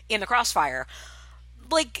in the crossfire.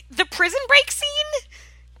 Like, the prison break scene,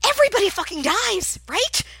 everybody fucking dies,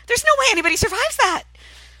 right? There's no way anybody survives that.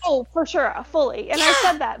 Oh, for sure, fully. And I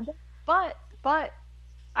said that. But,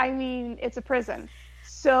 I mean, it's a prison.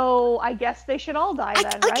 So I guess they should all die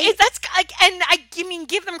then, right?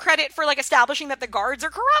 Give them credit for, like, establishing that the guards are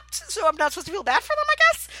corrupt, so I'm not supposed to feel bad for them, I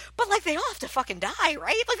guess. But, like, they all have to fucking die, right?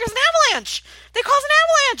 Like, there's an avalanche. They cause an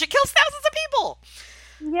avalanche. It kills thousands of people.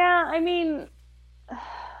 Yeah, I mean,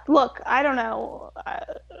 look, I don't know.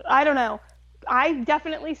 I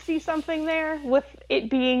definitely see something there with it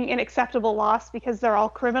being an acceptable loss because they're all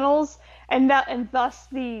criminals, and thus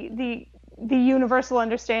the universal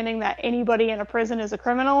understanding that anybody in a prison is a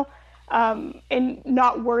criminal, and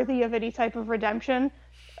not worthy of any type of redemption.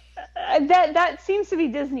 That seems to be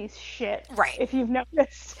Disney's shit, right? If you've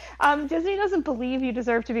noticed, Disney doesn't believe you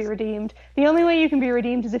deserve to be redeemed. The only way you can be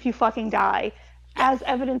redeemed is if you fucking die, as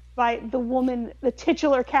evidenced by the woman, the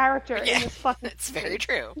titular character in this fucking. It's very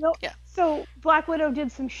true. Yeah. So Black Widow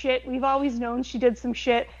did some shit. We've always known she did some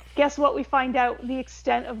shit. Guess what? We find out the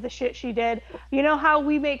extent of the shit she did. You know how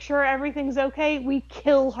we make sure everything's okay? We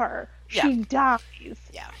kill her. She dies.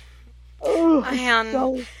 Yeah. Ugh,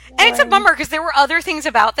 and it's a bummer because there were other things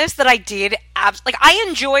about this that I did I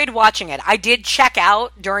enjoyed watching it. I did check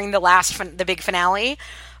out during the big finale,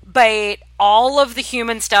 but all of the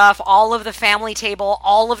human stuff, all of the family table,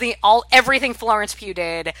 everything Florence Pugh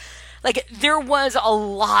did, like, there was a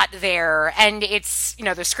lot there. And it's,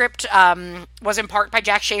 the script was in part by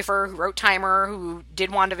Jack Schaefer, who wrote Timer, who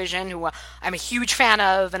did WandaVision, who I'm a huge fan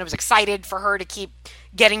of, and I was excited for her to keep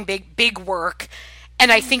getting big work.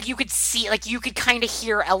 And I think you could see, you could kind of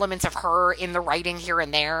hear elements of her in the writing here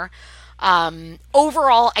and there.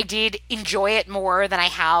 Overall, I did enjoy it more than I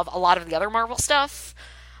have a lot of the other Marvel stuff.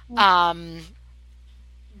 And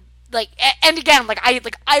again,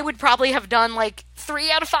 I would probably have done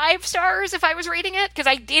 3 out of 5 stars if I was rating it, because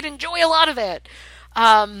I did enjoy a lot of it.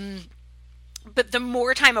 But the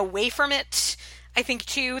more time away from it, I think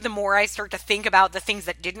too, the more I start to think about the things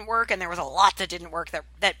that didn't work, and there was a lot that didn't work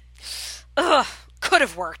that could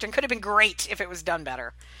have worked and could have been great if it was done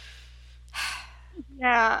better.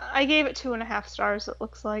 Yeah, I gave it 2.5 stars, it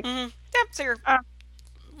looks like. Mm-hmm. Yeah, so you're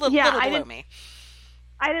little below me.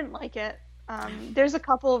 I didn't like it. There's a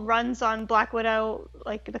couple runs on Black Widow,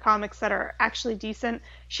 the comics, that are actually decent.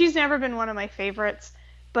 She's never been one of my favorites,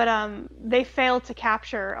 but they failed to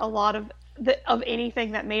capture a lot of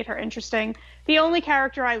anything that made her interesting. The only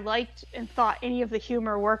character I liked and thought any of the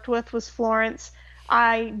humor worked with was Florence.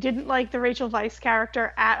 I didn't like the Rachel Weisz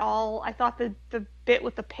character at all. I thought the bit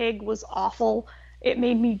with the pig was awful. It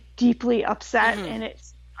made me deeply upset, and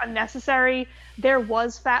it's unnecessary. There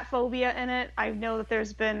was fat phobia in it. I know that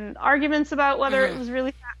there's been arguments about whether it was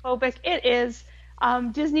really fat phobic. It is.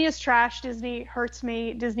 Disney is trash. Disney hurts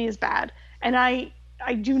me. Disney is bad. And I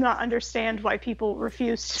do not understand why people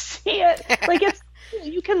refuse to see it.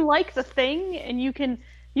 You can like the thing, and you can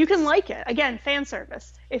like it. Again, fan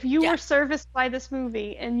service. If you were serviced by this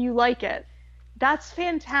movie and you like it, that's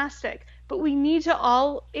fantastic. But we need to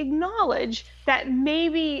all acknowledge that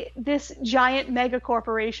maybe this giant mega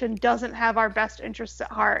corporation doesn't have our best interests at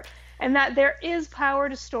heart, and that there is power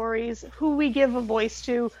to stories, who we give a voice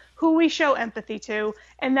to, who we show empathy to,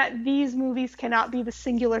 and that these movies cannot be the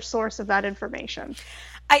singular source of that information.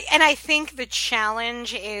 I think the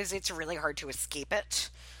challenge is it's really hard to escape it.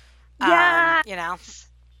 Yeah.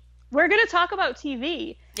 We're going to talk about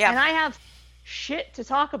TV, and I have shit to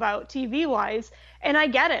talk about TV-wise, and I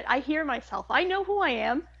get it. I hear myself. I know who I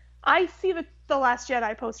am. I see the Last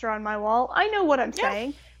Jedi poster on my wall. I know what I'm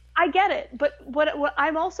saying. I get it. But what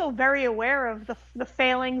I'm also very aware of the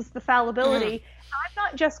failings, the fallibility. I'm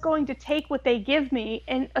not just going to take what they give me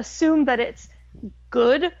and assume that it's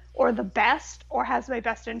good or the best or has my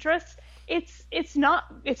best interests. It's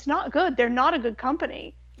not good. They're not a good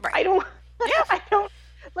company. Right. I don't.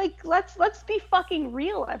 Let's be fucking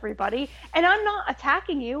real, everybody. And I'm not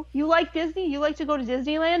attacking you. You like Disney. You like to go to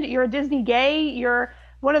Disneyland. You're a Disney gay. You're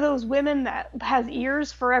one of those women that has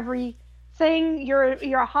ears for everything. You're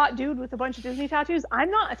a hot dude with a bunch of Disney tattoos.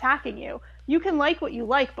 I'm not attacking you. You can like what you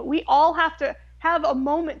like, but we all have to have a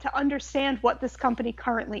moment to understand what this company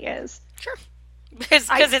currently is. Sure.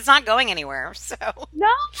 Because it's not going anywhere, so.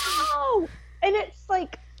 No! And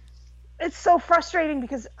it's so frustrating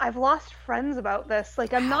because I've lost friends about this.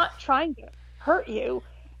 I'm not trying to hurt you.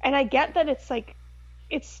 And I get that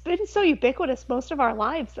it's been so ubiquitous most of our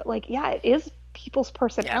lives that, it is people's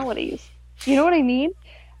personalities. You know what I mean?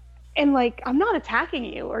 And like, I'm not attacking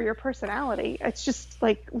you or your personality. It's just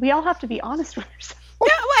like, we all have to be honest with ourselves. Yeah,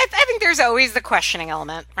 well, I think there's always the questioning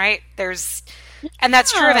element, right? And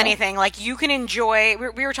that's true of anything. Like, you can enjoy,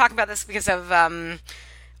 we were talking about this because of,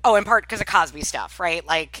 in part because of Cosby stuff, right?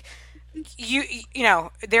 Like, you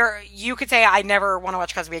could say, I never want to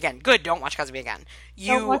watch Cosby again. Good, don't watch Cosby again.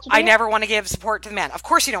 I never want to give support to the man. Of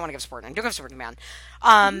course you don't want to give support, and don't give support to the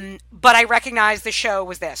man. But I recognize the show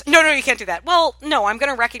was this. No, you can't do that. Well, no, I'm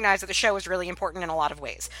going to recognize that the show is really important in a lot of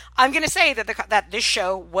ways. I'm going to say that this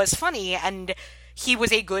show was funny, and he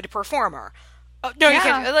was a good performer. No, you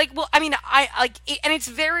can't. Like, well, I mean, and it's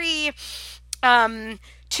very,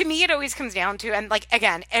 to me, it always comes down to, and like,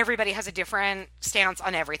 again, everybody has a different stance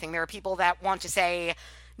on everything. There are people that want to say,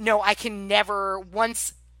 no, I can never,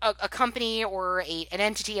 once a company or an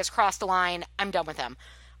entity has crossed the line, I'm done with them.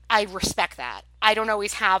 I respect that. I don't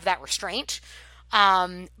always have that restraint.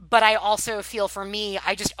 But I also feel, for me,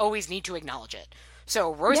 I just always need to acknowledge it.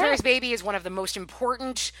 So Rosemary's Baby is one of the most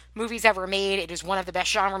important movies ever made. It is one of the best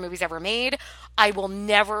genre movies ever made. I will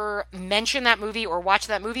never mention that movie or watch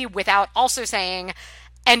that movie without also saying,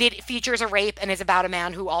 and it features a rape and is about a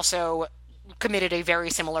man who also committed a very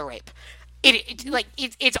similar rape.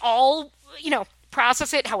 It's all,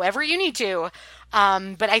 process it however you need to.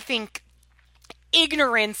 But I think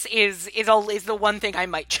ignorance is the one thing I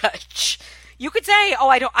might judge. You could say,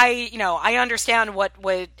 I understand what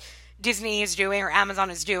Disney is doing or Amazon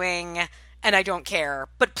is doing, and I don't care.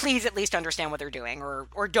 But please at least understand what they're doing,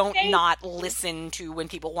 or don't not listen to when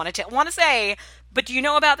people want to say, but do you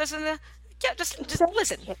know about this? Just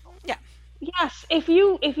listen. Yeah. Yes, if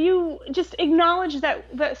you just acknowledge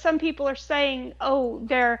that some people are saying,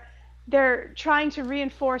 they're trying to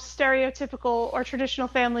reinforce stereotypical or traditional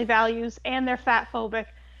family values, and they're fat phobic.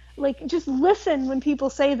 Like, just listen when people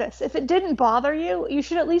say this. If it didn't bother you, you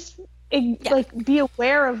should at least be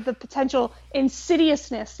aware of the potential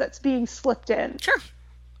insidiousness that's being slipped in. Sure.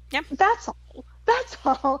 Yeah. That's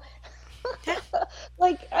all. Yeah.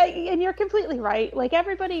 And you're completely right. Like,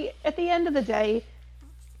 everybody, at the end of the day,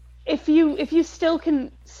 if you still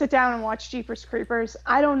can sit down and watch Jeepers Creepers,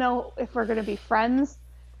 I don't know if we're going to be friends,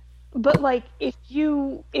 but like, if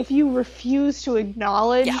you refuse to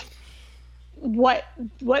acknowledge what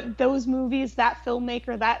those movies, that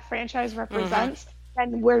filmmaker, that franchise represents,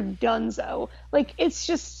 then we're donezo. Like, it's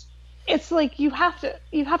like you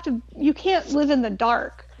can't live in the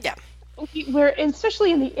dark. Yeah. We're,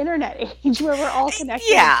 especially in the internet age, where we're all connected.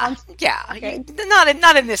 Yeah. Okay.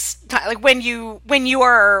 Not in this time. Like, when you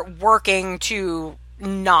are working to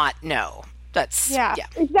not know. That's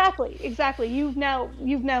exactly. You've now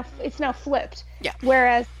it's now flipped. Yeah.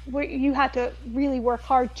 Whereas you had to really work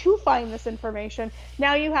hard to find this information.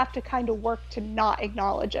 Now you have to kind of work to not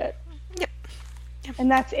acknowledge it. Yep.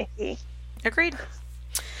 And that's icky. Agreed.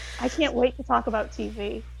 I can't wait to talk about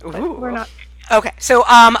TV. But we're not. Okay. So,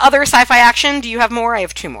 other sci-fi action. Do you have more? I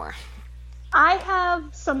have 2 more. I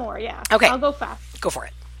have some more. Yeah. Okay. I'll go fast. Go for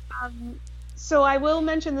it. So I will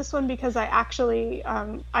mention this one because I actually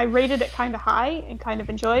I rated it kind of high and kind of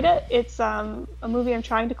enjoyed it. It's a movie I'm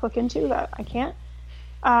trying to click into that I can't.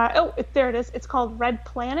 There it is. It's called Red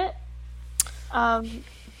Planet, and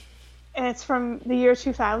it's from the year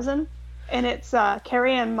 2000, and it's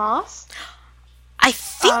Carrie-Anne Moss. I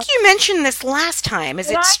think you mentioned this last time. Is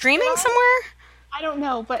it streaming somewhere? I don't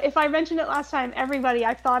know, but if I mentioned it last time, everybody,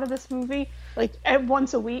 I've thought of this movie like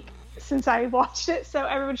once a week since I watched it, so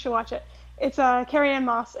everyone should watch it. It's Carrie-Anne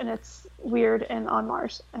Moss, and it's weird and on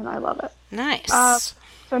Mars, and I love it. Nice.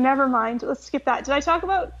 So never mind. Let's skip that. Did I talk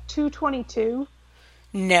about 222?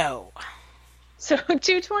 No. So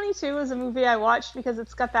 222 is a movie I watched because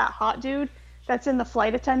it's got that hot dude that's in The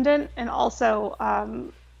Flight Attendant, and also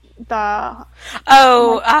Game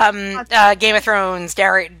of Thrones.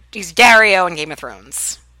 He's Dario in Game of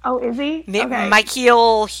Thrones. Oh, is he? Okay.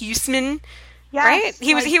 Michael Huisman. Yes, right?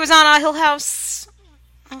 He was on Hill House.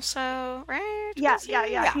 Also, right? Yeah.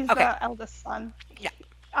 He's the eldest son. Yeah.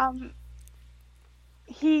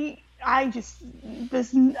 He's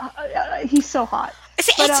so hot.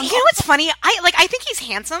 See, you know what's funny? I think he's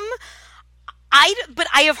handsome. But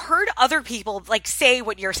I have heard other people say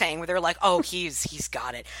what you're saying, where they're like, "Oh, he's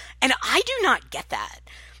got it," and I do not get that.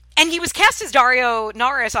 And he was cast as Dario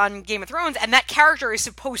Naris on Game of Thrones, and that character is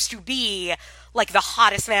supposed to be like the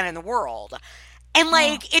hottest man in the world. And,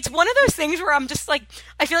 it's one of those things where I'm just, I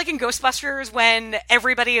feel like in Ghostbusters when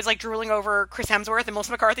everybody is, drooling over Chris Hemsworth and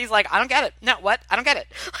Melissa McCarthy's like, I don't get it. No, what? I don't get it.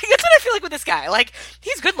 That's what I feel like with this guy.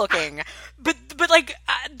 He's good looking. But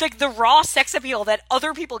the raw sex appeal that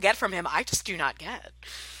other people get from him, I just do not get.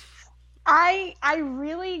 I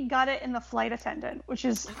really got it in The Flight Attendant, which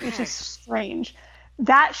is strange.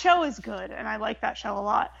 That show is good, and I like that show a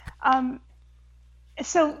lot.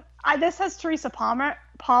 This has Teresa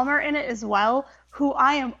Palmer in it as well, who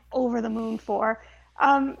I am over the moon for.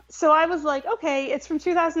 So I was like, okay, it's from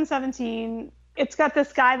 2017. It's got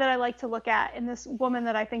this guy that I like to look at and this woman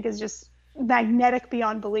that I think is just magnetic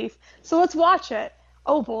beyond belief. So let's watch it.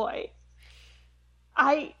 Oh boy.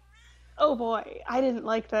 I didn't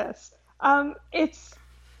like this. It's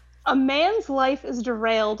a man's life is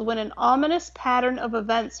derailed when an ominous pattern of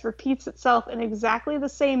events repeats itself in exactly the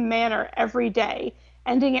same manner every day,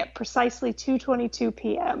 ending at precisely 2:22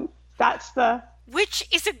 p.m. Which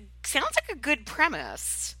sounds like a good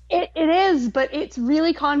premise. It is, but it's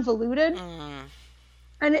really convoluted,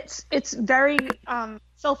 and it's very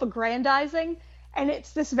self-aggrandizing, and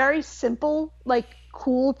it's this very simple, like,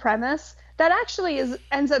 cool premise that actually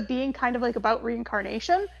ends up being kind of like about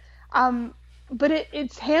reincarnation, but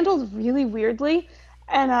it's handled really weirdly,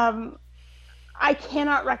 and I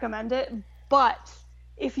cannot recommend it. But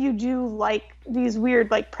if you do like these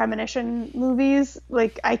weird, like, premonition movies,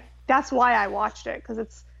 like, that's why I watched it,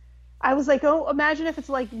 because I was like, oh, imagine if it's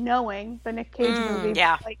like Knowing, the Nick Cage movie.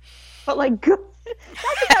 Yeah. But good. Not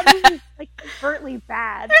that that movie's like overtly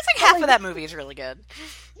bad. There's like half of that movie is really good.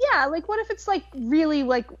 Yeah, like, what if it's like really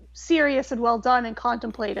like serious and well done and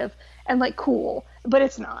contemplative and like cool? But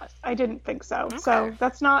it's not. I didn't think so. Okay. So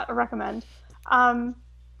that's not a recommend.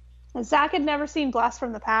 Zach had never seen Blast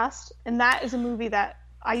from the Past, and that is a movie that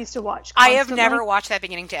I used to watch constantly. I have never watched that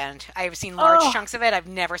beginning to end. I have seen large chunks of it. I've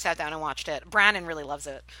never sat down and watched it. Brandon really loves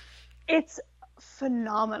it. It's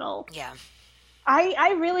phenomenal. Yeah.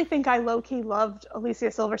 I really think I low-key loved Alicia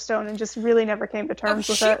Silverstone and just really never came to terms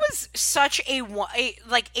with it. She was such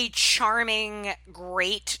a charming,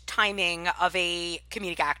 great timing of a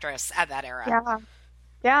comedic actress at that era.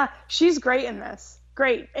 Yeah, she's great in this.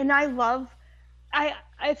 Great. And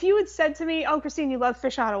if you had said to me, oh, Christine, you love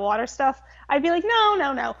fish out of water stuff, I'd be like,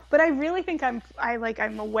 no. But I really think I'm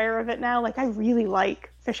aware of it now. Like, I really like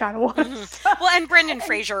fish out of water stuff. Well, and Brendan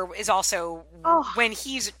Fraser is also, when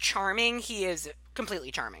he's charming, he is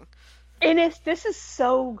completely charming. And this is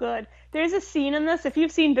so good. There's a scene in this, if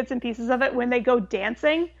you've seen bits and pieces of it, when they go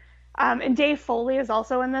dancing, and Dave Foley is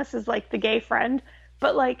also in this, is like the gay friend,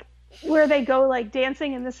 but like where they go like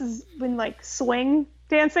dancing, and this is when like swing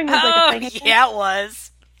dancing was like a thing. Yeah, it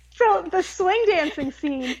was. So the swing dancing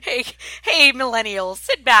scene. Hey, millennials,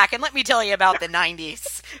 sit back and let me tell you about the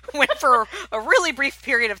 90s. When for a really brief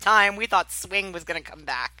period of time, we thought swing was going to come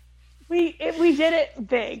back. We did it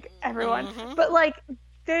big, everyone. Mm-hmm. But like,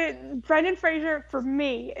 Brendan Fraser, for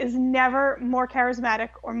me, is never more charismatic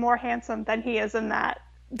or more handsome than he is in that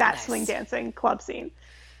nice. Swing dancing club scene.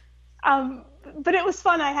 But it was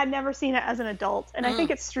fun. I had never seen it as an adult, and I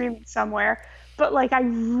think it's streaming somewhere. But like, I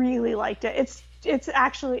really liked it. It's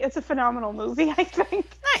a phenomenal movie, I think.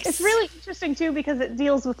 Nice. It's really interesting too, because it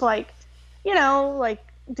deals with like, like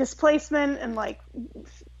displacement and like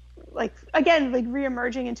again, like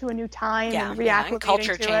reemerging into a new time and reacclimating and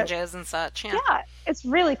culture to changes it. And such. Yeah, it's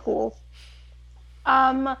really cool.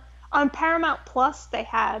 On Paramount Plus, they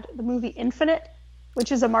had the movie Infinite,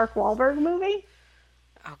 which is a Mark Wahlberg movie.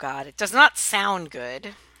 Oh God, it does not sound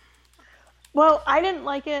good. Well, I didn't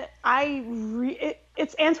like it.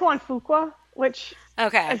 It's Antoine Fuqua, which,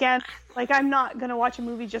 again, like, I'm not going to watch a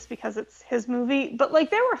movie just because it's his movie. But,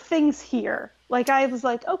 like, there were things here. Like, I was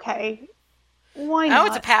like, okay, why not? Oh,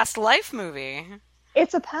 it's a past life movie.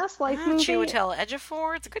 It's a past life movie. Chiwetel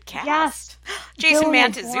Ejiofor. It's a good cast. Yes. Jason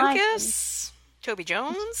Mantzoukas. Toby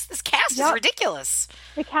Jones. This cast is ridiculous.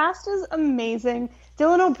 The cast is amazing.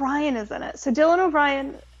 Dylan O'Brien is in it. So Dylan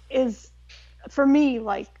O'Brien is, for me,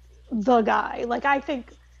 like, the guy. Like, I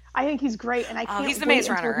think he's great, and I can't. He's the Maze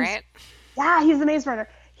Runner, right? Yeah, he's the Maze Runner.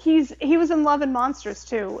 He was in Love and Monsters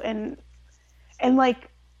too, and like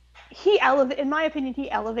in my opinion, he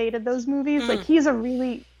elevated those movies. Like, he's a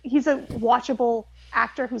watchable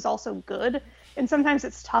actor who's also good, and sometimes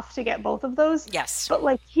it's tough to get both of those. Yes. But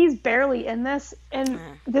like, he's barely in this, and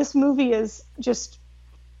this movie is just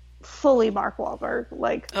fully Mark Wahlberg.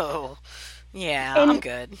 Like, oh. Yeah, I'm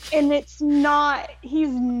good. And he's not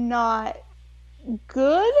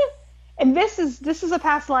good. And this is a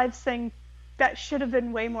past lives thing that should have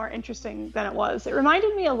been way more interesting than it was. It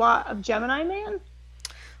reminded me a lot of Gemini Man.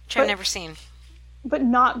 Which I've never seen. But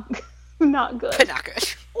not good. But not good.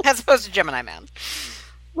 As opposed to Gemini Man.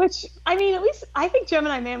 Which, I mean, at least, I think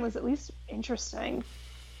Gemini Man was at least interesting.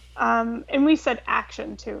 And we said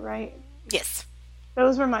action too, right? Yes.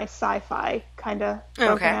 Those were my sci-fi kind of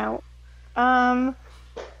broken out. All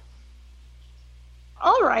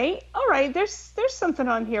right. There's something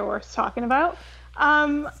on here worth talking about.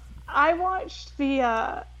 I watched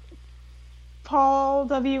the Paul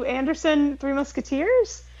W. Anderson, Three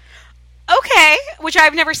Musketeers. Okay, which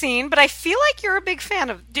I've never seen, but I feel like you're a big fan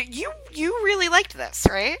of. You really liked this,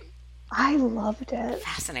 right? I loved it.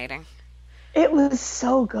 Fascinating. It was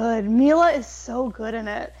so good. Mila is so good in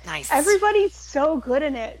it. Nice. Everybody's so good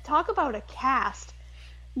in it. Talk about a cast.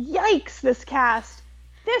 Yikes, this cast.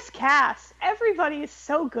 Everybody is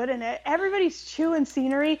so good in it. Everybody's chewing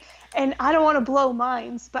scenery, and I don't want to blow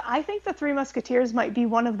minds, but I think The Three Musketeers might be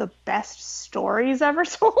one of the best stories ever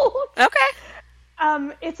told.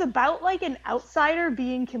 Okay. It's about, like, an outsider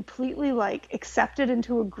being completely, like, accepted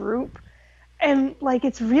into a group. And, like,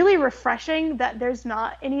 it's really refreshing that there's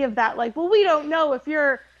not any of that, like, well, we don't know if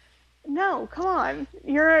you're... No, come on.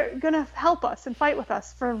 You're going to help us and fight with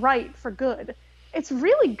us for good. It's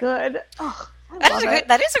really good. Oh,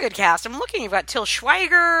 That is a good cast. I'm looking. You've got Till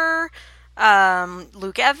Schweiger,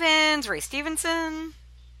 Luke Evans, Ray Stevenson.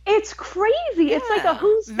 It's crazy. Yeah. It's like a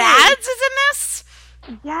who's Mads is in this?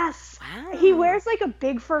 Yes. Wow. He wears, like, a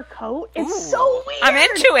big fur coat. It's so weird. I'm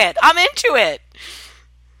into it.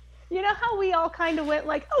 You know how we all kind of went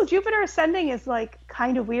like, oh, Jupiter Ascending is, like,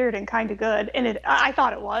 kind of weird and kind of good. And I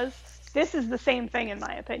thought it was. This is the same thing, in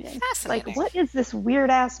my opinion. Fascinating. Like, what is this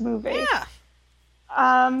weird-ass movie? Yeah.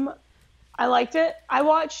 I liked it. I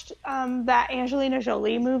watched that Angelina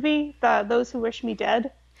Jolie movie, Those Who Wish Me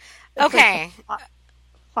Dead. It's okay. Like a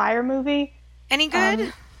fire movie. Any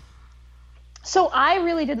good? So I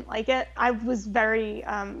really didn't like it. I was very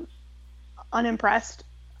unimpressed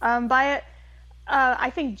by it. I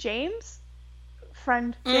think James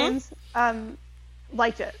liked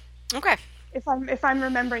it. Okay. If I'm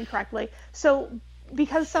remembering correctly. So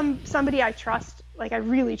because somebody I trust, like I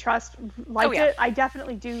really trust, liked it, I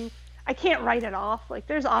definitely do. I can't write it off. Like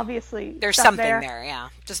there's obviously something there, yeah.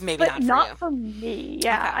 Just maybe but not for me.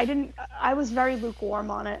 Yeah, okay. I was very lukewarm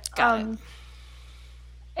on it. Got it.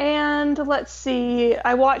 And let's see.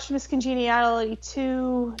 I watched Miss Congeniality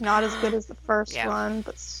 2. Not as good as the first one,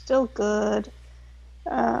 but still good.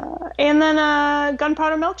 And then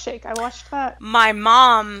Gunpowder Milkshake. I watched that. My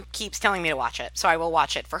mom keeps telling me to watch it, so I will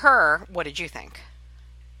watch it for her. What did you think?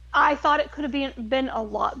 I thought it could have been a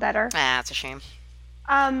lot better. That's a shame.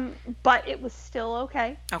 But it was still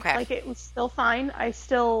okay. Okay. Like, it was still fine. I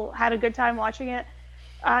still had a good time watching it.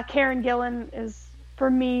 Karen Gillan is, for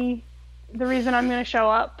me, the reason I'm going to show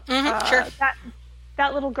up. Mm-hmm, sure.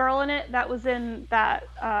 That little girl in it that was in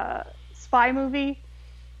that spy movie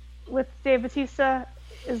with Dave Bautista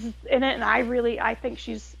is in it, and I think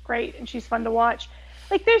she's great and she's fun to watch.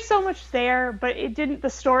 Like, there's so much there, but the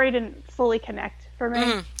story didn't fully connect for me.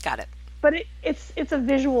 Mm-hmm, got it. But it's a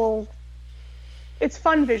visual. It's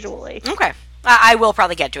fun visually. Okay. I will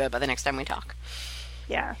probably get to it by the next time we talk.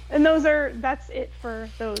 Yeah. And that's it for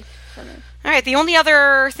those for me. All right. The only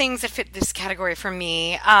other things that fit this category for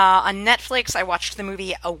me, on Netflix, I watched the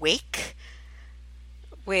movie Awake,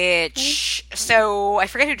 so I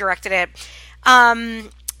forget who directed it.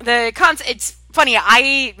 It's funny,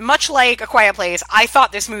 much like A Quiet Place, I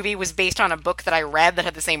thought this movie was based on a book that I read that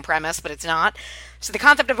had the same premise, but it's not. So the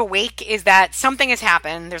concept of Awake is that something has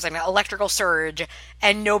happened, there's like an electrical surge,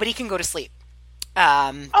 and nobody can go to sleep.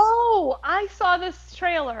 I saw this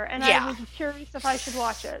trailer, and I was curious if I should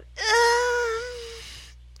watch it.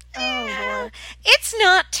 Oh, boy. It's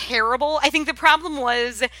not terrible. I think the problem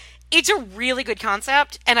was, it's a really good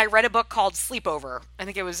concept, and I read a book called Sleepover. I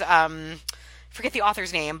think it was, forget the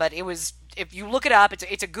author's name, but it was, if you look it up,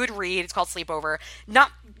 it's a good read. It's called Sleepover.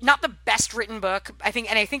 Not the best written book, I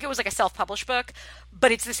think it was like a self-published book,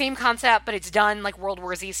 but it's the same concept, but it's done like World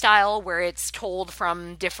War Z style, where it's told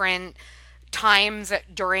from different times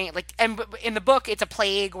during, like, and in the book, it's a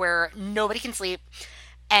plague where nobody can sleep,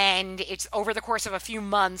 and it's over the course of a few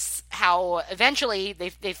months how eventually they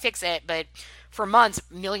fix it, but for months,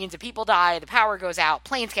 millions of people die, the power goes out,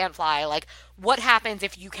 planes can't fly. Like, what happens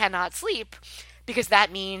if you cannot sleep? Because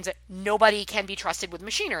that means nobody can be trusted with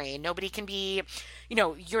machinery. Nobody can be,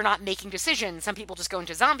 you're not making decisions. Some people just go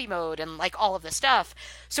into zombie mode and, like, all of this stuff.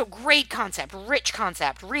 So great concept, rich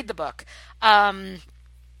concept. Read the book.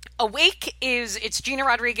 Awake it's Gina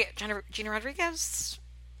Rodriguez. Gina Rodriguez?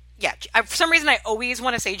 Yeah, for some reason I always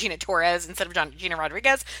want to say Gina Torres instead of Gina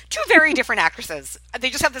Rodriguez. Two very different actresses.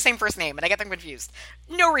 They just have the same first name, and I get them confused.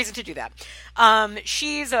 No reason to do that.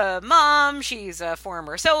 She's a mom, she's a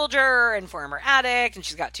former soldier and former addict, and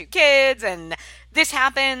she's got 2 kids, and this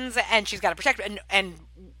happens, and she's got to protect, and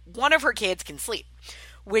one of her kids can sleep,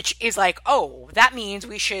 which is like, that means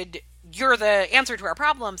you're the answer to our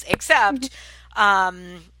problems, except...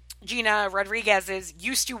 Gina Rodriguez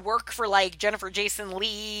used to work for like Jennifer Jason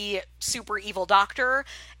Leigh, super evil doctor,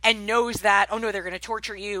 and knows that, oh no, they're going to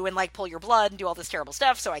torture you and like pull your blood and do all this terrible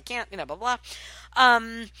stuff, so I can't, blah, blah.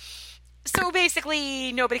 So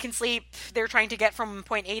basically, nobody can sleep. They're trying to get from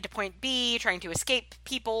point A to point B, trying to escape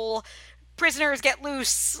people. Prisoners get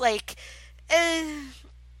loose. Like,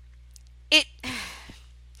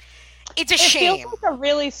 it's a shame. It feels like a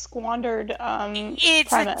really squandered It's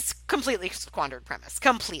premise. a completely squandered premise.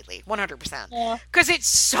 Completely. 100%. Yeah. Because it's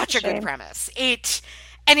such a good premise.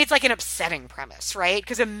 And it's like an upsetting premise, right?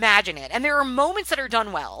 Because imagine it. And there are moments that are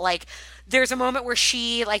done well. Like, there's a moment where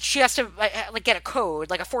she has to like get a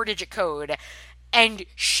code, like a 4-digit code, and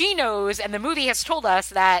she knows, and the movie has told us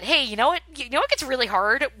that, hey, you know what gets really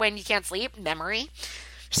hard when you can't sleep? Memory.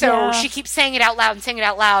 So she keeps saying it out loud and saying it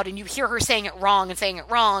out loud, and you hear her saying it wrong and saying it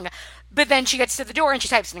wrong, but then she gets to the door and she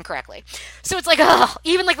types it incorrectly. So it's like, ugh,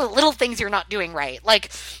 even like the little things you're not doing right.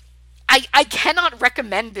 Like, I cannot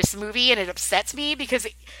recommend this movie, and it upsets me because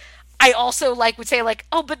I also like would say like,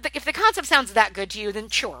 oh, but if the concept sounds that good to you, then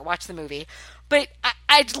sure, watch the movie. But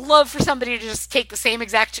I'd love for somebody to just take the same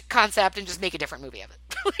exact concept and just make a different movie of it,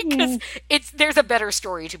 because there's a better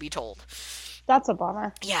story to be told. That's a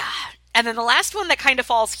bummer. Yeah, and then the last one that kind of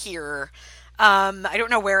falls here. I don't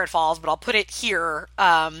know where it falls, but I'll put it here.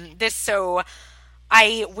 So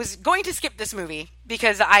I was going to skip this movie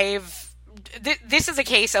because this is a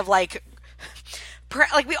case of like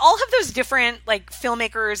we all have those different like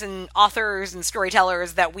filmmakers and authors and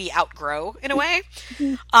storytellers that we outgrow in a way.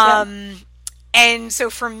 And so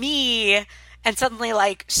for me, and suddenly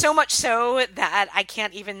like so much so that I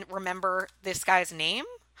can't even remember this guy's name.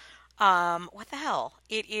 What the hell?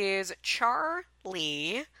 It is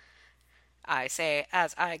Charlie. I say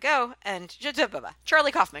as I go, and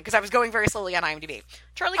Charlie Kaufman, because I was going very slowly on IMDb.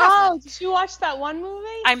 Charlie Kaufman. Oh, did you watch that one movie?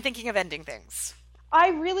 I'm thinking of ending things. I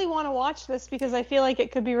really want to watch this because I feel like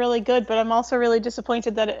it could be really good, but I'm also really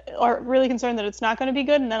disappointed or really concerned that it's not going to be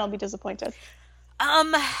good, and then I'll be disappointed.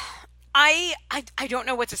 I don't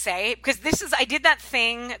know what to say, because I did that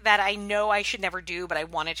thing that I know I should never do, but I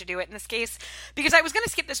wanted to do it in this case, because I was going to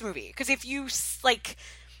skip this movie, because if you, like,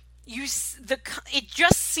 it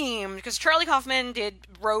just seemed, because Charlie Kaufman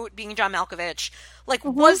wrote Being John Malkovich, like,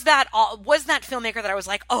 was that filmmaker that I was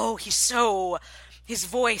like, oh, his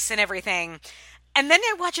voice and everything, and then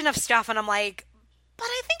I watch enough stuff, and I'm like, but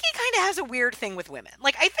I think he kind of has a weird thing with women.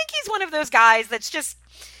 Like, I think he's one of those guys that's just,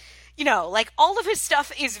 like, all of his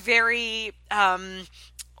stuff is very,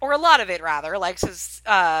 or a lot of it, rather, like,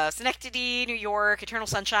 Synecdoche, New York, Eternal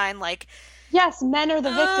Sunshine, like... Yes, men are the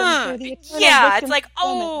victims. They're the eternal it's like,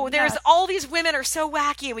 women. There's all these women are so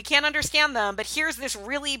wacky, and we can't understand them, but here's this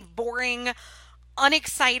really boring...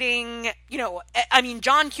 unexciting, I mean,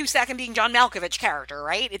 John Cusack and Being John Malkovich character,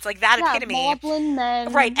 right? It's like that epitome. Maudlin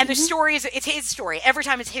men. Right, and the story it's his story. Every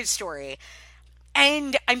time it's his story.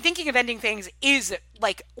 And I'm thinking of Ending Things is,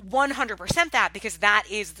 like, 100% that, because that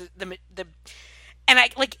is the and I,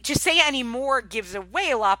 like, to say any more gives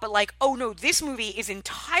away a lot, but, like, oh no, this movie is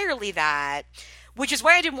entirely that, which is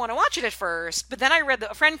why I didn't want to watch it at first, but then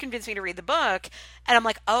a friend convinced me to read the book, and I'm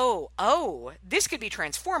like, oh, this could be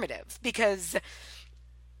transformative, because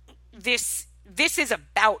this is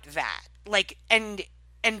about that. Like, and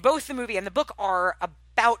both the movie and the book are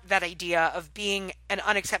about that idea of being an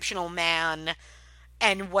unexceptional man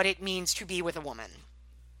and what it means to be with a woman.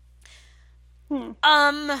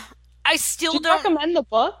 I still don't recommend the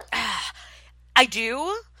book. I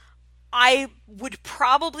do. I would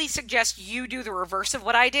probably suggest you do the reverse of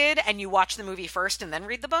what I did, and you watch the movie first and then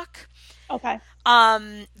read the book. Okay.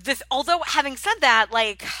 Although having said that,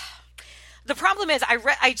 like, the problem is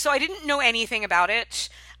so I didn't know anything about it,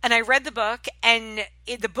 and I read the book, and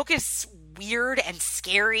the book is weird and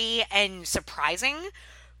scary and surprising,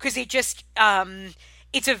 because it just,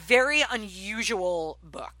 it's a very unusual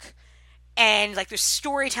book. And, like, the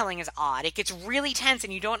storytelling is odd. It gets really tense,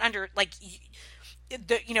 and you don't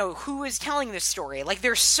who is telling this story. Like,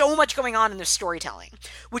 there's so much going on in the storytelling,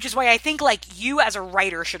 which is why I think, like, you as a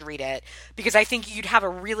writer should read it, because I think you'd have a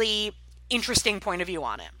really interesting point of view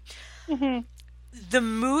on it. Mm-hmm. The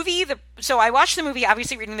movie, so I watched the movie,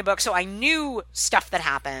 obviously reading the book, so I knew stuff that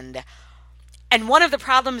happened. And one of the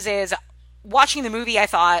problems is, watching the movie, I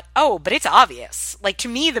thought, oh, but it's obvious. Like, to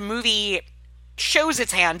me, the movie shows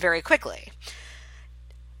its hand very quickly.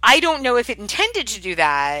 I don't know if it intended to do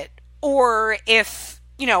that, or if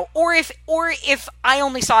I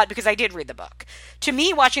only saw it because I did read the book. To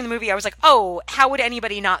me, watching the movie, I was like, oh, how would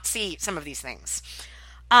anybody not see some of these things?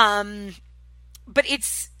 But I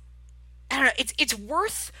don't know, it's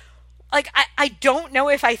worth, like, I don't know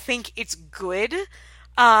if I think it's good,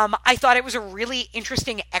 I thought it was a really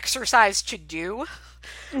interesting exercise to do.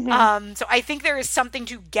 So I think there is something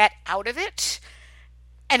to get out of it,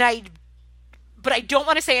 but I don't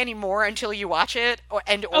want to say any more until you watch it or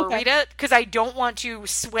read it, because I don't want to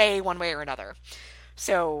sway one way or another.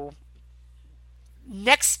 So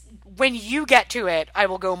when you get to it, I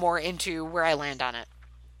will go more into where I land on it.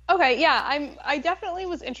 Okay, yeah, I definitely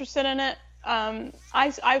was interested in it.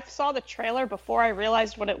 I saw the trailer before I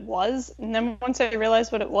realized what it was, and then once I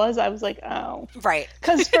realized what it was, I was like, oh. Right.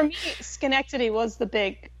 Because for me, Schenectady was a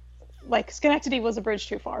bridge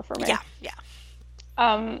too far for me. Yeah.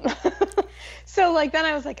 So, then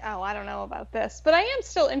I was like, oh, I don't know about this. But I am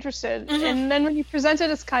still interested. And then when you present it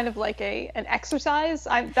as kind of like an exercise,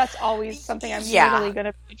 that's always something I'm really going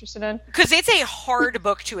to be interested in. Because it's a hard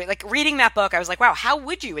book to it. Like, reading that book, I was like, wow, how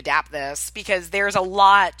would you adapt this? Because there's a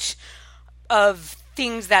lot of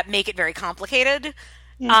things that make it very complicated.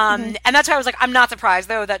 And that's why I was like, I'm not surprised,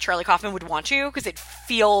 though, that Charlie Kaufman would want to, because it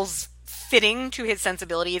feels fitting to his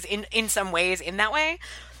sensibilities in some ways in that way.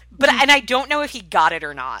 But and I don't know if he got it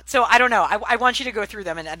or not. So I don't know. I want you to go through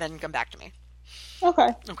them and then come back to me. Okay.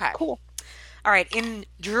 Cool. All right. In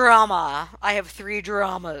drama, I have 3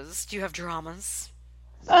 dramas. Do you have dramas?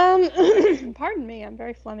 Pardon me. I'm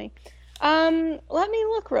very phlegmy. Let me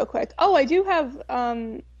look real quick. Oh, I do have.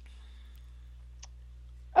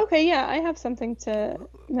 Okay, yeah, I have something to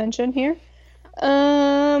mention here.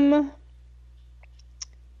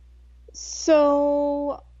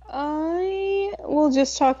 So I will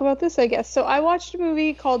just talk about this, I guess. So I watched a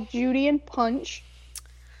movie called Judy and Punch.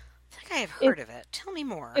 I think I have heard of it. Tell me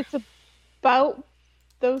more. It's about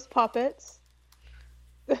those puppets.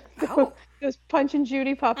 Those Punch and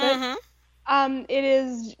Judy puppets. It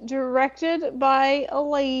is directed by a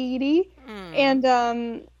lady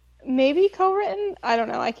and maybe co-written. I don't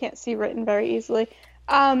know. I can't see written very easily.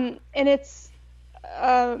 And it's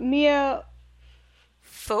Mia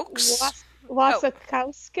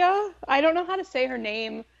Wasikowska. I don't know how to say her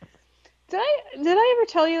name. Did I ever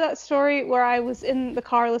tell you that story where I was in the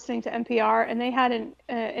car listening to NPR and they had an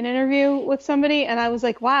interview with somebody and I was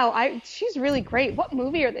like, wow, she's really great. What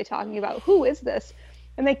movie are they talking about? Who is this?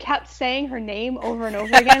 And they kept saying her name over and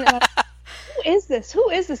over again. And I was like, who is this? Who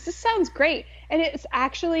is this? This sounds great. And it's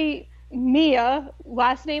actually Mia,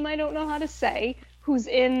 last name I don't know how to say, who's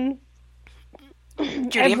in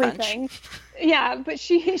Judy everything. Yeah, but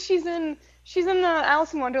she's in the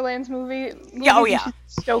Alice in Wonderland's movie. Yeah, oh yeah.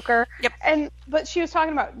 Stoker. Yep. But she was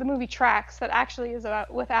talking about the movie Tracks that actually is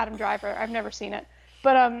with Adam Driver. I've never seen it.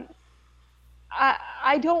 But I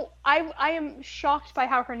am shocked by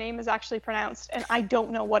how her name is actually pronounced, and I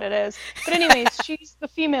don't know what it is. But anyways, she's the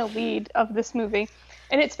female lead of this movie,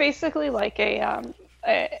 and it's basically like a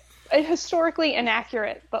historically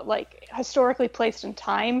inaccurate, but like historically placed in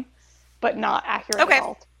time, but not accurate at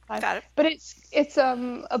all. Got it. But it's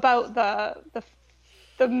about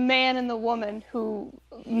the man and the woman who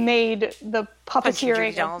made the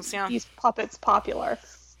puppeteering of these puppets popular,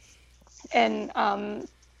 and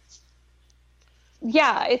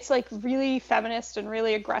yeah, it's like really feminist and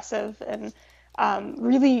really aggressive and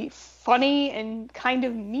really funny and kind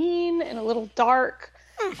of mean and a little dark.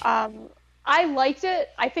 I liked it.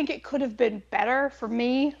 I think it could have been better for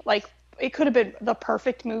me. Like, it could have been the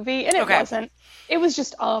perfect movie, and it wasn't. It was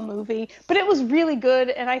just a movie, but it was really good,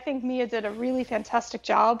 and I think Mia did a really fantastic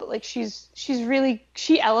job. Like, she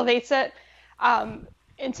elevates it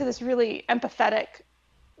into this really empathetic,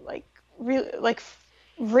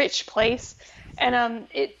 rich place, and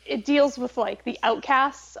it deals with like the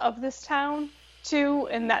outcasts of this town too,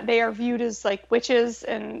 and that they are viewed as like witches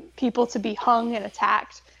and people to be hung and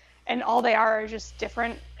attacked, and all they are just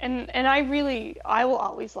different. And I will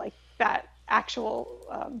always like that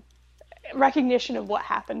actual recognition of what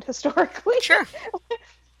happened historically. Sure.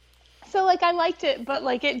 So like I liked it, but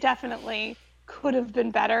like it definitely could have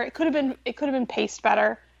been better. It could have been paced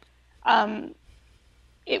better.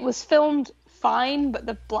 It was filmed fine, but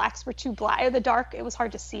the blacks were too black. The dark, it was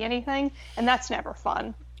hard to see anything, and that's never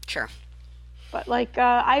fun. Sure. But like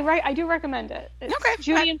I do recommend it. It's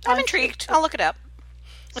Judy and Punch. I'm intrigued. I'll look it up.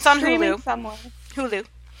 It's on Hulu. Somewhere. Hulu.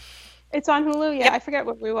 It's on Hulu. Yeah, yep. I forget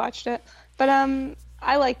what we watched it, but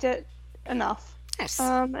I liked it enough. Nice.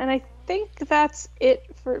 And I think that's it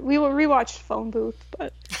for. We will rewatch Phone Booth,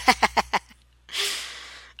 but.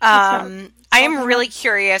 I am really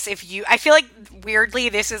curious if you. I feel like weirdly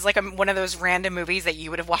this is like one of those random movies that you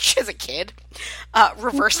would have watched as a kid.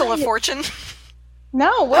 Reversal of Fortune.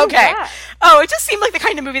 No, what was Okay. that? Oh, it just seemed like the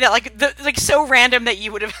kind of movie that, like so random that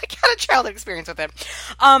you would have had a childhood experience with it.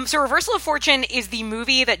 So Reversal of Fortune is the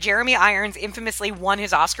movie that Jeremy Irons infamously won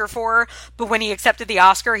his Oscar for, but when he accepted the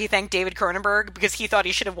Oscar, he thanked David Cronenberg because he thought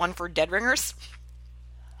he should have won for Dead Ringers.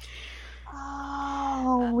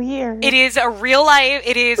 Oh, weird. It is a real life.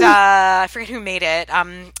 It is I forget who made it.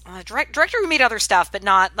 A director who made other stuff, but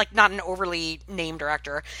not an overly named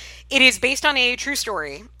director. It is based on a true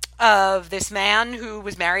story of this man who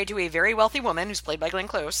was married to a very wealthy woman who's played by Glenn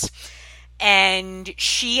Close, and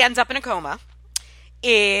she ends up in a coma.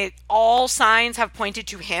 All signs have pointed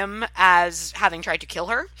to him as having tried to kill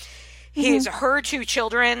her. Her two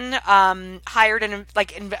children hired a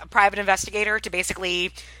private investigator to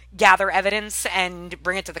basically gather evidence and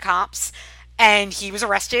bring it to the cops. And he was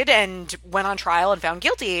arrested and went on trial and found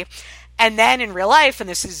guilty. And then in real life, and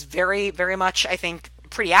this is very, very much, I think,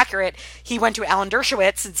 pretty accurate, he went to Alan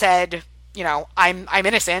Dershowitz and said, I'm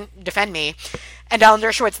innocent, defend me. And Alan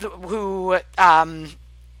Dershowitz, who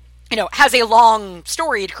has a long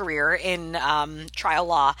storied career in trial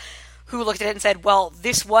law, who looked at it and said, well,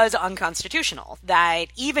 this was unconstitutional, that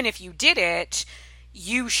even if you did it,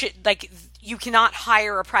 you cannot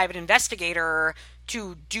hire a private investigator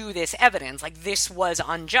to do this evidence. This was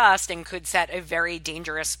unjust and could set a very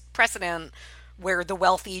dangerous precedent where the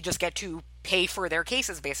wealthy just get to pay for their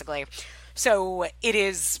cases, basically. So it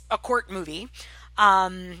is a court movie.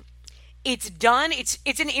 It's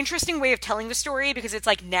an interesting way of telling the story because it's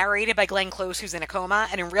narrated by Glenn Close, who's in a coma,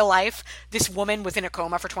 and in real life, this woman was in a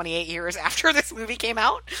coma for 28 years after this movie came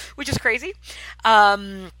out, which is crazy.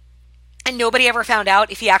 And nobody ever found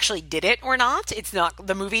out if he actually did it or not.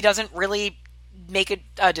 The movie doesn't really make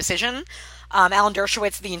a decision. Alan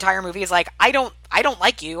Dershowitz, the entire movie, is like, I don't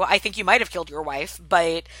like you. I think you might have killed your wife,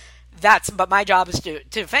 but my job is to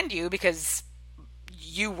defend you because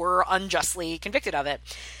you were unjustly convicted of it.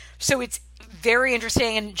 So it's very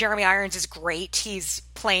interesting, and Jeremy Irons is great. He's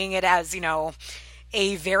playing it as,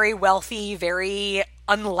 a very wealthy, very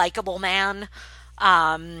unlikable man.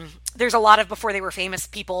 There's a lot of before they were famous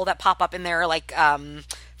people that pop up in there,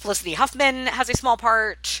 Felicity Huffman has a small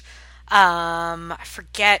part. I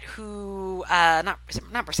forget who, not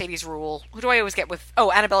Mercedes Rule. Who do I always get with?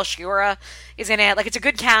 Oh, Annabelle Sciorra is in it. It's a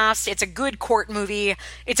good cast. It's a good court movie.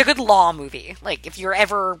 It's a good law movie. If you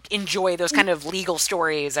ever enjoy those kind of legal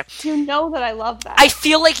stories. You know that I love that. I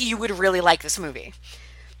feel like you would really like this movie.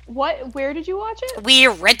 Where did you watch it? We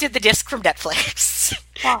rented the disc from Netflix.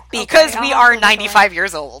 Because we are 95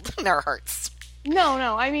 years old in our hearts.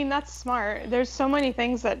 No, I mean, that's smart. There's so many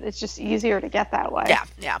things that it's just easier to get that way.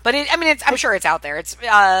 Yeah. But I'm sure it's out there. It's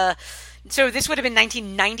so this would have been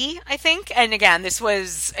 1990, I think. And again, this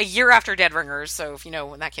was a year after Dead Ringers, so if you know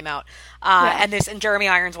when that came out. And Jeremy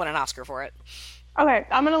Irons won an Oscar for it. Okay,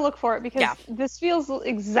 I'm gonna look for it because this feels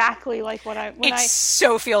exactly like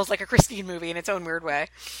so feels like a Christine movie in its own weird way.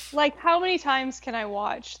 How many times can I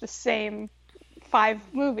watch the same 5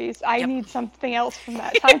 movies? I need something else from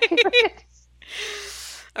that time period.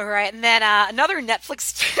 All right, and then another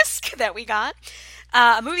Netflix disc that we got,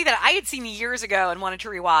 a movie that I had seen years ago and wanted to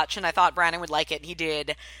rewatch, and I thought Brandon would like it. He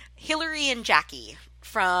did Hillary and Jackie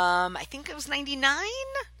from, I think it was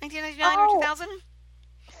 1999 or 2000.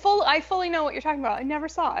 I fully know what you're talking about. I never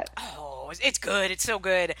saw it. Oh, it's good. It's so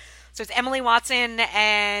good. So it's Emily Watson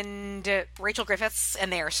and Rachel Griffiths,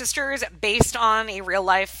 and they are sisters, based on a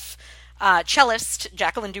real-life cellist,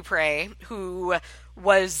 Jacqueline Dupre, who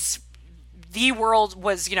was... The world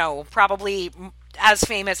was, probably as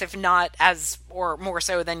famous, if not as, or more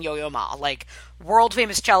so than Yo-Yo Ma. World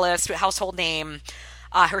famous cellist, household name.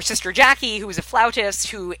 Her sister Jackie, who is a flautist,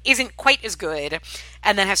 who isn't quite as good,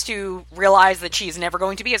 and then has to realize that she's never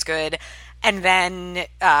going to be as good. And then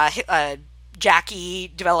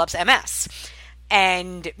Jackie develops MS.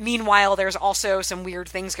 And meanwhile, there's also some weird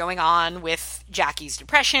things going on with Jackie's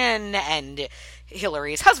depression and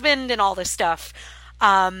Hillary's husband and all this stuff.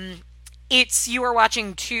 You are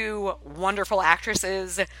watching 2 wonderful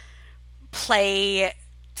actresses play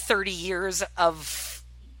 30 years of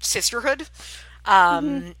sisterhood.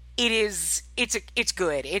 It's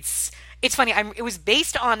good. It's funny. It was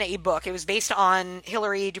based on a book. It was based on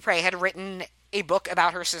Hilary Dupre had written a book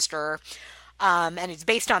about her sister. And it's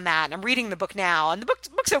based on that. And I'm reading the book now, and the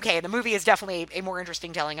book's okay. The movie is definitely a more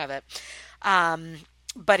interesting telling of it.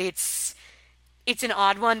 But it's an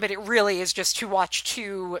odd one, but it really is just to watch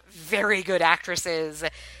 2 very good actresses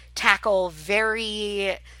tackle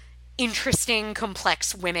very interesting,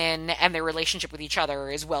 complex women, and their relationship with each other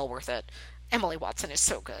is well worth it. Emily Watson is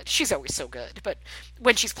so good. She's always so good, but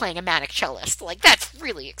when she's playing a manic cellist, that's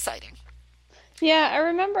really exciting. Yeah,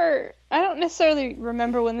 I don't necessarily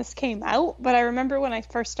remember when this came out, but I remember when I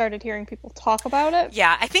first started hearing people talk about it.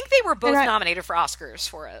 Yeah, I think they were both nominated for Oscars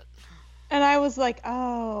for it. And I was like,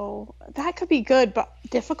 oh, that could be good, but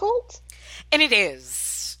difficult? And it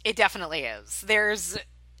is. It definitely is. There's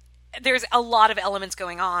a lot of elements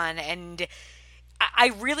going on, and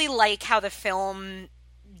I really like how the film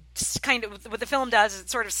what the film does is it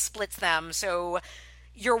sort of splits them. So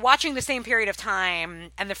you're watching the same period of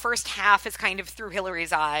time, and the first half is kind of through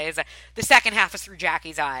Hillary's eyes. The second half is through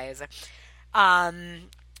Jackie's eyes.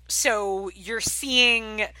 So you're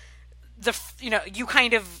seeing you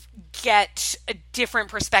kind of get a different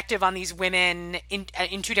perspective on these women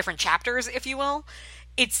in two different chapters, if you will.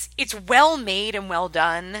 It's well made and well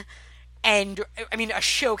done, and I mean a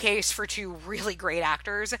showcase for two really great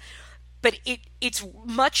actors. But it's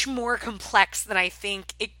much more complex than I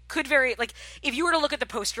think it could like, if you were to look at the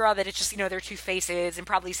poster of it, it's just, their two faces and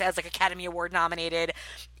probably says, like, Academy Award nominated.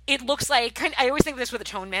 It looks like, I always think of this with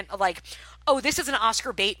atonement of, like, oh, this is an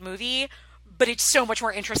Oscar bait movie, but it's so much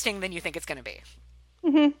more interesting than you think it's going to be.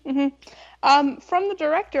 From the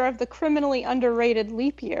director of the criminally underrated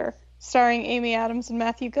Leap Year, starring Amy Adams and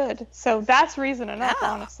Matthew Good. So that's reason enough,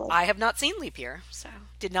 honestly. I have not seen Leap Year, so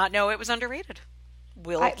did not know it was underrated.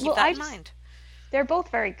 We'll keep that in mind. They're both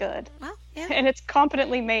very good. Well, yeah. And it's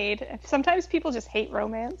competently made. Sometimes people just hate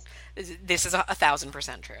romance. This is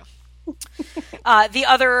 1,000% true. The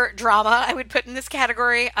other drama I would put in this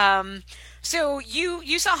category. So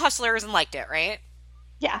you saw Hustlers and liked it, right?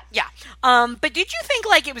 Yeah. Yeah. But did you think,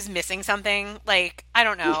 like, it was missing something? Like, I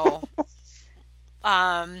don't know.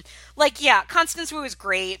 Yeah, Constance Wu is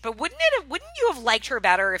great, but wouldn't you have liked her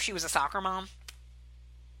better if she was a soccer mom?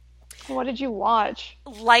 What did you watch?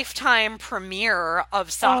 Lifetime premiere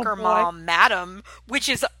of Soccer Mom Madam, which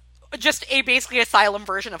is just basically asylum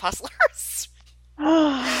version of Hustlers.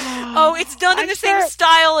 Oh, it's done in the same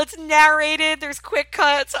style. It's narrated. There's quick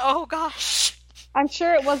cuts. Oh, gosh. I'm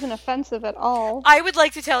sure it wasn't offensive at all. I would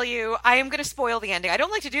like to tell you, I am going to spoil the ending. I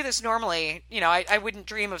don't like to do this normally. I wouldn't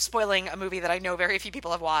dream of spoiling a movie that I know very few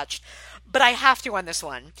people have watched. But I have to on this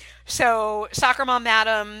one. So, Soccer Mom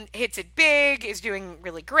Madam hits it big, is doing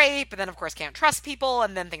really great, but then, of course, can't trust people,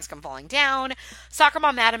 and then things come falling down. Soccer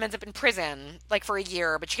Mom Madam ends up in prison, like, for a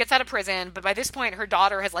year, but she gets out of prison, but by this point, her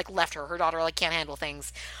daughter has, like, left her. Her daughter, like, can't handle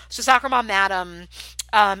things. So, Soccer Mom Madam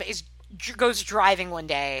goes driving one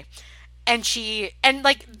day, and you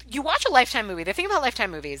watch a Lifetime movie. The thing about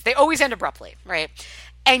Lifetime movies, they always end abruptly, right?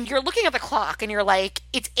 And you're looking at the clock, and you're like,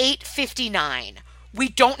 it's 8:59. We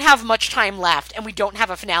don't have much time left, and we don't have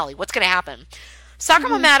a finale. What's going to happen? Soccer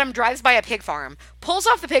Mom Madam drives by a pig farm, pulls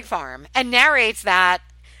off the pig farm, and narrates that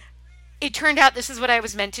it turned out this is what I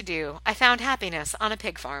was meant to do. I found happiness on a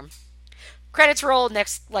pig farm. Credits roll,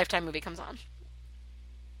 next Lifetime movie comes on.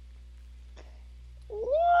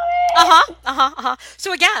 What?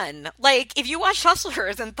 So again, like, if you watched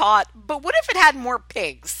Hustlers and thought, but what if it had more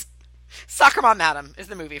pigs? Soccer Mom Madam is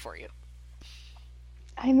the movie for you.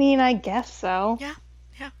 I mean, I guess so. Yeah.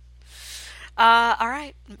 All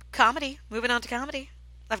right. Comedy. Moving on to comedy.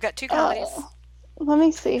 I've got two comedies. Let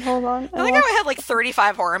me see. Hold on. I think I had like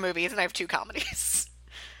 35 horror movies and I have two comedies.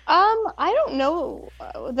 I don't know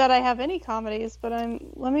that I have any comedies, but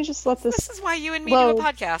let me just let this. This is why you and me do a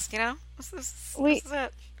podcast, This is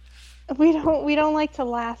it. We don't like to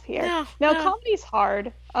laugh here. No. Comedy's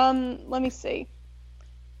hard. Let me see.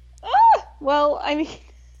 Well, I mean,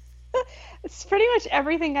 it's pretty much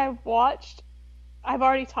everything I've watched. I've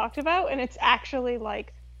already talked about, and it's actually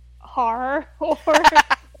like horror or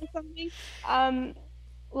something.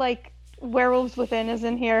 Like Werewolves Within is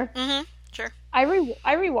in here. Mm-hmm. Sure. I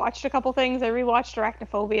rewatched a couple things. I rewatched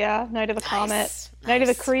Arachnophobia, Night of the Comet, Night of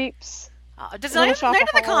the Creeps. Night of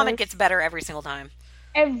the Comet gets better every single time.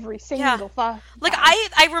 Every single time. Like,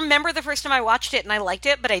 I remember the first time I watched it and I liked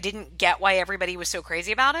it, but I didn't get why everybody was so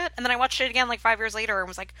crazy about it. And then I watched it again like 5 years later and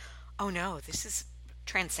was like, oh no, this is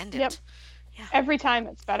transcendent. Yep. Yeah. Every time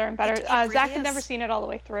it's better and better. Really Zach had never seen it all the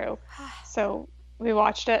way through, so we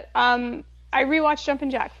watched it. I rewatched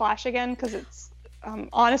Jumpin' Jack Flash again because it's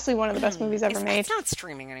honestly one of the best movies ever made. It's not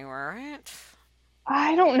streaming anywhere, right?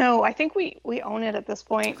 I don't know. I think we own it at this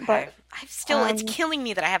point, but it's killing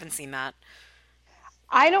me that I haven't seen that.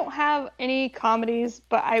 I don't have any comedies,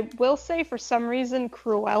 but I will say for some reason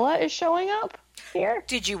Cruella is showing up here.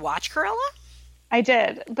 Did you watch Cruella? I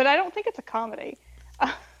did, but I don't think it's a comedy.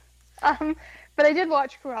 But I did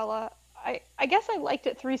watch Cruella. I guess I liked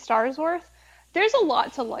it 3 stars worth. There's a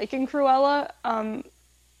lot to like in Cruella.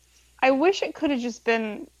 I wish it could have just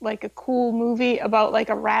been like a cool movie about like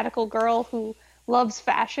a radical girl who loves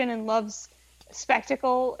fashion and loves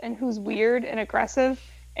spectacle and who's weird and aggressive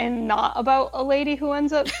and not about a lady who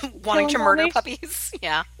ends up Wanting to killing murder Dalmatians. puppies.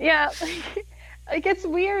 Yeah. Yeah, like it's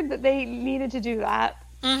weird that they needed to do that.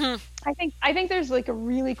 Mm-hmm. I think there's like a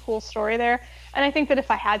really cool story there, and I think that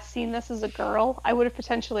if I had seen this as a girl, I would have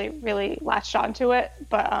potentially really latched onto it.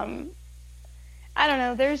 But I don't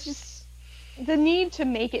know. There's just the need to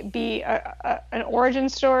make it be an origin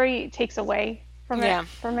story takes away from it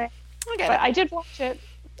for me. Okay. But I did watch it.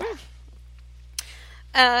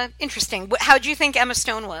 Interesting. How do you think Emma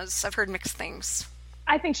Stone was? I've heard mixed things.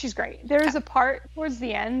 I think she's great. There is a part towards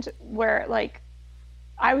the end where like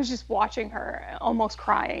I was just watching her almost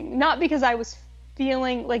crying, not because I was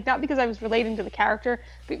feeling like, not because I was relating to the character,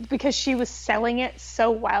 but because she was selling it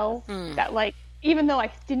so well that like, even though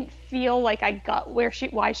I didn't feel like I got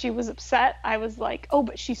why she was upset, I was like, oh,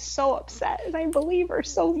 but she's so upset and I believe her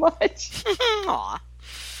so much. Aw.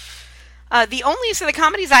 So the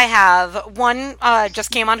comedies I have, one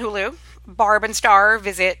just came on Hulu, Barb and Star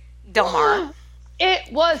Visit Del Mar.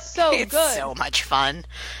 It was so It's good. so much fun.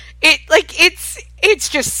 It's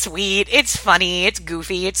just sweet. It's funny. It's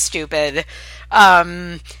goofy. It's stupid.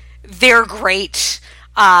 They're great.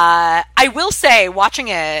 I will say, watching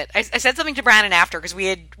it, I said something to Brandon after because we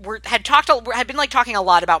had been like talking a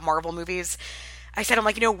lot about Marvel movies. I said, I'm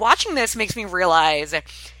like, watching this makes me realize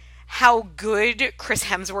how good Chris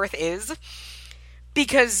Hemsworth is.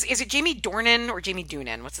 Because is it Jamie Dornan or Jamie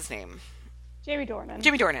Doonan? What's his name? Jamie Dornan.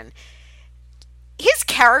 Jamie Dornan. His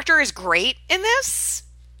character is great in this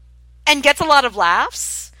and gets a lot of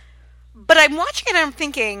laughs, but I'm watching it and I'm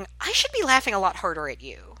thinking, I should be laughing a lot harder at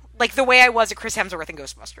you. Like the way I was at Chris Hemsworth in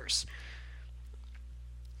Ghostbusters.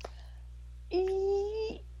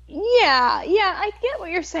 Yeah, I get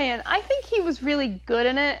what you're saying. I think he was really good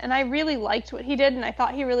in it, and I really liked what he did, and I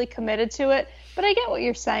thought he really committed to it, but I get what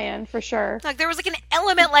you're saying, for sure. Like there was like an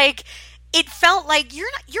element, like, it felt like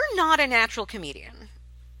you're not a natural comedian.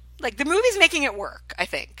 Like the movie's making it work, I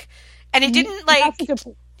think. And it didn't like...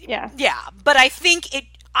 Yeah, but I think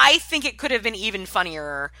it could have been even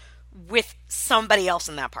funnier with somebody else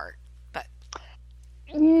in that part. But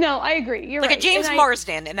no, I agree. You're like right. A James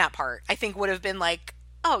Marsden in that part, I think would have been like,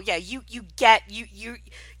 oh yeah,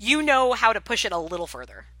 you know how to push it a little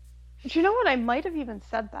further. Do you know what? I might have even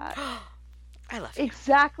said that. I love you.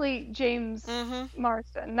 Exactly, James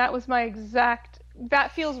Marsden. That was my exact.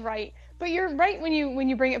 That feels right. But you're right when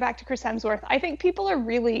you bring it back to Chris Hemsworth. I think people are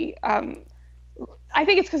really. I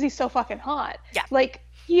think it's because he's so fucking hot. Yeah. Like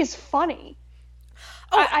he is funny.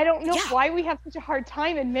 Oh, I don't know why we have such a hard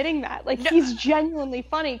time admitting that. Like he's genuinely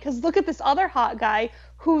funny. Because look at this other hot guy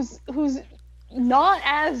who's not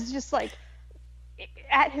as just like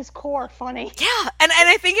at his core funny. Yeah, and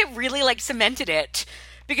I think it really like cemented it.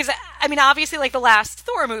 Because, I mean, obviously, like, the last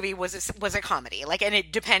Thor movie was a comedy. Like, and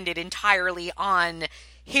it depended entirely on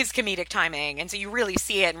his comedic timing. And so you really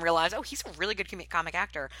see it and realize, oh, he's a really good comic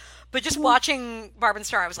actor. But just watching Barb and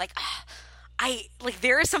Star, I was like,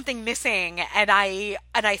 there is something missing. And I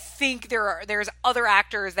think there's other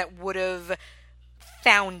actors that would have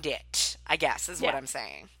found it, I guess, is what I'm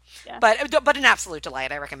saying. Yeah. But an absolute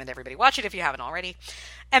delight. I recommend everybody watch it if you haven't already.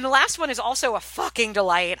 And the last one is also a fucking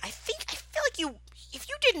delight. I feel like if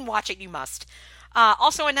you didn't watch it, you must.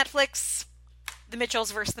 Also on Netflix, The Mitchells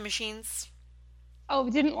vs. the Machines. Oh,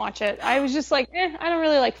 didn't watch it. I was just like, I don't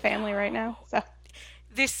really like family right now. So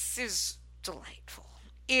this is delightful.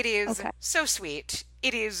 It is so sweet.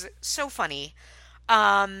 It is so funny.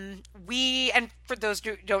 And for those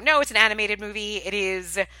who don't know, it's an animated movie. It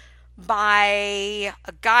is by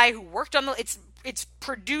a guy who worked on it's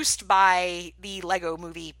produced by the Lego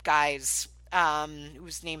movie guys,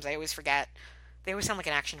 whose names I always forget. They always sound like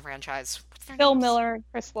an action franchise. What's their Phil names? Miller and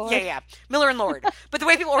Chris Lord. Yeah. Miller and Lord. But the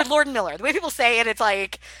way people, or Lord and Miller, the way people say it, it's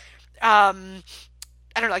like, I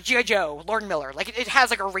don't know, like G.I. Joe, Lord and Miller. Like, it has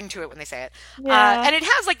like a ring to it when they say it. Yeah. And it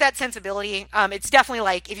has like that sensibility. It's definitely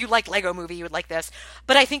like, if you like Lego movie, you would like this.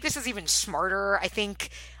 But I think this is even smarter. I think,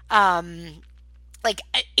 like,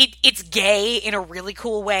 it's gay in a really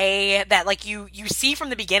cool way that, like, you see from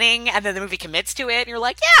the beginning, and then the movie commits to it, and you're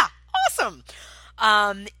like, yeah, awesome.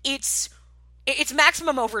 It's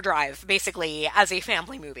Maximum Overdrive, basically, as a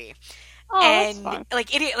family movie. Oh, and that's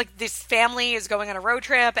fun. like this family is going on a road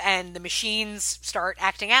trip, and the machines start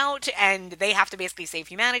acting out, and they have to basically save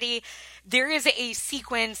humanity. There is a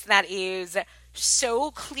sequence that is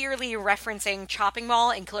so clearly referencing Chopping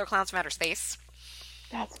Mall and Killer Clowns from Outer Space.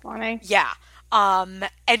 That's funny. Yeah. And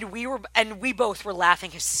we both were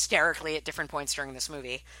laughing hysterically at different points during this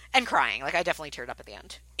movie and crying. Like, I definitely teared up at the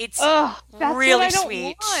end. It's that's really what I don't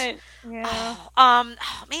sweet. Want. Yeah. Oh,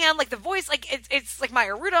 man, like the voice, like it's like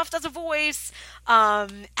Maya Rudolph does a voice.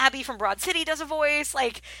 Abby from Broad City does a voice.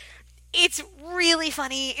 Like, It's really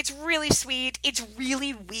funny. It's really sweet. It's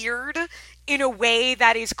really weird in a way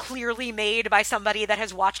that is clearly made by somebody that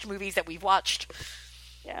has watched movies that we've watched.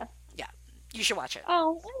 Yeah. Yeah. You should watch it.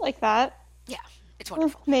 Oh, I like that. Yeah. It's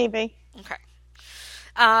wonderful. Maybe. Okay.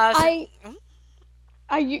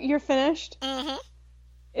 You're finished? Mm-hmm.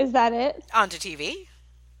 Is that it? Onto TV.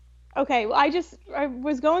 Okay, well, I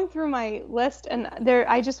was going through my list, and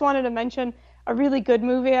I just wanted to mention a really good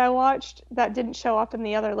movie I watched that didn't show up in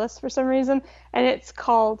the other list for some reason, and it's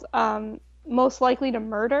called Most Likely to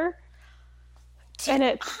Murder. And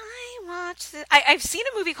it's I watched it. I've seen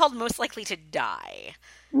a movie called Most Likely to Die.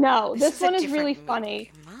 No, this one is different really movie.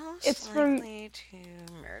 funny. Most Likely to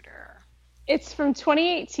Murder. It's from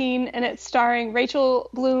 2018, and it's starring Rachel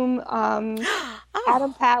Bloom,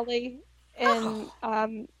 Adam Pally, and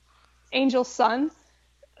Angel's son,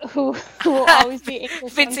 who will always be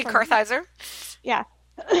Angel's Vincent son. Kartheiser. Yeah.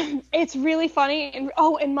 It's really funny.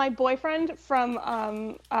 And my boyfriend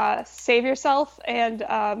from Save Yourself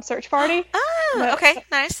and Search Party. Oh, okay.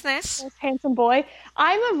 Nice. Handsome boy.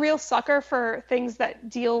 I'm a real sucker for things that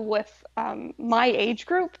deal with my age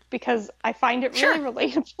group because I find it really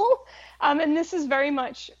relatable. And this is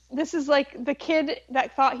like the kid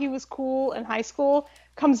that thought he was cool in high school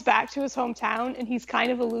comes back to his hometown and he's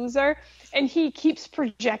kind of a loser and he keeps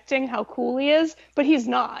projecting how cool he is, but he's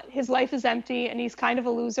not. His life is empty and he's kind of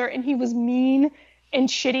a loser and he was mean and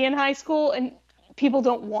shitty in high school and people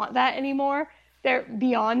don't want that anymore. They're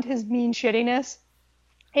beyond his mean shittiness.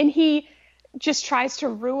 And he just tries to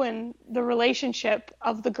ruin the relationship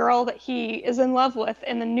of the girl that he is in love with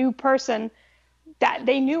and the new person that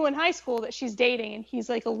they knew in high school that she's dating. And he's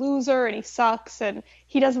like a loser and he sucks and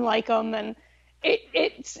he doesn't like him. And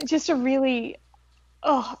it's just a really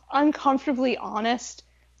uncomfortably honest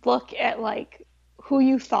look at like who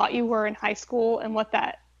you thought you were in high school and what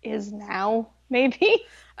that is now, maybe.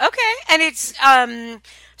 Okay, and it's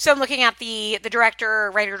so I'm looking at the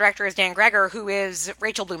writer-director is Dan Greger, who is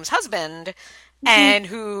Rachel Bloom's husband, and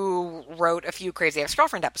who wrote a few Crazy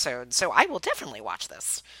Ex-Girlfriend episodes. So I will definitely watch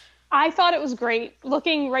this. I thought it was great.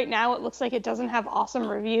 Looking right now, it looks like it doesn't have awesome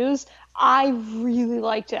reviews. I really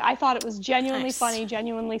liked it. I thought it was genuinely funny,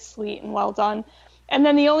 genuinely sweet, and well done. And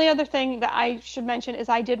then the only other thing that I should mention is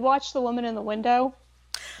I did watch The Woman in the Window.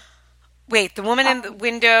 Wait, The Woman in the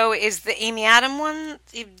Window is the Amy Adam one?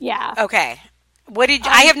 Yeah. Okay.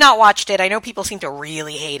 I have not watched it. I know people seem to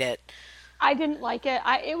really hate it. I didn't like it.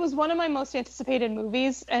 It was one of my most anticipated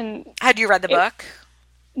movies. And had you read the book?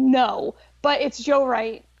 No, but it's Joe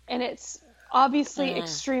Wright. And it's obviously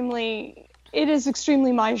extremely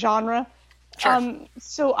my genre. Sure.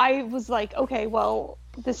 So I was like, okay, well,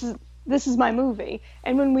 this is my movie.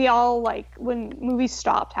 And when when movies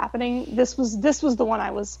stopped happening, this was the one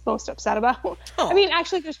I was most upset about. Oh. I mean,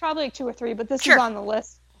 actually, there's probably like 2 or 3, but this is on the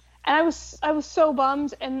list. And I was so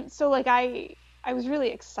bummed, and so like I was really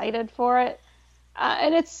excited for it,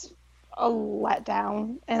 and it's a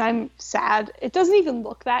letdown, and I'm sad. It doesn't even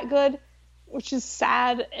look that good, which is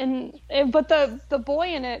sad. But the boy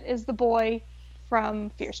in it is the boy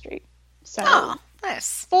from Fear Street. So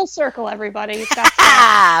nice. Full circle, everybody.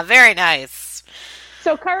 Very nice.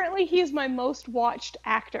 So currently, he's my most watched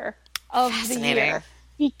actor of the year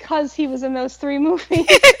because he was in those 3 movies,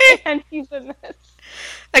 and he's in this.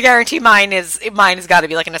 I guarantee mine has got to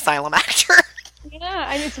be like an asylum actor.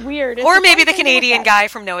 Yeah, and it's weird. Or maybe the Canadian guy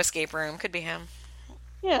from No Escape Room. Could be him.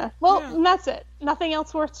 Yeah. Well, that's it. Nothing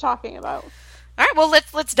else worth talking about. All right. Well,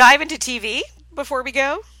 let's dive into TV before we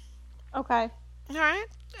go. Okay. All right.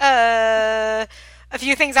 A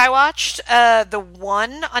few things I watched. The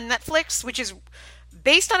One on Netflix, which is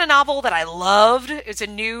based on a novel that I loved. It's a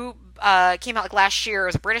new came out like last year. It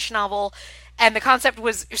was a British novel, and the concept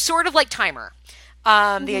was sort of like Timer.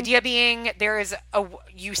 The idea being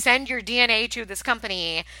you send your DNA to this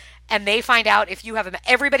company and they find out if you have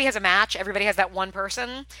everybody has a match, everybody has that one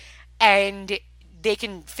person, and they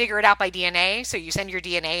can figure it out by DNA. So you send your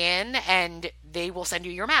DNA in and they will send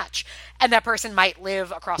you your match. And that person might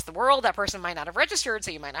live across the world. That person might not have registered,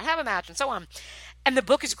 so you might not have a match, and so on. And the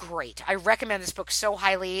book is great. I recommend this book so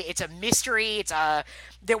highly. It's a mystery.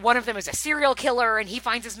 That one of them is a serial killer and he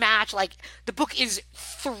finds his match. Like, the book is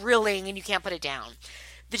thrilling and you can't put it down.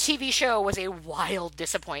 The TV show was a wild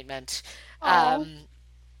disappointment.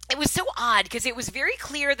 It was so odd because it was very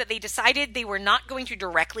clear that they decided they were not going to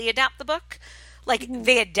directly adapt the book. Like,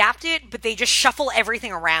 they adapt it, but they just shuffle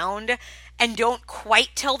everything around and don't quite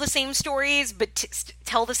tell the same stories, but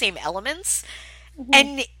tell the same elements.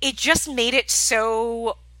 And it just made it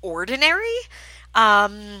so ordinary.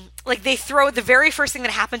 Like, they throw the very first thing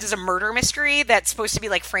that happens is a murder mystery that's supposed to be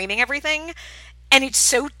like framing everything. and it's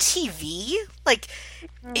so TV. Like,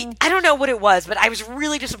 I don't know what it was, but I was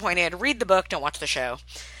really disappointed. Read the book, don't watch the show.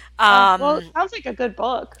 Well, it sounds like a good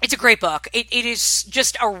book. It's a great book. It is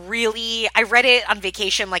just a really... I read it on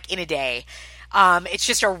vacation, like, in a day. It's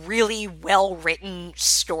just a really well-written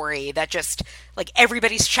story that just, like,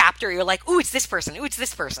 everybody's chapter, you're like, ooh, it's this person. Ooh, it's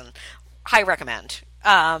this person. High recommend.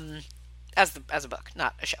 As a book,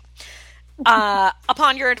 not a show.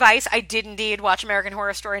 Upon your advice, I did indeed watch American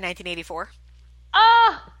Horror Story 1984.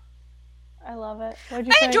 I love it. What'd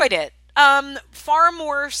you think? I enjoyed it. Far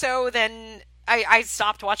more so than... I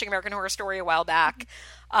stopped watching American Horror Story a while back.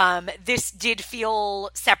 This did feel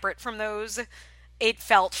separate from those. It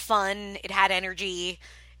felt fun. It had energy.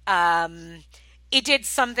 It did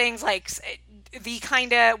some things like the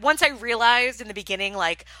kind of... Once I realized in the beginning,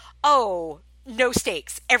 like, oh, no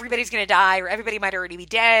stakes. Everybody's going to die, or everybody might already be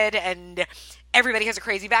dead, and everybody has a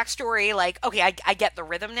crazy backstory. Like, okay, I get the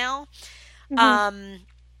rhythm now.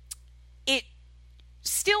 It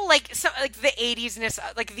still, like, the 80s-ness,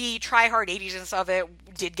 like, the try-hard 80s-ness of it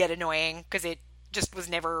did get annoying, because it just was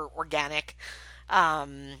never organic.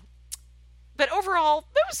 But overall,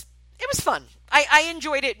 it was fun. I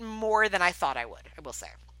enjoyed it more than I thought I would, I will say.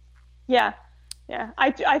 Yeah.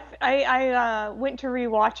 I went to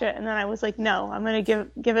rewatch it, and then I was like, no, I'm going to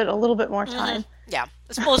give it a little bit more time. Yeah.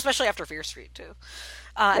 Well, especially after Fear Street, too.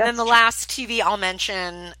 And then the last TV I'll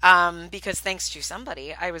mention, because thanks to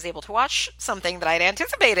somebody, I was able to watch something that I'd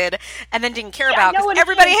anticipated and then didn't care about because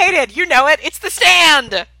everybody hated. You know it. It's The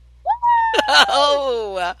Stand.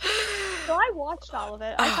 Oh. So I watched all of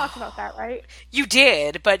it. I talked about that, right? You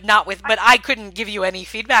did, but not with. But I couldn't give you any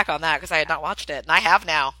feedback on that because I had not watched it, and I have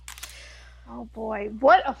now. Oh boy,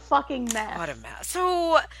 what a fucking mess! What a mess.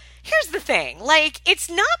 So here's the thing: like, it's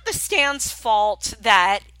not The Stand's fault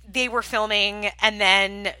that they were filming and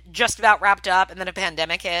then just about wrapped up, and then a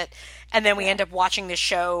pandemic hit, and then we end up watching this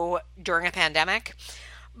show during a pandemic.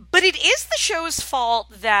 But it is the show's fault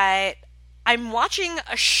that I'm watching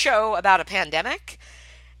a show about a pandemic,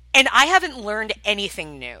 and I haven't learned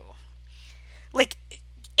anything new. Like,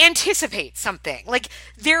 anticipate something. Like,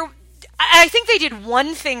 I think they did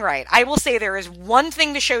one thing right. I will say there is one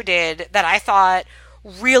thing the show did that I thought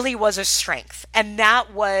really was a strength, and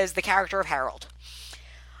that was the character of Harold.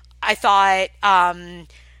 I thought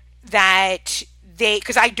that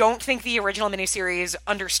because I don't think the original miniseries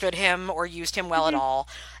understood him or used him well at all.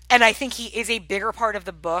 And I think he is a bigger part of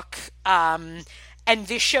the book. And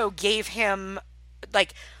this show gave him,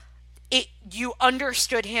 like, you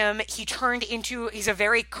understood him. He's a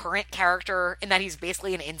very current character in that he's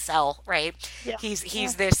basically an incel, right? Yeah.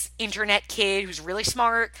 He's this internet kid who's really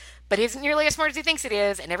smart, but isn't nearly as smart as he thinks it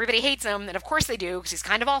is, and everybody hates him, and of course they do, because he's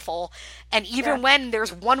kind of awful. And even when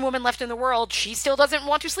there's one woman left in the world, she still doesn't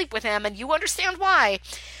want to sleep with him, and you understand why.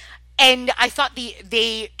 And I thought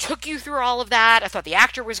they took you through all of that. I thought the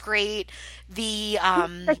actor was great. The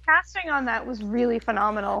casting on that was really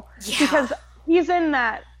phenomenal. Yeah. Because he's in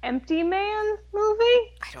that Empty Man movie.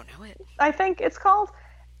 I don't know it. I think it's called.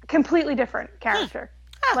 Completely different character.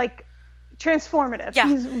 Like, transformative. Yeah.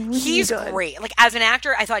 He's good. Great. Like, as an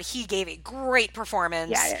actor, I thought he gave a great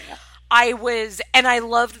performance. Yeah. I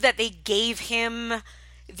loved that they gave him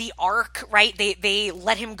the arc, right? They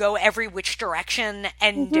let him go every which direction,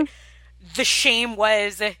 and the shame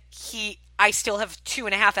was I still have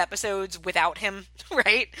 2.5 episodes without him,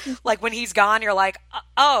 right? Like, when he's gone, you're like,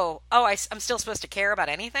 I'm still supposed to care about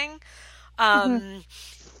anything. The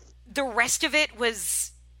rest of it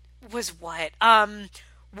was what?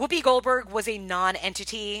 Whoopi Goldberg was a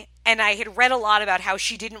non-entity, and I had read a lot about how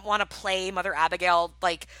she didn't want to play Mother Abigail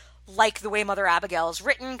like the way Mother Abigail is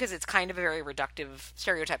written, because it's kind of a very reductive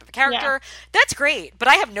stereotype of a character. Yeah. That's great, but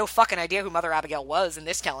I have no fucking idea who Mother Abigail was in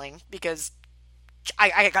this telling, because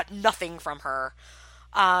I got nothing from her.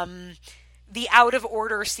 The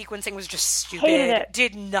out-of-order sequencing was just stupid. Hated it.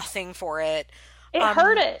 Did nothing for it. It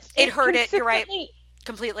hurt it. It hurt it, you're right.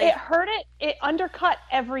 Completely. It hurt it. It undercut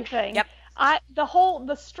everything. Yep.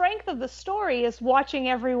 The strength of the story is watching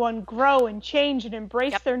everyone grow and change and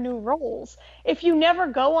embrace their new roles. If you never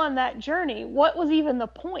go on that journey, what was even the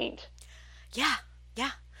point? Yeah.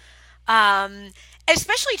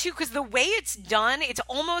 Especially, too, because the way it's done, it's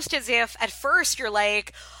almost as if at first you're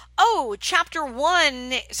like, oh, chapter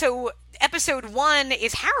 1, so episode 1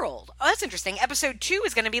 is Harold. Oh, that's interesting. Episode 2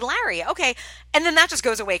 is going to be Larry. Okay. And then that just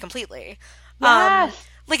goes away completely. Yes.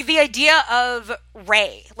 Like, the idea of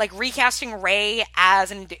Ray, like, recasting Ray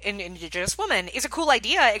as an indigenous woman is a cool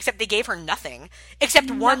idea, except they gave her nothing. Except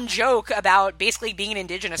one joke about basically being an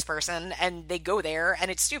indigenous person, and they go there, and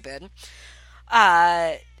it's stupid.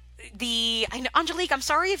 Angelique, I'm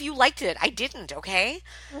sorry if you liked it. I didn't, okay?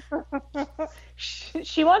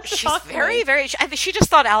 She wants to She's talk very, to me. very... I think she just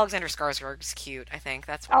thought Alexander Skarsgård's cute, I think.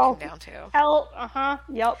 That's what it came down to.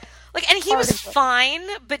 Yep. Like, and he was fine,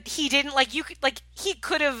 but he didn't, like, he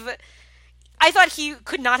could have... I thought he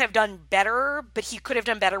could not have done better, but he could have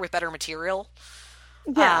done better with better material.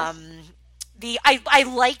 Yes. I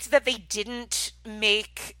liked that they didn't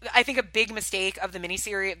make... I think a big mistake of the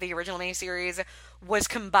original miniseries, was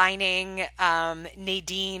combining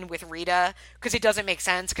Nadine with Rita, because it doesn't make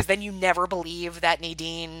sense, because then you never believe that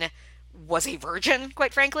Nadine was a virgin,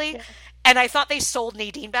 quite frankly. Yeah. And I thought they sold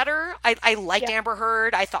Nadine better. I liked Amber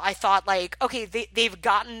Heard. I thought like, okay, they've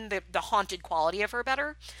gotten the haunted quality of her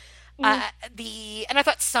better. And I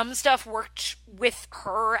thought some stuff worked with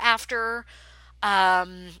her after.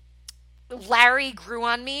 Larry grew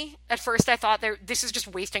on me. At first I thought this is just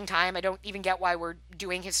wasting time. I don't even get why we're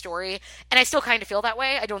doing his story. And I still kind of feel that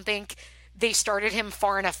way. I don't think they started him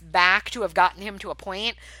far enough back to have gotten him to a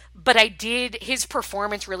point. But his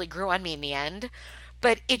performance really grew on me in the end.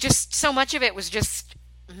 But it just, so much of it was just,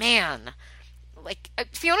 man. Like,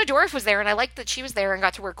 Fiona Dorff was there, and I liked that she was there and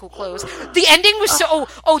got to wear cool clothes. The ending was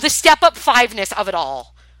the step-up fiveness of it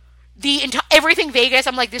all. Everything Vegas,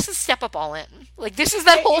 I'm like, this is Step Up All In. Like, this is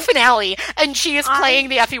that whole finale, and she is playing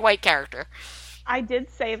the Effie White character. I did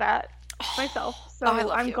say that myself, so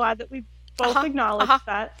I'm glad that we both acknowledged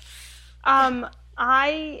that.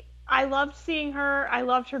 I loved seeing her. I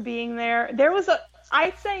loved her being there.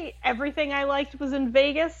 I'd say everything I liked was in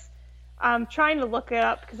Vegas. I'm trying to look it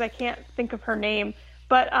up because I can't think of her name,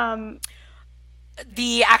 but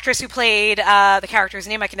the actress who played the character's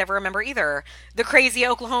name I can never remember either. The crazy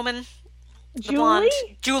Oklahoman, the blonde.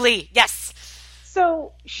 Julie, yes.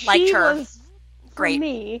 So she was, for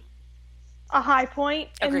me, a high point.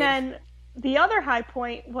 Agreed. And then the other high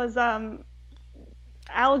point was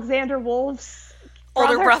Alexander Wolf's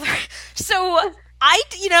older brother. So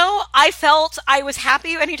I felt I was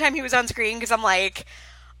happy anytime he was on screen, because I'm like,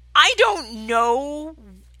 I don't know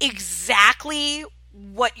exactly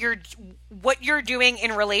what you're doing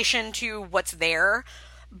in relation to what's there,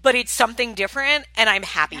 but it's something different, and I'm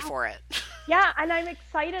happy for it. Yeah, and I'm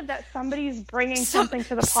excited that somebody's bringing something to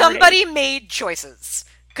the party. Somebody made choices,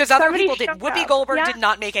 because other people did. Whoopi Goldberg did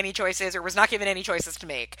not make any choices, or was not given any choices to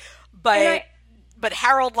make. But not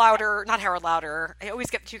Harold Lauder. I always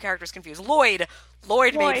get the two characters confused. Lloyd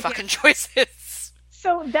made fucking choices.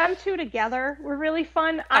 So them two together were really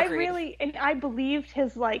fun. Agreed. I believed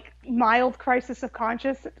his like mild crisis of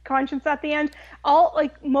conscience at the end.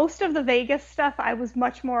 Most of the Vegas stuff I was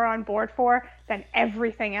much more on board for than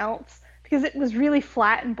everything else, because it was really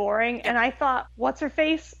flat and boring. Yep. And I thought what's her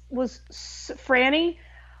face was Franny.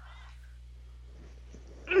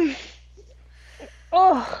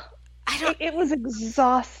 Oh, it was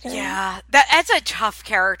exhausting. Yeah, that's a tough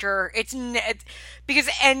character. It's because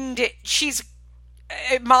she's.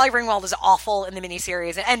 Molly Ringwald is awful in the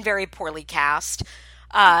miniseries and very poorly cast.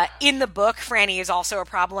 In the book, Franny is also a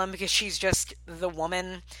problem because she's just the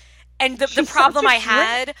woman. And the problem I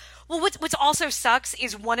had... Well, what's also sucks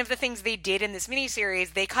is one of the things they did in this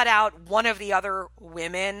miniseries, they cut out one of the other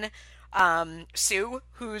women, Sue,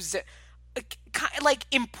 who's like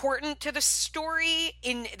important to the story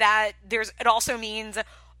in that it also means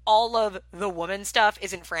all of the woman stuff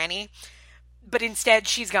isn't Franny. But instead,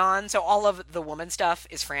 she's gone, so all of the woman stuff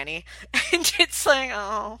is Franny. And it's like,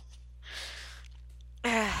 oh.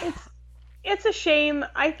 It's a shame.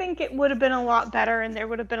 I think it would have been a lot better, and there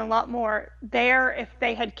would have been a lot more there if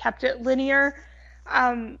they had kept it linear.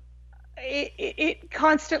 It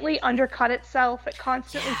constantly undercut itself. It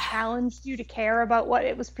constantly challenged you to care about what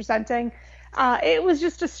it was presenting. It was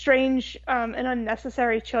just a strange and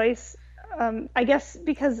unnecessary choice. I guess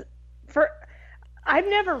because I've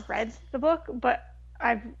never read the book, but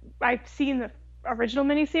I've seen the original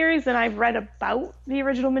miniseries, and I've read about the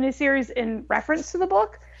original miniseries in reference to the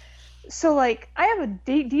book. So, like, I have a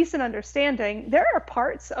decent understanding. There are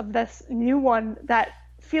parts of this new one that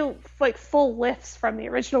feel like full lifts from the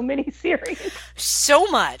original miniseries. So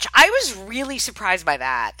much. I was really surprised by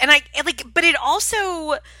that. And but it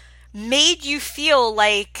also made you feel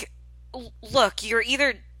like, look, you're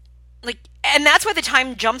either... and that's why the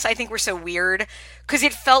time jumps, I think, were so weird, because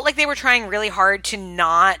it felt like they were trying really hard to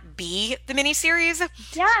not be the miniseries.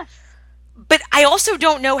 Yes. But I also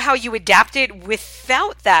don't know how you adapt it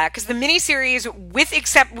without that, because the miniseries,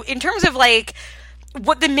 in terms of, like,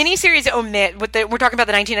 what the miniseries omit, we're talking about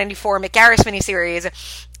the 1994 McGarris miniseries,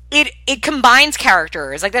 it combines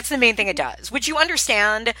characters. Like, that's the main thing it does, which you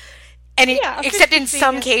understand And Yeah, except in 50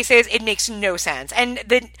 some is- cases, it makes no sense. And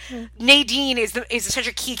Nadine is such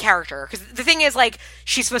a key character because the thing is, like,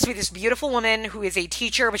 she's supposed to be this beautiful woman who is a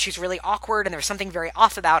teacher, but she's really awkward, and there's something very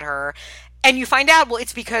off about her. And you find out, well,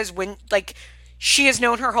 it's because when, like, she has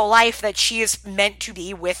known her whole life that she is meant to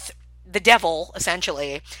be with the devil,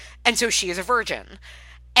 essentially, and so she is a virgin.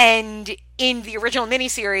 And in the original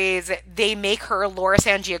miniseries, they make her Laura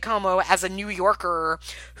San Giacomo as a New Yorker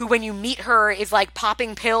who, when you meet her, is like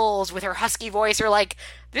popping pills with her husky voice. Or like,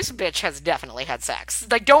 this bitch has definitely had sex.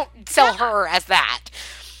 Like, don't sell her as that.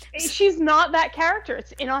 She's not that character.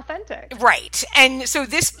 It's inauthentic. Right. And so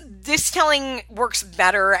this telling works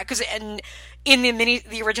better because in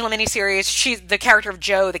the original miniseries, she's the character of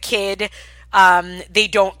Joe, the kid. They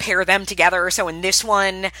don't pair them together. So in this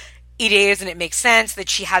one, it is, and it makes sense that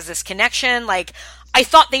she has this connection. Like, I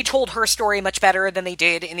thought they told her story much better than they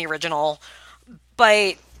did in the original,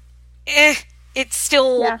 but it's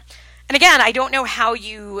still. Yeah. And again, I don't know how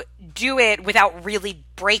you do it without really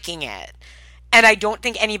breaking it. And I don't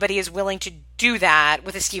think anybody is willing to do that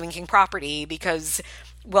with a Stephen King property because,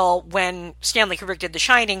 well, when Stanley Kubrick did The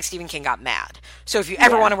Shining, Stephen King got mad. So if you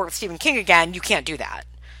ever want to work with Stephen King again, you can't do that.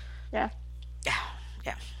 Yeah. Yeah.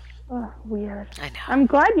 Oh, weird. I know. I'm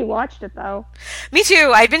glad you watched it, though. Me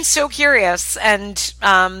too. I've been so curious, and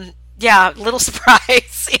little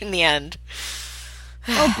surprise in the end.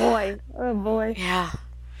 Oh boy. Yeah.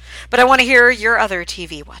 But I want to hear your other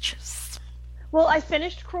TV watches. Well, I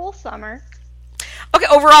finished Cruel Summer. Okay,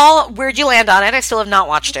 overall, where'd you land on it? I still have not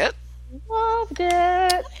watched it. Loved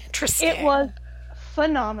it. Interesting. It was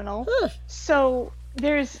phenomenal. So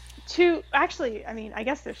there's I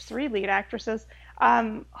guess there's 3 lead actresses.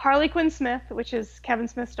 Harley Quinn Smith, which is Kevin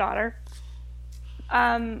Smith's daughter,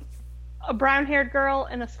 a brown-haired girl,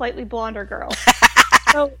 and a slightly blonder girl.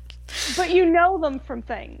 But you know them from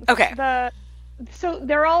things. Okay. So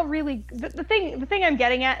they're all really the thing I'm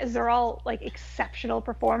getting at is they're all like exceptional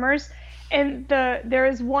performers, and there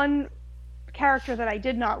is one character that I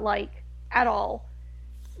did not like at all.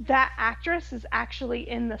 That actress is actually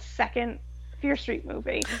in the second Fear Street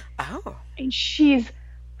movie. Oh. And she's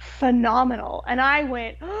phenomenal. And I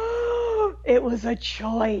went, oh, it was a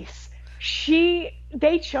choice. She's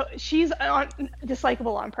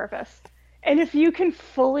dislikable on purpose. And if you can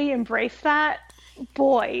fully embrace that,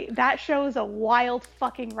 boy, that show is a wild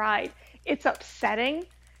fucking ride. It's upsetting.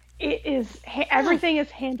 It is, everything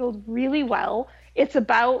is handled really well. It's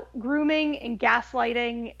about grooming and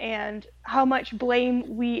gaslighting and how much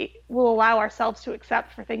blame we will allow ourselves to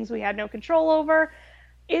accept for things we had no control over.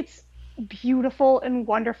 It's beautiful and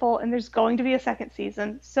wonderful, and there's going to be a second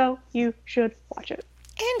season, so you should watch it.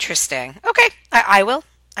 Interesting. Okay, I will.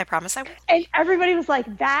 I promise I will. And everybody was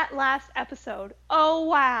like, that last episode, oh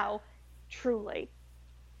wow, truly.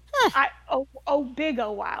 Big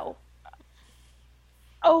oh wow.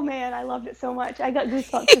 Oh man, I loved it so much. I got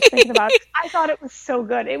goosebumps just thinking about it. I thought it was so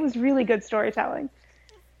good. It was really good storytelling.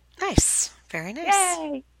 Nice. Very nice.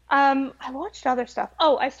 Yay. I watched other stuff.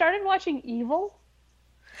 Oh, I started watching Evil,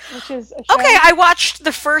 which is a show. Okay, I watched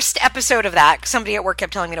the first episode of that. Somebody at work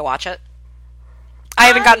kept telling me to watch it. I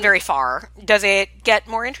haven't gotten very far. Does it get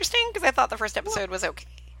more interesting? Because I thought the first episode was okay.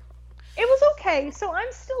 It was okay. So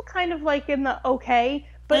I'm still kind of like in the okay,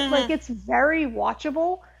 but like it's very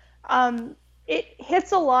watchable. It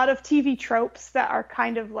hits a lot of TV tropes that are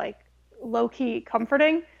kind of like low-key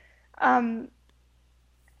comforting. And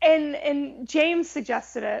James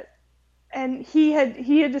suggested it, and he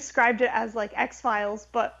had described it as like X-Files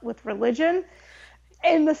but with religion.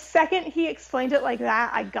 And the second he explained it like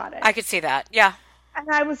that, I got it. I could see that. Yeah. And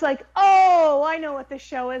I was like, "Oh, I know what this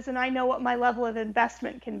show is, and I know what my level of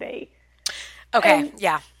investment can be." Okay.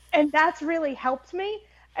 Yeah. And that's really helped me.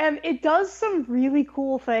 It does some really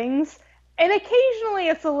cool things. And occasionally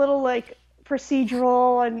it's a little like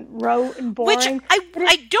procedural and rote and boring. Which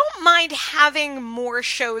I don't mind having more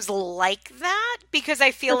shows like that because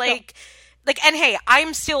I feel like and hey,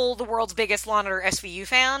 I'm still the world's biggest Law & Order SVU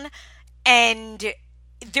fan, and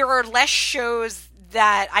there are less shows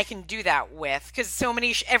that I can do that with because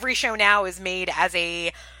every show now is made as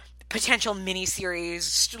a potential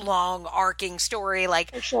miniseries, long arcing story.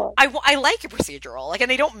 Like, sure. I like a procedural, and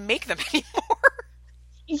they don't make them anymore.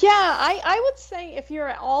 Yeah, I would say if you're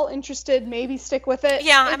at all interested, maybe stick with it.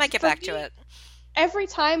 Yeah, I might get back to it. Every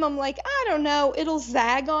time I'm like, I don't know, it'll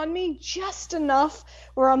zag on me just enough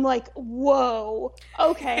where I'm like, whoa,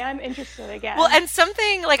 okay, I'm interested again. Well, and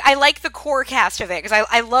something, like, I like the core cast of it, because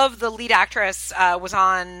I love the lead actress was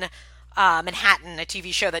on Manhattan, a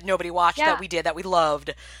TV show that nobody watched that we did, that we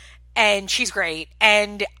loved. And she's great.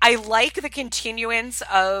 And I like the continuance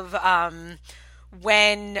of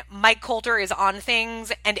when Mike Coulter is on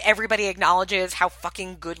things and everybody acknowledges how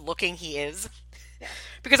fucking good looking he is. Yeah.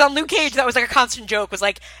 Because on Luke Cage, that was like a constant joke, was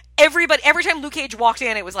like, every time Luke Cage walked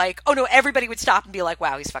in, it was like, oh no, everybody would stop and be like,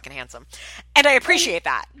 wow, he's fucking handsome. And I appreciate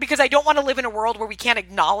that, because I don't want to live in a world where we can't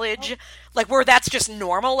acknowledge, like, where that's just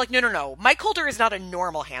normal. Like, no. Mike Coulter is not a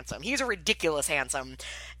normal handsome. He's a ridiculous handsome.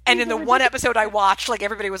 And in the one episode I watched, like,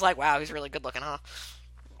 everybody was like, wow, he's really good looking, huh?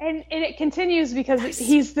 And it continues because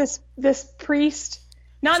he's this priest,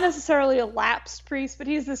 not necessarily a lapsed priest, but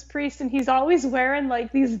he's this priest, and he's always wearing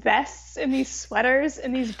like these vests and these sweaters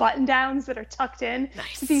and these button downs that are tucked in,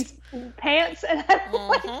 these pants. And I'm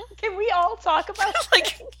like, can we all talk about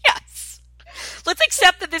like, yes, let's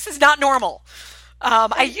accept that this is not normal.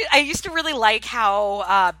 I used to really like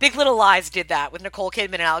how Big Little Lies did that with Nicole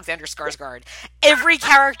Kidman and Alexander Skarsgård. Every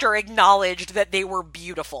character acknowledged that they were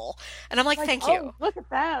beautiful. And I'm like, thank you. Oh, look at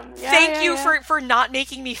them. Yeah, thank you for not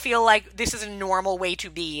making me feel like this is a normal way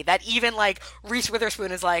to be. That even, like, Reese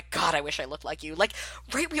Witherspoon is like, God, I wish I looked like you. Like,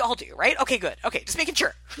 right, we all do, right? Okay, good. Okay, just making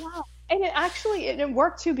sure. Yeah. And it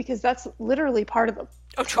worked, too, because that's literally part of the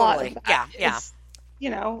plot totally. Of that. Yeah. You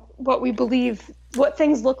know, what we believe, what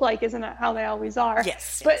things look like isn't how they always are.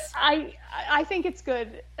 Yes. But I think it's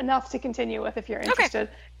good enough to continue with if you're interested.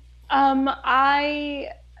 Okay.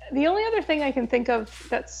 The only other thing I can think of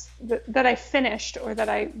that I finished or that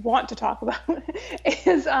I want to talk about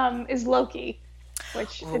is Loki,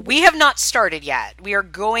 which we have not started yet. We are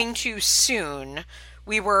going to soon.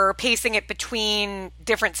 We were pacing it between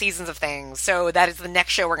different seasons of things, so that is the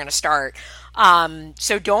next show we're going to start.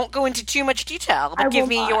 So don't go into too much detail, but give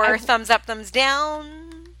me your thumbs up, thumbs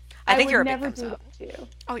down. I think you're a big thumbs up. To you.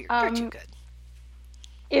 Oh, you're too good.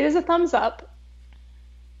 It is a thumbs up.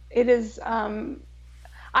 It is.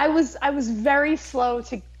 I was very slow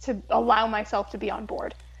to allow myself to be on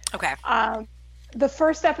board. Okay. The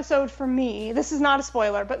first episode for me, this is not a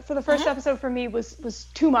spoiler, but for the first episode for me was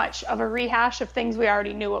too much of a rehash of things we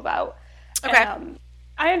already knew about. Okay. And,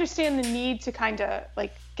 I understand the need to kind of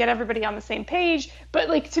like get everybody on the same page, but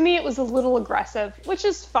like to me it was a little aggressive, which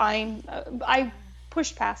is fine. I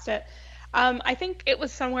pushed past it. I think it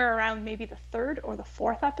was somewhere around maybe the third or the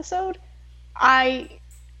fourth episode.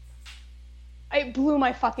 It blew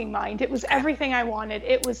my fucking mind. It was everything I wanted.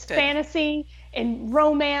 It was fantasy and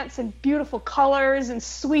romance and beautiful colors and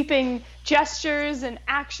sweeping gestures and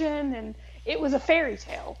action, and it was a fairy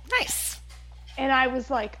tale. Nice. And I was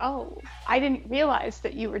like, oh, I didn't realize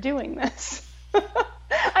that you were doing this.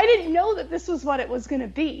 I didn't know that this was what it was going to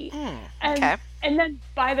be. And then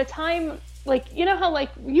by the time, like, you know how, like,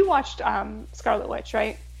 you watched Scarlet Witch,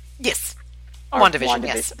 right? Yes. WandaVision,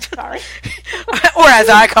 yes. Sorry. Or as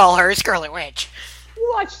I call her, Scarlet Witch.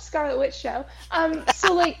 You watched Scarlet Witch show.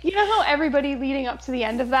 So, like, you know how everybody leading up to the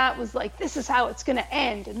end of that was like, this is how it's going to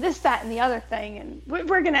end, and this, that, and the other thing, and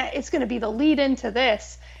it's going to be the lead into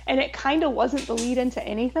this. And it kind of wasn't the lead into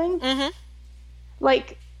anything. Mm-hmm.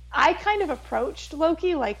 Like, I kind of approached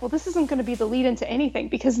Loki like, well, this isn't going to be the lead into anything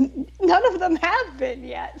because none of them have been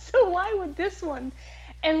yet. So why would this one?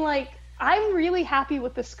 And, like, I'm really happy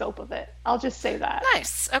with the scope of it. I'll just say that.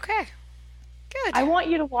 Nice. Okay. Good. I want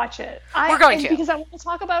you to watch it. We're going to. Because I want to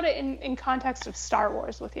talk about it in context of Star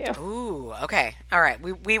Wars with you. Ooh, okay. All right.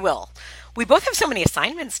 We will. We both have so many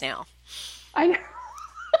assignments now. I know.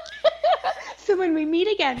 So when we meet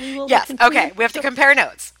again, we will. Yes. Okay. We have to compare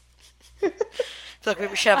notes. So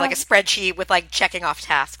we should have like a spreadsheet with like checking off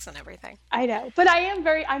tasks and everything. I know, but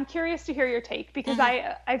I'm curious to hear your take because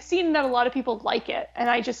I've seen that a lot of people like it, and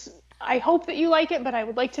I hope that you like it, but I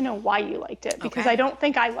would like to know why you liked it because I don't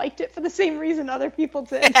think I liked it for the same reason other people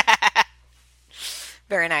did.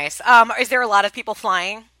 Very nice. Is there a lot of people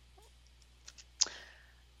flying?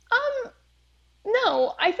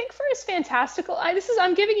 No, I think for as fantastical,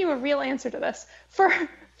 I'm giving you a real answer to this. For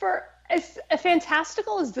as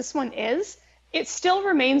fantastical as this one is, it still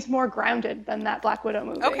remains more grounded than that Black Widow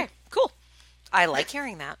movie. Okay, cool. I like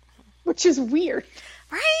hearing that. Which is weird.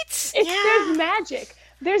 Right? There's magic.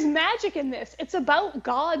 There's magic in this. It's about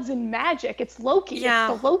gods and magic. It's Loki.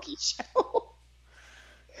 Yeah. It's the Loki show.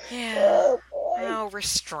 Yeah. Oh,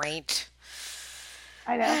 restraint.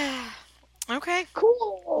 I know. Okay.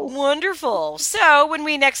 Cool. Wonderful. So when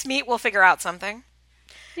we next meet, we'll figure out something.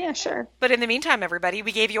 Yeah, sure. But in the meantime, everybody,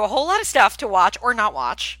 we gave you a whole lot of stuff to watch or not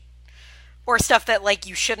watch. Or stuff that, like,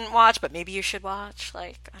 you shouldn't watch, but maybe you should watch.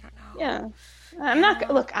 Like, I don't know. Yeah. I'm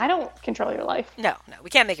not... Look, I don't control your life. No. We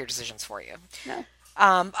can't make your decisions for you. No.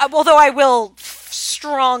 Although I will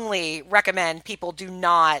strongly recommend people do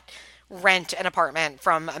not rent an apartment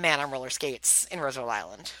from a man on roller skates in Roosevelt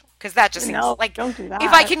Island. Because that just seems like... don't do that.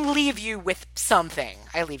 If I can leave you with something,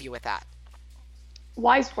 I leave you with that.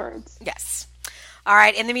 Wise words. Yes. All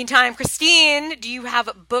right. In the meantime, Christine, do you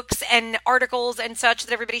have books and articles and such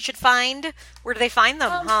that everybody should find? Where do they find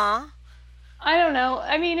them, huh? I don't know.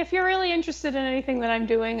 I mean, if you're really interested in anything that I'm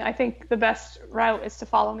doing, I think the best route is to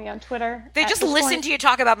follow me on Twitter. They just listen to you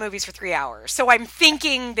talk about movies for 3 hours. So I'm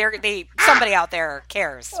thinking somebody out there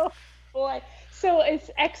cares. Oh, boy. So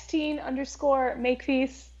it's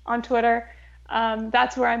xteen_makepeace on Twitter.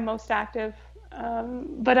 That's where I'm most active.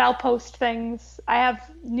 But I'll post things. I have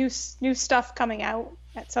new stuff coming out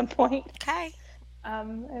at some point. Okay.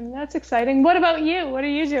 And that's exciting. What about you? What are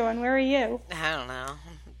you doing? Where are you? I don't know.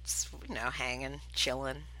 Just, hanging,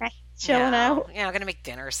 chilling. Chilling out. Yeah, I'm going to make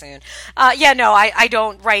dinner soon. I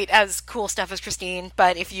don't write as cool stuff as Christine,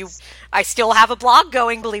 but I still have a blog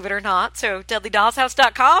going, believe it or not. So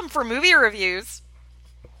deadlydollshouse.com for movie reviews.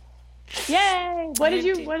 Yay! What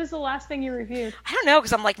is the last thing you reviewed? I don't know,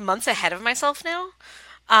 because I'm like months ahead of myself now.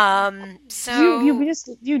 So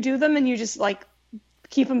you do them and you just like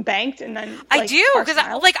keep them banked and then I do, because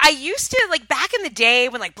I used to, like, back in the day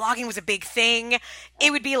when like blogging was a big thing,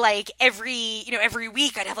 it would be like every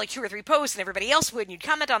week I'd have like 2 or 3 posts and everybody else would, and you'd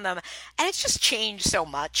comment on them, and it's just changed so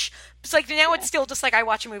much. It's like now it's still just like I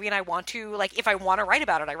watch a movie and I want to, like, if I want to write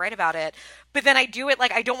about it, I write about it, but then I do it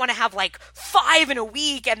like I don't want to have like 5 in a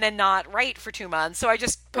week and then not write for 2 months, so I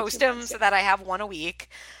just post them so that I have 1 a week.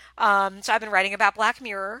 So I've been writing about Black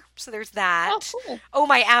Mirror, so there's that. Oh, cool. Oh,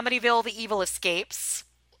 my Amityville: The Evil Escapes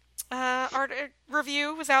art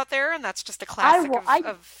review was out there, and that's just a classic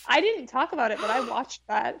I didn't talk about it, but I watched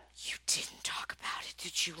that. You didn't talk about it.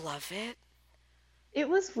 Did you love it? It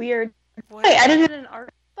was weird. What? I edited an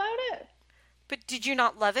article about it. But did you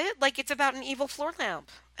not love it? Like, it's about an evil floor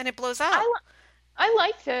lamp, and it blows up. I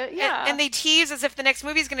liked it, yeah. And they tease as if the next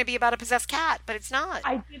movie is going to be about a possessed cat, but it's not.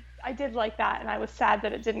 I did like that, and I was sad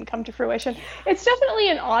that it didn't come to fruition. It's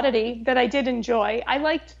definitely an oddity that I did enjoy. I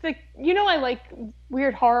liked I like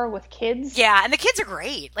weird horror with kids. Yeah, and the kids are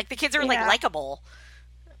great. Like, the kids are, like, likable.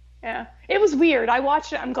 Yeah. It was weird. I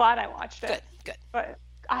watched it. I'm glad I watched it. Good. But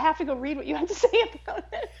I have to go read what you have to say about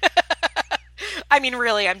it. I mean,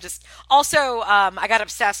 really, I'm just... Also, I got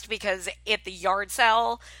obsessed because at the yard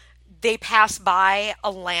sale, they pass by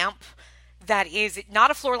a lamp that is not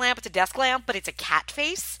a floor lamp, it's a desk lamp, but it's a cat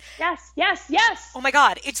face. Yes. Oh my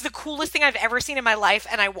god, it's the coolest thing I've ever seen in my life,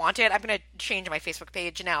 and I want it. I'm going to change my Facebook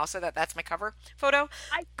page now so that's my cover photo.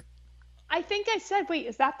 I think I said, wait,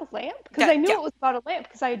 is that the lamp? Because I knew it was about a lamp,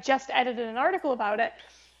 because I had just edited an article about it.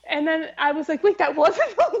 And then I was like, wait, that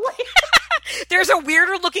wasn't the lamp. There's a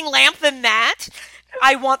weirder looking lamp than that.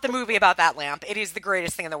 I want the movie about that lamp. It is the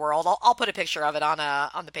greatest thing in the world. I'll put a picture of it on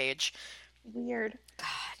the page. Weird. God,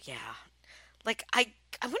 yeah. Like, I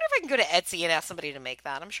wonder if I can go to Etsy and ask somebody to make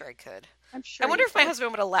that. I'm sure I could. I'm sure. I wonder if my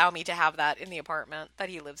husband would allow me to have that in the apartment that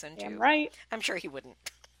he lives in, too. Damn right. I'm sure he wouldn't.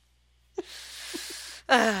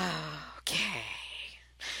 Okay.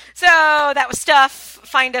 So, that was stuff.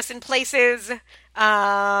 Find us in places.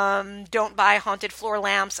 Don't buy haunted floor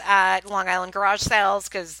lamps at Long Island garage sales,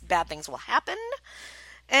 because bad things will happen.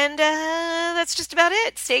 And that's just about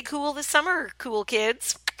it. Stay cool this summer, cool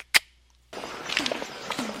kids.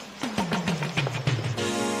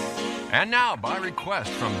 And now, by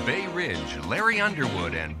request from Bay Ridge, Larry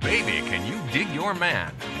Underwood and Baby, Can You Dig Your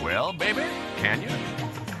Man? Well, baby, can you?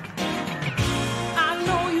 I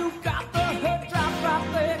know you got the hurt drop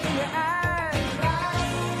right there in your eyes,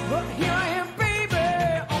 but here I am, baby,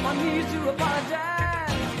 on my knees to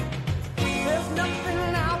apologize. There's nothing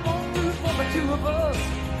I won't do for the two of us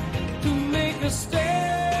to make a stand.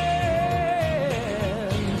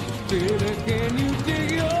 Baby, can you